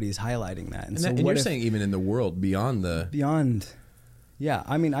nobody's highlighting that. And so and you're saying even in the world beyond. Yeah,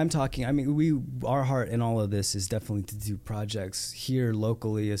 I mean, our heart in all of this is definitely to do projects here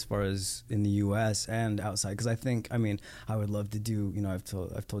locally, as far as in the U.S. and outside. Because I would love to do, I've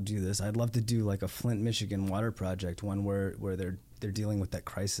told you this, I'd love to do like a Flint, Michigan water project, one where they're dealing with that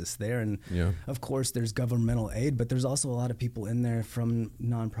crisis there. And of course, there's governmental aid, but there's also a lot of people in there from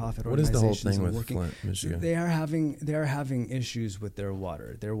nonprofit organizations. What is the whole thing with Flint, Michigan? They are having issues with their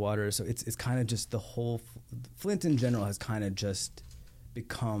water. So it's kind of just the whole Flint in general has kind of just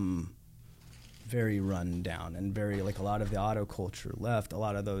become very run down and very, like, a lot of the auto culture left, a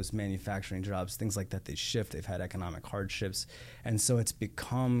lot of those manufacturing jobs, things like that, they've had economic hardships. And so it's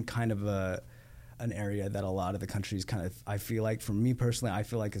become kind of an area that a lot of the countries kind of, I feel like, for me personally, I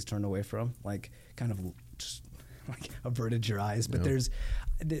feel like is turned away from, like, kind of just like averted your eyes. But there's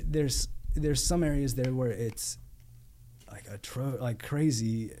some areas there where it's like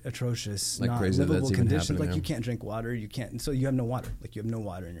crazy, atrocious, like not crazy livable conditions. Like, there. you can't drink water. You can't. So you have no water. Like, you have no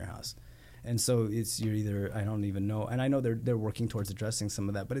water in your house. And so you're either, I don't even know. And I know they're working towards addressing some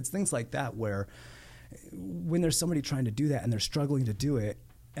of that. But it's things like that where when there's somebody trying to do that and they're struggling to do it,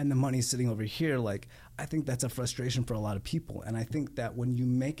 and the money's sitting over here, like, I think that's a frustration for a lot of people. And I think that when you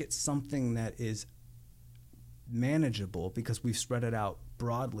make it something that is manageable, because we've spread it out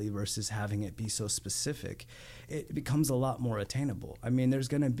broadly versus having it be so specific, it becomes a lot more attainable. I mean, there's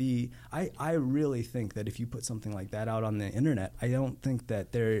going to be, I really think that if you put something like that out on the internet, I don't think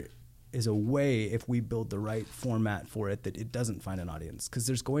that there is a way, if we build the right format for it, that it doesn't find an audience, because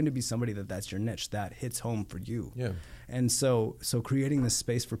there's going to be somebody that's your niche, that hits home for you. Yeah. And so creating this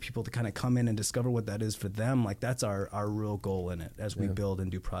space for people to kind of come in and discover what that is for them, like, that's our real goal in it as we build and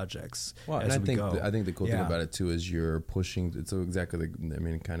do projects. Well, and I think the cool thing about it too is you're pushing. So exactly,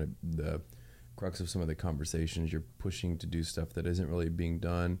 kind of the crux of some of the conversations. You're pushing to do stuff that isn't really being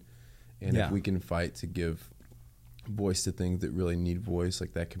done, and if we can fight to give voice to things that really need voice,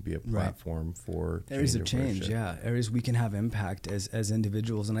 like, that can be a platform for areas of change. Areas we can have impact as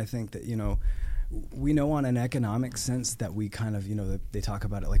individuals. And I think that, we know on an economic sense that we kind of, they talk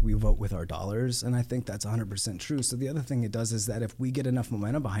about it like we vote with our dollars, and I think that's 100% true. So the other thing it does is that if we get enough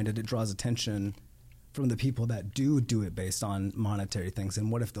momentum behind it, it draws attention from the people that do it based on monetary things.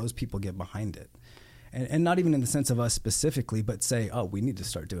 And what if those people get behind it? And not even in the sense of us specifically, but say, oh, we need to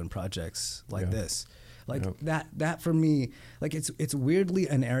start doing projects like this. Like, that for me, like, it's weirdly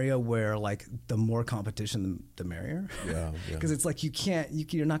an area where, like, the more competition, the merrier. Because it's like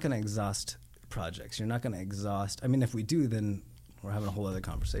you're not going to exhaust projects. You're not going to exhaust. I mean, if we do, then we're having a whole other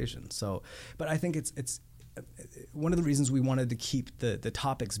conversation. So, but I think it's one of the reasons we wanted to keep the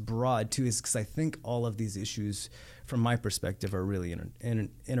topics broad too, is because I think all of these issues, from my perspective, are really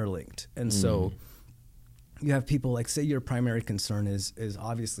interlinked. And so you have people, like, say your primary concern is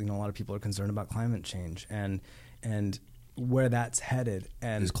obviously, a lot of people are concerned about climate change and where that's headed.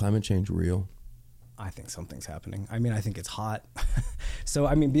 And is climate change real? I think something's happening. I mean, I think it's hot. So,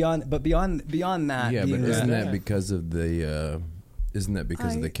 I mean, beyond that. Yeah, but isn't that because of the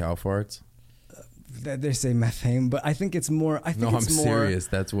cow farts? They say methane, but I think it's more. I think I'm it's more, serious.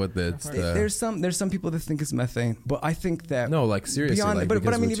 That's what there's some people that think it's methane, but I think that seriously. Beyond, but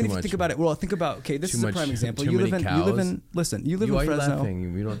I mean, even if you think about it, think about, okay, this is a prime example. You live in Fresno. Why are you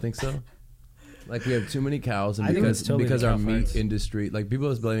laughing? You don't think so? Like, we have too many cows, and because our meat industry, like, people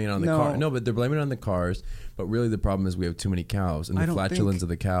are blaming it on the car. No, but they're blaming it on the cars. But really, the problem is we have too many cows, and the flatulence of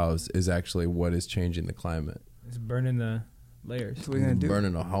the cows is actually what is changing the climate. It's burning the layers. What are we gonna do?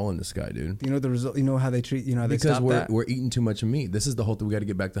 Burning a hole in the sky, dude. You know the result. You know how they treat. They because stop we're eating too much meat. This is the whole thing. We got to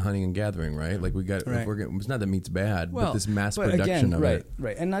get back to hunting and gathering, right? Like, we got. Right. It's not that meat's bad, but this mass production of it.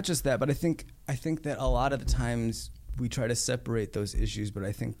 Right, and not just that, but I think that a lot of the times we try to separate those issues, but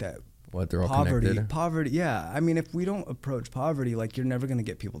I think that. They're all connected? Poverty, yeah. I mean, if we don't approach poverty, like, you're never going to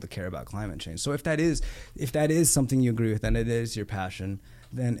get people to care about climate change. So if that is something you agree with and it is your passion,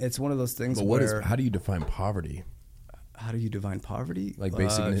 then it's one of those things. But how do you define poverty? How do you define poverty? Like,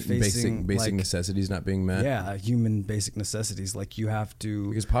 basic necessities not being met? Yeah, human basic necessities. Like, you have to...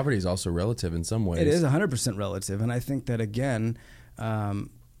 Because poverty is also relative in some ways. It is 100% relative. And I think that, again...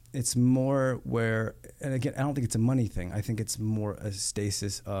 it's more where, and again, I don't think it's a money thing. I think it's more a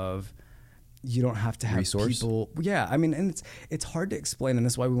stasis of you don't have to have Resource? people. Yeah, I mean, and it's hard to explain, and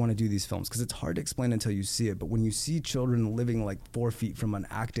that's why we want to do these films, because it's hard to explain until you see it. But when you see children living like 4 feet from an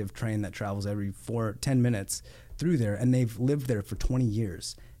active train that travels every 10 minutes through there, and they've lived there for 20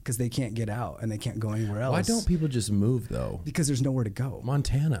 years because they can't get out and they can't go anywhere else. Why don't people just move though? Because there's nowhere to go.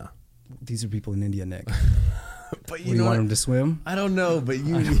 Montana. These are people in India, Nick. But You want them to swim? I don't know, but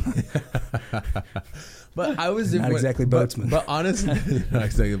you. But I was Not exactly boatsmen. But honestly, not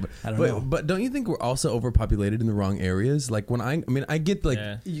exactly. I don't know. But don't you think we're also overpopulated in the wrong areas? Like when I get like.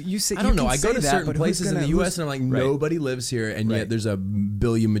 Yeah. You say, I don't know. can I go say to that, certain but who's places in gonna- the U.S. and I'm like, Right. nobody lives here, and Right. yet there's a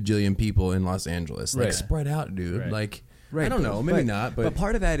billion majillion people in Los Angeles. Like Right. spread out, dude. Right. Like Right, I don't know, maybe not, but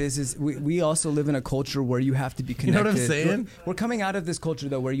part of that is we also live in a culture where you have to be You connected. know what I'm saying? We're coming out of this culture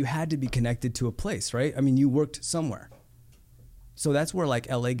though where you had to be connected to a place, right? I mean, you worked somewhere. So that's where like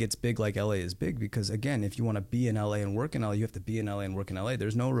LA gets big, like LA is big, because again, if you want to be in LA and work in LA, you have to be in LA and work in LA.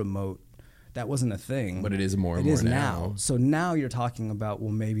 There's no remote. That wasn't a thing. But it is more and It more is now. So now you're talking about,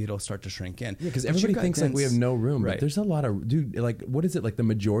 well, maybe it'll start to shrink in. Yeah, because But you everybody got thinks like we have Vince- no room, Right. but there's a lot of dude. Like, what is it? Like the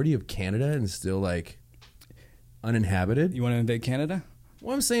majority of Canada is still like uninhabited. You want to invade Canada?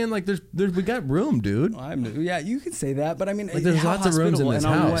 Well, I'm saying like there's we got room, dude. Yeah, you can say that, but I mean, Like, there's how lots of rooms in hospitable this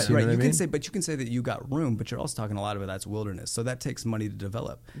and on house, you know right? what I You mean? can say, but you can say that you got room, but you're also talking a lot of it that's wilderness, so that takes money to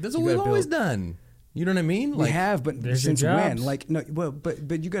develop. That's You what we've gotta always build- done. You know what I mean? We have, but There's your since when? jobs. Like, no, well,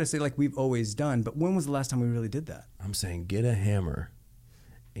 but you got to say like we've always done. But when was the last time we really did that, I'm saying get a hammer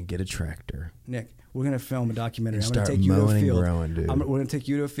and get a tractor. Nick? We're gonna film a documentary. And I'm gonna start take you to a mowing and field. growing, dude. We're gonna take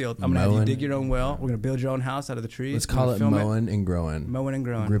you to a field. I'm gonna have you Mowing. dig your own well. We're gonna build your own house out of the trees. Let's We're call gonna it film mowing and growing. Mowing and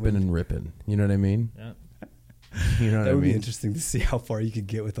growing. Gripping and ripping. You know what I mean? Yeah. You know what That I would be mean? interesting to see how far you could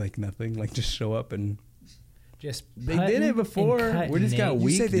get with like nothing. Like just show up and. Just They did it before. We just got You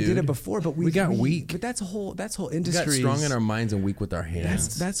weak. say they did dude. it before, but we got weak. But that's whole We industry. got strong in our minds and weak with our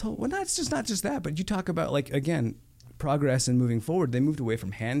hands. That's whole. Well, that's just not just that, but you talk about like again, progress and moving forward. They moved away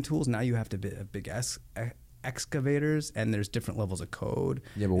from hand tools. Now you have to be big excavators, and there's different levels of code.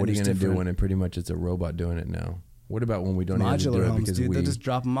 Yeah, but what are and you there's going to do different when it pretty much it's a robot doing it now? What about when we don't even have to do modular it homes, because dude? we? They'll just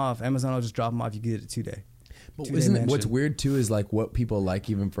drop them off. Amazon will just drop them off. You get it 2 day. But 2-day isn't it, what's mansion. weird too is like what people like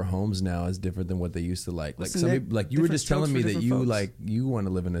even for homes now is different than what they used to like. Like Listen, some Nick, people, like you were different just telling strokes me for that different you folks. like you want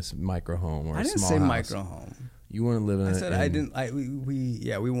to live in a micro home or I a didn't small say house. micro home. You want to live in. I said I in- didn't.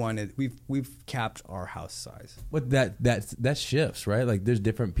 We wanted. We've capped our house size. But that shifts, right? Like there's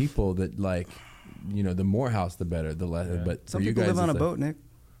different people that like, you know, the more house the better, the less. Yeah. But Some for you people guys, live on a it's boat, Nick.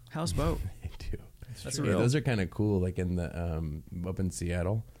 Houseboat. They do. That's Yeah, real. those are kind of cool. Like in the up in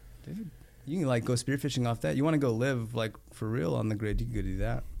Seattle. Dude, you can like go spearfishing off that. You want to go live like for real on the grid? You can go do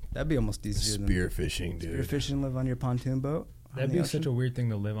that. That'd be almost easier than Spearfishing, dude. spearfishing. Live on your pontoon boat. on That'd the be such a ocean, weird thing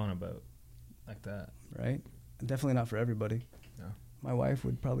to live on a boat like that. right. Definitely not for everybody. No. My wife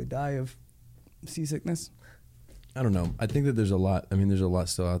would probably die of seasickness. I don't know. I think that there's a lot. I mean, there's a lot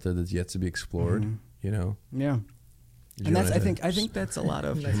still out there that's yet to be explored. Mhm. You know. Yeah, Did you and that's. wanna- I think that's a lot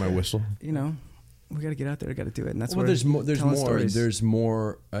of. Hear my whistle. You know, we got to get out there. Got to do it, and that's Well, where there's more. There's telling more. stories. There's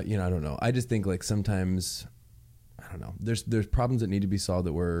more. You know, I don't know. I just think like sometimes, I don't know. There's problems that need to be solved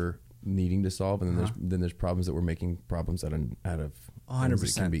that we're needing to solve, and then there's problems that we're making problems out of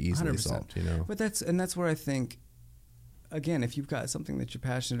 100%, can be easily 100%. solved. You know. But that's where I think, again, if you've got something that you're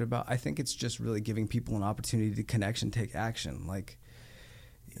passionate about, I think it's just really giving people an opportunity to connect and take action. Like,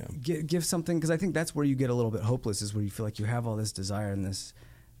 give something, because I think that's where you get a little bit hopeless, is where you feel like you have all this desire and this,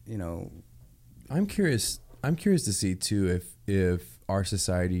 you know. I'm curious to see too if our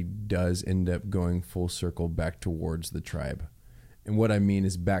society does end up going full circle back towards the tribe. And what I mean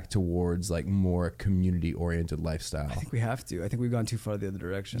is back towards like more community oriented lifestyle. I think we have to. I think we've gone too far the other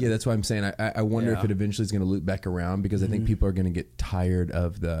direction. Yeah, that's why I'm saying I wonder if Yeah. it eventually is going to loop back around, because I think people are going to get tired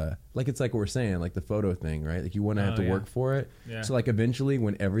of the, like, it's like what we're saying, like the photo thing, right? Like you want to have to yeah. work for it. Yeah. So like eventually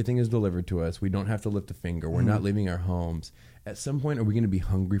when everything is delivered to us, we don't have to lift a finger. We're not leaving our homes. At some point, are we going to be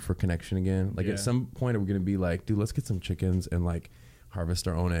hungry for connection again? Like Yeah. at some point, are we going to be like, dude, let's get some chickens and like harvest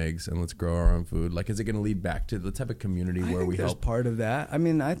our own eggs and let's grow our own food? Like, is it going to lead back to the type of community I where think we there's help? part of that. I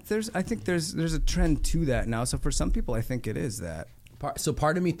mean, I think there's a trend to that now. So for some people, I think it is that. So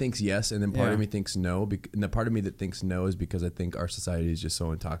part of me thinks yes, and then part Yeah. of me thinks no. And the part of me that thinks no is because I think our society is just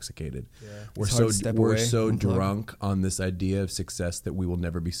so intoxicated. Yeah. We're It's hard to so step we're away, so unplug. drunk on this idea of success that we will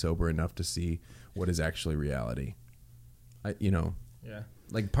never be sober enough to see what is actually reality. Yeah.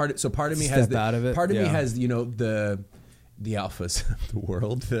 Like part of me Step has out of it, Part of me yeah. has the alphas of the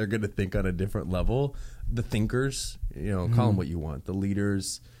world that are going to think on a different level. The thinkers, call them what you want. The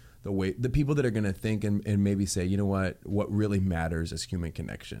leaders, the people that are going to think and maybe say, you know what really matters is human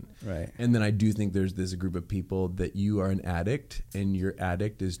connection. Right. And then I do think there's this group of people that you are an addict, and your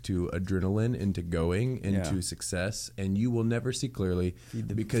addict is to adrenaline and to going and to success, and you will never see clearly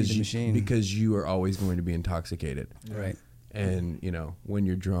because you are always going to be intoxicated. Right. And you know, when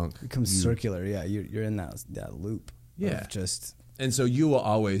you're drunk, it becomes circular. Yeah, you're in that loop. Yeah. Of just. And so you will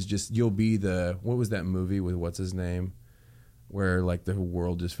always you'll be what was that movie with what's his name? Where like the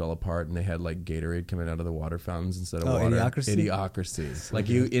world just fell apart and they had like Gatorade coming out of the water fountains instead of water. Idiocracy. Like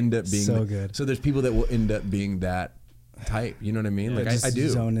you end up being so good. So there's people that will end up being that type. You know what I mean? Yeah, like I do.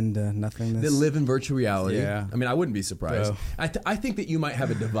 Zone into nothingness. They live in virtual reality. Yeah. I mean, I wouldn't be surprised. Bro. I think that you might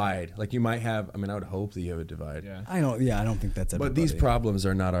have a divide. Like you might have. I mean, I would hope that you have a divide. Yeah. I don't think that's. But these problems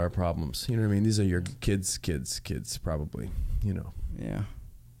are not our problems. You know what I mean? These are your kids' probably. You know. Yeah.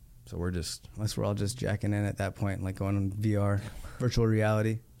 So we're just. Unless we're all just jacking in at that point, like going on VR, virtual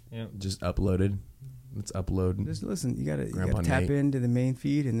reality. Yeah. Just uploaded. Let's upload. Just listen. You gotta Grandpa tap into the main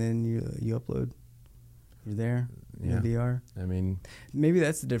feed and then you upload. You're there in VR. I mean, maybe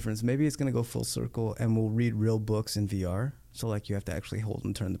that's the difference. Maybe it's gonna go full circle, and we'll read real books in VR. So like you have to actually hold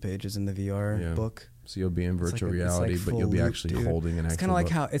and turn the pages in the VR book. So you'll be in virtual reality, but you'll be actually holding an actual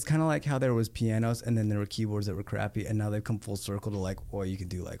book. It's kind of like how there was pianos and then there were keyboards that were crappy, and now they've come full circle to like, well, you can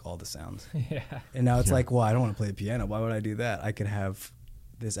do like all the sounds. Yeah. And now it's like, well, I don't want to play a piano. Why would I do that? I could have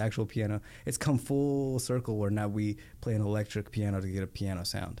this actual piano. It's come full circle where now we play an electric piano to get a piano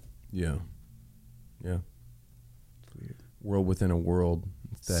sound. Yeah. Yeah. World within a world.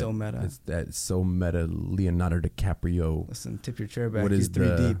 So meta. It's so meta. Leonardo DiCaprio. Listen, tip your chair back. What He's is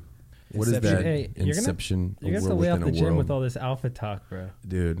 3 deep. What is that? Hey, Inception. You're gonna have to lay off the gym with all this alpha talk, bro.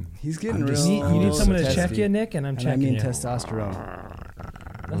 Dude, he's getting real. You need someone to check you, Nick, and I'm checking you. I mean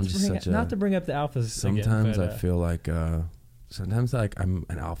testosterone. Not to bring up the alphas. Sometimes again, but, I feel like I'm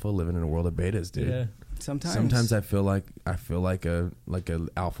an alpha living in a world of betas, dude. Yeah. Sometimes I feel like a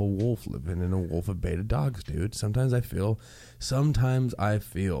alpha wolf living in a wolf of beta dogs, dude. Sometimes I feel.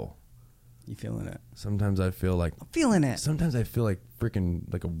 You feeling it? Sometimes I feel like I'm feeling it. Sometimes I feel like freaking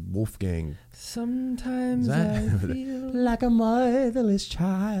like a wolf gang. Sometimes I feel like a motherless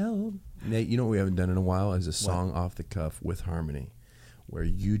child. Nate, you know what we haven't done in a while is a song off the cuff with harmony, where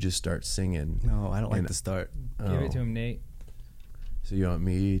you just start singing. No, I don't like the start. Give it to him, Nate. So you want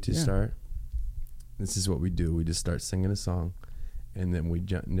me to start? This is what we do. We just start singing a song, and then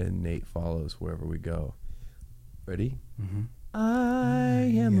and then Nate follows wherever we go. Ready? Mm-hmm. I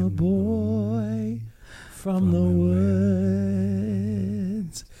am a boy from the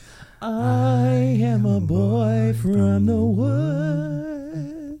woods. I am a boy from the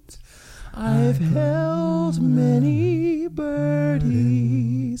woods. I've held many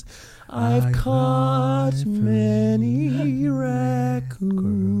birdies. I've caught many raccoons.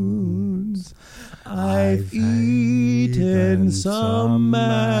 I've eaten some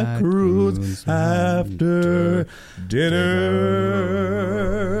macaroons after dinner.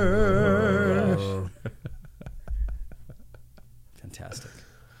 Fantastic.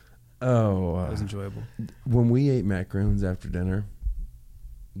 Oh, that was enjoyable. When we ate macaroons after dinner,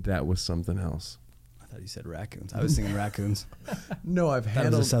 that was something else. I thought you said raccoons. I was singing raccoons. No, I've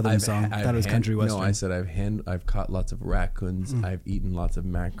handled. That was a southern song. I thought it was country western. No, I said I've caught lots of raccoons. I've eaten lots of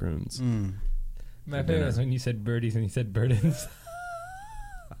macaroons. My favorite was when you said birdies and you said burdens.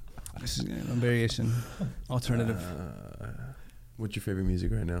 This is a variation, alternative. What's your favorite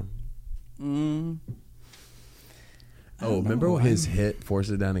music right now? Remember his hit "Force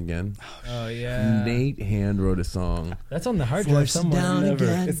It Down Again"? Oh yeah. Nate hand wrote a song. That's on the hard drive somewhere.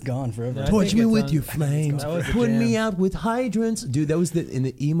 It's gone forever. Torch me with your flames. Put me out. out with hydrants. Dude, that was in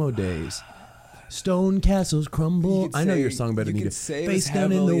the emo days. Stone castles crumble. I know your song better than you do. Face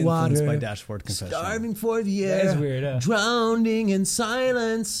down in the water. By Dashboard Confession. Starving for the air. That is weird. Drowning in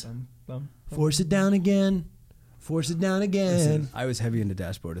silence. Force it down again. Force it down again. Listen, I was heavy into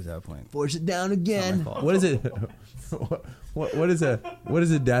Dashboard at that point. Force it down again. What is it? What is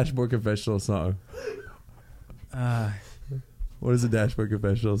a Dashboard Confessional song? What is a Dashboard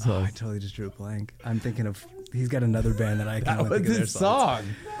Confessional song? I totally just drew a blank. I'm thinking of. He's got another band that I can't think of their song.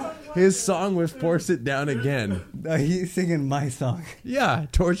 His song was "Force It Down Again." No, he's singing my song. Yeah,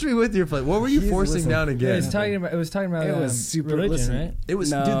 torch me with your flame. What were you forcing down again? It was talking about. It was super religion, right? It was.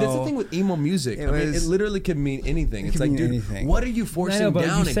 Dude, that's the thing with emo music. It literally could mean anything. It's like, dude, anything. what are you forcing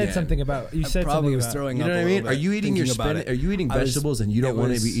down you said again? something about. You said probably something was about. throwing You up. know what I mean? Are you eating your spinach? Are you eating vegetables and you don't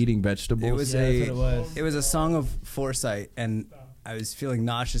want to be eating vegetables? It was that's what it was. It was a song of foresight, and I was feeling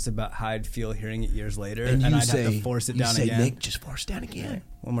nauseous about how I'd feel hearing it years later, and I'd have to force it down again. Nick, just force it down again.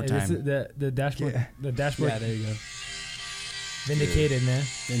 One more Hey, time. this is the dashboard. Yeah. The dashboard. Yeah, there you go. Vindicated, man.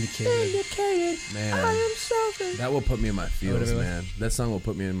 Vindicated. Man, that will put me in my feels, Whatever. man. That song will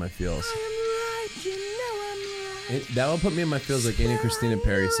put me in my feels. That will put me in my feels like any Christina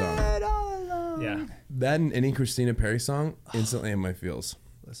Perry song. Yeah. That and any Christina Perry song, instantly in my feels.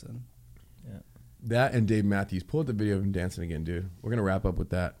 Listen. That and Dave Matthews. Pull up the video of him dancing again, dude. We're going to wrap up with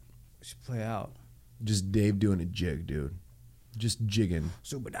that. We should play out. Just Dave doing a jig, dude. Just jigging.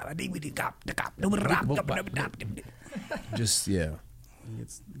 Just, yeah.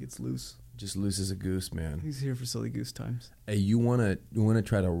 He gets loose. Just loose as a goose, man. He's here for silly goose times. Hey, you wanna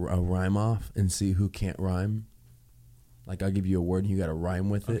try to rhyme off and see who can't rhyme? Like, I'll give you a word and you got to rhyme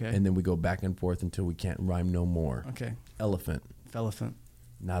with it, Okay. and then we go back and forth until we can't rhyme no more. Okay. Elephant. Elephant.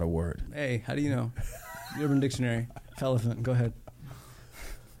 Not a word. Hey, how do you know? Urban Dictionary. Elephant. Go ahead.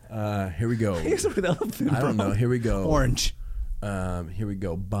 Here we go. Here's with elephant. I don't bro. know. Here we go. Orange. Here we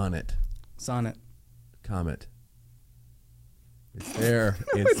go. Bonnet. Sonnet. Comet. It's there.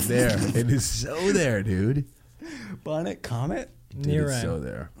 It's there. It is so there, dude. Bonnet. Comet. Dude, Near it's rhyme. so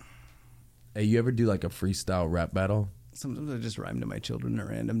there. Hey, you ever do like a freestyle rap battle? Sometimes I just rhyme to my children at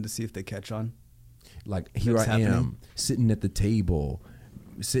random to see if they catch on. Like, here I That's am, happening. sitting at the table,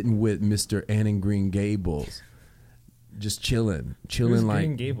 sitting with Mr. Ann and Green Gables, just chilling Who's like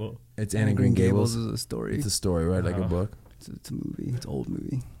Green Gable? it's Ann and Green Gables. is a story. It's a story, right? Like a Oh. book. It's a movie. It's an old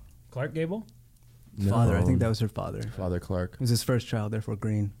movie. Clark Gable? Father. I think that No. was her father. Father Clark. It was his first child, therefore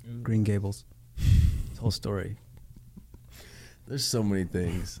Green. Green Gables. It's a whole story. There's so many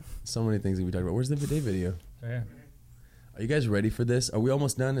things. So many things that we talked about. Where's the day video? Oh, yeah. Are you guys ready for this? Are we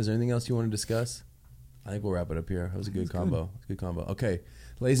almost done? Is there anything else you want to discuss? I think we'll wrap it up here. That was a good combo. It's a good combo. Okay,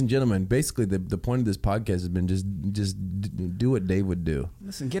 ladies and gentlemen, basically the point of this podcast has been just do what Dave would do.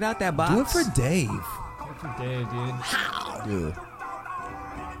 Listen, get out that box. Do it for Dave. Good day, dude. Dude.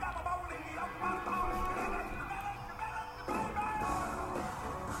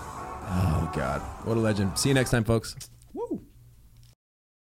 Oh, God. What a legend. See you next time, folks.